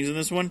odd things in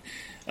this one.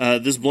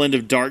 This blend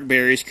of dark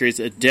berries creates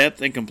a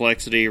depth and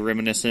complexity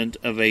reminiscent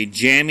of a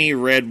jammy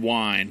red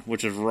wine,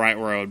 which is right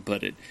where I would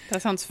put it.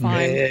 That sounds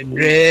fine.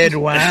 Red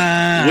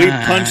wine. We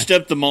punched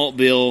up the malt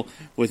bill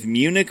with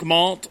Munich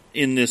malt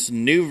in this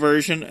new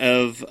version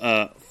of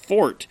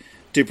Fort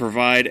to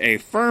provide a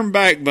firm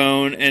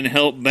backbone and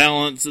help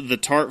balance the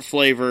tart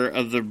flavor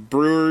of the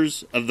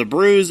brew's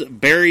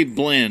berry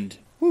blend.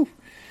 Woo.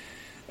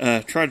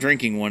 Try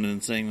drinking one and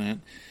then saying that.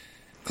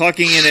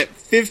 Clocking in at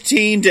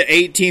 15 to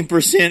 18%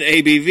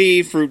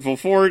 ABV, Fruitful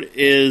Fort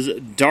is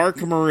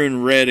dark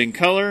maroon red in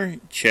color,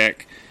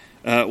 check.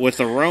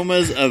 With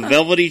aromas of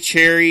velvety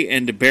cherry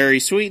and berry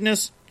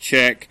sweetness,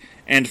 check.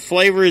 And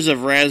flavors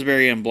of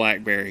raspberry and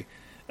blackberry,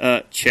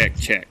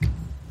 check.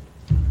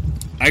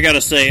 I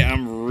gotta say,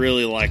 I'm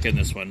really liking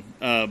this one.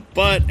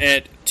 But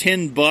at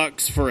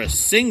 $10 for a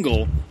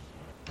single,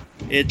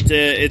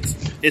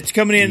 it's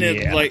coming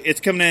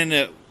in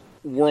at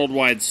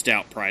worldwide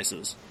stout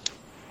prices.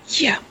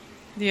 Yeah.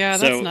 Yeah,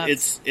 that's so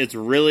nuts. it's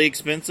really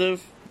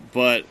expensive,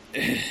 but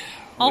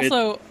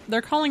also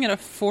they're calling it a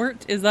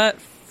fort. Is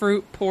that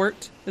fruit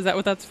port? Is that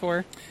what that's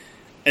for?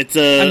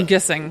 I'm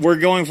guessing we're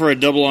going for a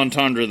double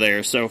entendre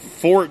there. So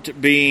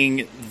fort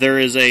being there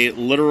is a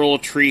literal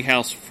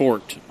treehouse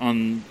fort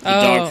on the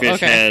Dogfish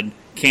Head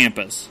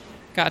campus.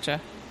 Gotcha.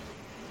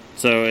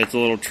 So it's a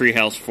little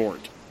treehouse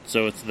fort.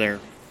 So it's their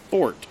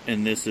fort,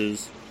 and this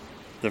is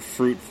the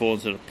fruitful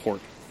instead of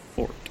port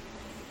fort.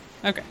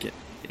 Okay.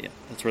 Yeah,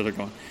 that's where they're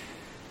going.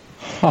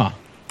 Huh.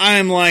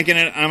 I'm liking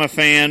it. I'm a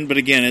fan, but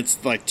again,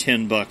 it's like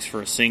 $10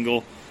 for a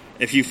single.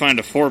 If you find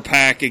a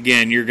 4-pack,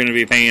 again, you're going to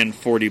be paying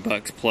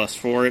 $40 plus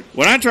for it.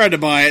 When I tried to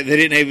buy it, they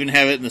didn't even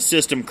have it in the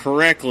system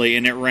correctly,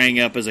 and it rang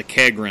up as a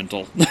keg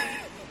rental.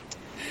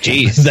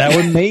 Jeez. That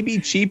one may be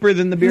cheaper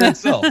than the beer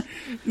itself.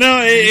 No,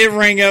 it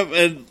rang up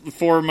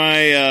for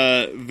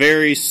my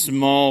very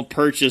small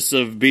purchase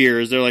of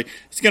beers. They're like,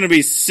 it's going to be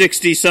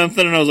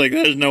 60-something, and I was like,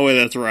 there's no way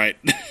that's right.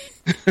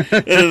 And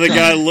then the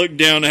guy looked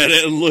down at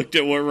it and looked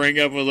at what rang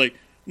up and was like,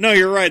 no,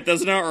 you're right,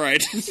 that's not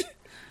right.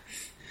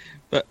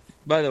 But,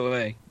 by the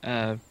way,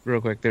 real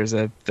quick, there's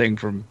a thing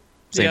from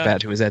St.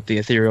 Pat who was at the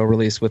Ethereal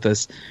release with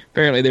us.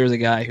 Apparently there was a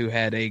guy who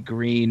had a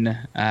green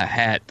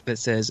hat that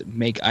says,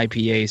 make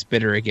IPAs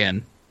bitter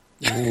again.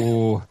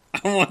 Ooh.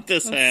 I want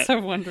this hat. So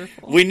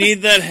wonderful. We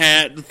need that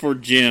hat for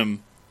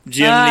Jim.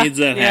 Jim needs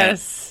that hat.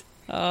 Yes.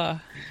 All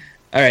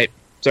right,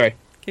 sorry.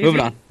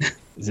 Moving on.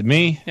 Is it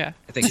me? Yeah.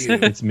 I think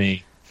It's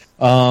me.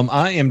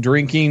 I am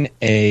drinking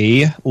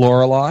a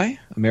Lorelei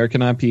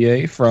American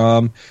IPA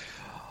from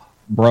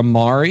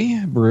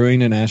Brahmari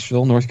Brewing in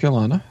Asheville, North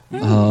Carolina.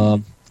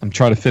 I'm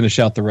trying to finish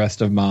out the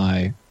rest of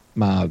my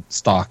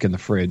stock in the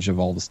fridge of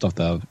all the stuff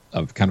that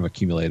I've kind of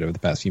accumulated over the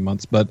past few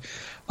months. But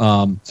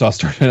so I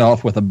started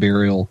off with a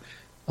Burial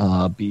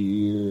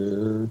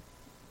beer.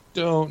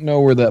 Don't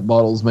know where that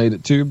bottle's made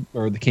it to,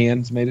 or the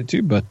can's made it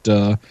to, but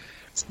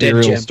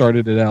Burial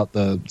started it out,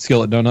 the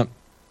Skillet Donut.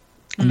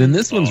 And then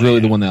this one's really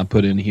the one that I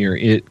put in here.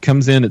 It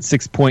comes in at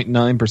 6.9%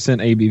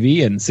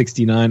 ABV and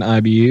 69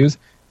 IBUs.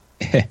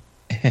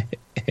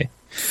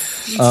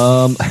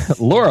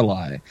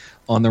 Lorelei.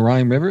 On the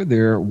Rhine River,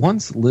 there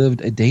once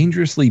lived a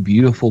dangerously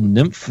beautiful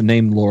nymph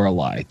named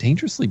Lorelei.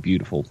 Dangerously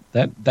beautiful.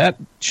 That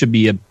should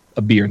be a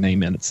beer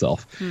name in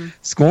itself.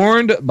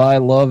 Scorned by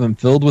love and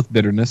filled with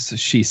bitterness,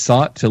 she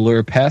sought to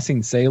lure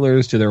passing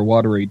sailors to their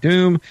watery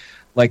doom.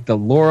 Like the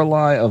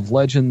Lorelei of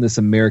legend, this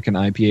American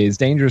IPA is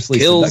dangerously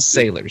kills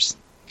sailors.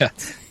 Yeah,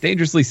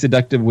 dangerously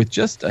seductive with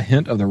just a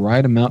hint of the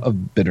right amount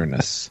of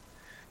bitterness.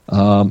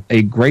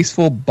 A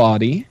graceful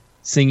body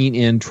singing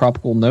in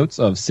tropical notes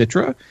of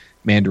Citra,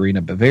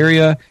 Mandarina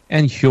Bavaria,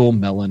 and Huell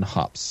Melon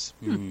hops.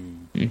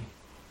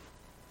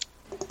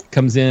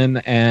 Comes in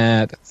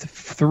at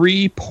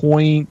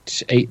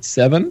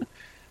 3.87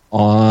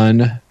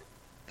 on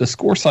the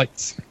score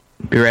sites.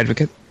 Beer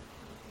Advocate?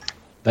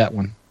 That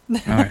one. All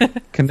right.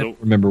 Can never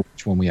remember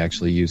which one we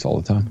actually use all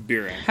the time.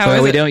 Beer.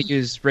 Well, we don't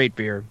use Rate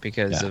Beer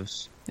because of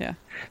Yeah.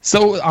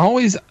 So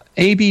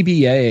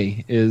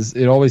ABBA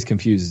it always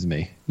confuses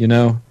me,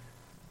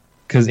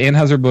 because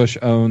Anheuser-Busch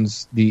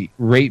owns the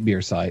Rate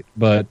Beer site,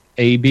 but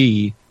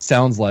AB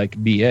sounds like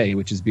BA,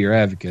 which is Beer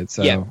Advocate.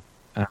 So,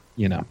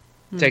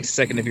 It takes a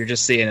second if you're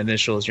just seeing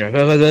initials. You're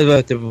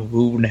like,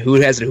 who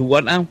has it? Who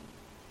what now?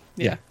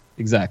 Yeah,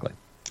 exactly.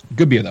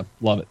 Good beer, though.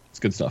 Love it. It's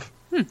good stuff.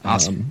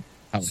 Awesome.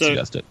 I would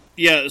suggest it.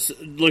 Yeah,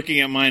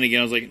 looking at mine again,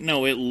 I was like,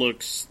 no, it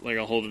looks like,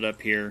 I'll hold it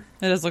up here.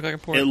 It does look like a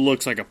port. It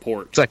looks like a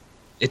port. It's like,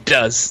 it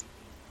does.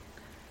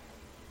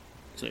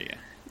 So, yeah.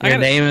 Your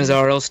name is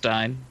R.L.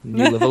 Stein.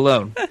 You live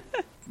alone.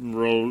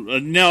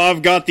 No,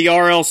 I've got the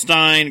R.L.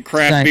 Stein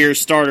craft beer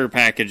starter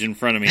package in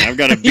front of me. I've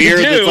got a beer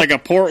that's like a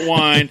port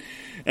wine,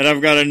 and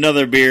I've got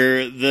another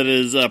beer that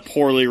is a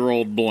poorly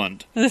rolled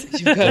blunt.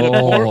 You've got a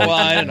port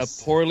wine and a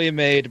poorly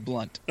made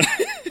blunt.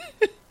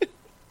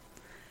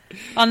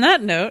 On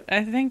that note,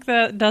 I think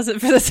that does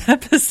it for this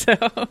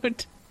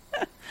episode.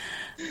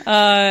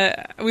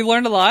 We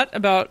learned a lot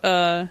about...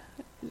 I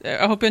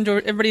hope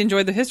everybody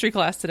enjoyed the history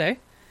class today.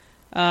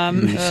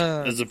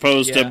 As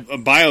opposed to a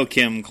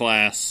biochem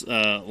class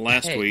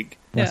last week.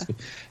 Yeah.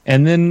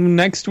 And then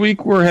next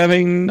week we're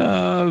having...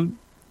 I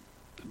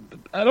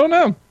don't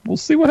know. We'll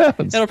see what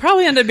happens. It'll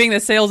probably end up being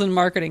the sales and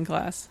marketing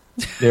class.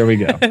 There we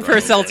go.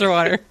 For seltzer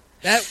water.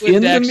 That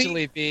would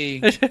actually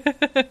be...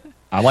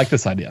 I like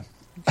this idea.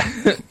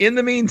 In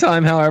the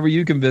meantime, however,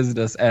 you can visit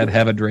us at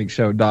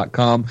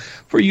haveadrinkshow.com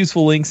for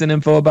useful links and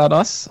info about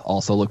us.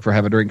 Also look for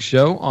Have a Drink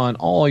Show on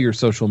all your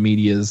social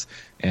medias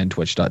and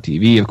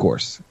twitch.tv, of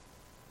course.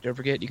 Don't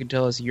forget, you can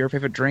tell us your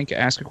favorite drink,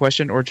 ask a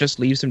question, or just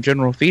leave some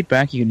general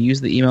feedback. You can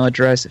use the email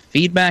address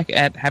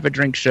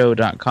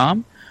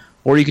feedback@haveadrinkshow.com,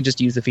 or you can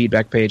just use the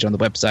feedback page on the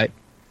website.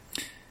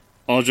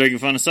 All joking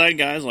fun aside,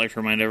 guys, I'd like to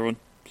remind everyone,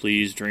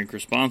 please drink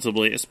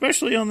responsibly,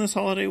 especially on this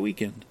holiday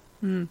weekend.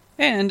 And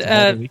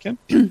holiday weekend?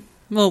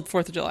 Well,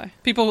 4th of July.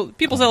 People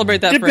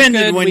celebrate that depending for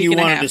a good when week you and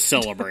a wanted half. to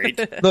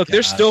celebrate. Look,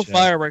 there's still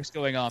fireworks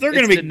going off. They're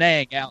going to be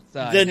denang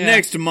outside. The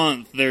next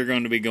month, they're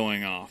going to be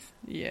going off.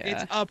 Yeah.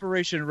 It's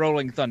Operation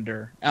Rolling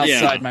Thunder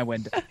outside my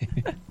window.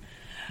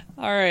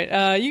 All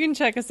right. You can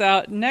check us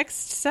out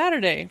next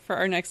Saturday for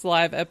our next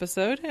live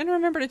episode. And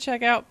remember to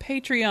check out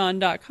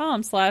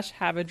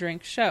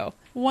patreon.com/haveadrinkshow.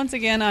 Once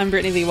again, I'm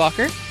Brittany Lee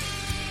Walker.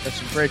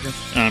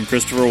 I'm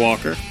Christopher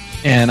Walker.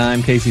 And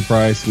I'm Casey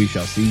Price. We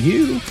shall see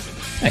you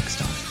next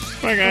time.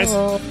 Bye, guys.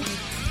 Hello.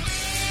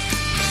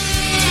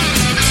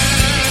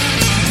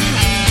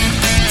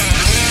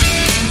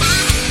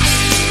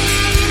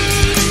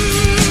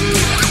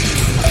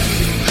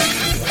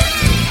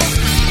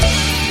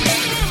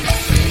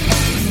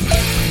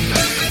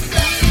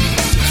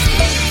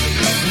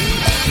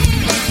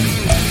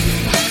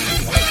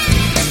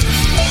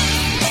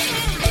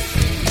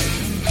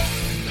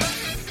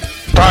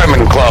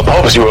 Diamond Club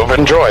hopes you have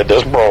enjoyed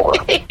this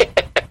program.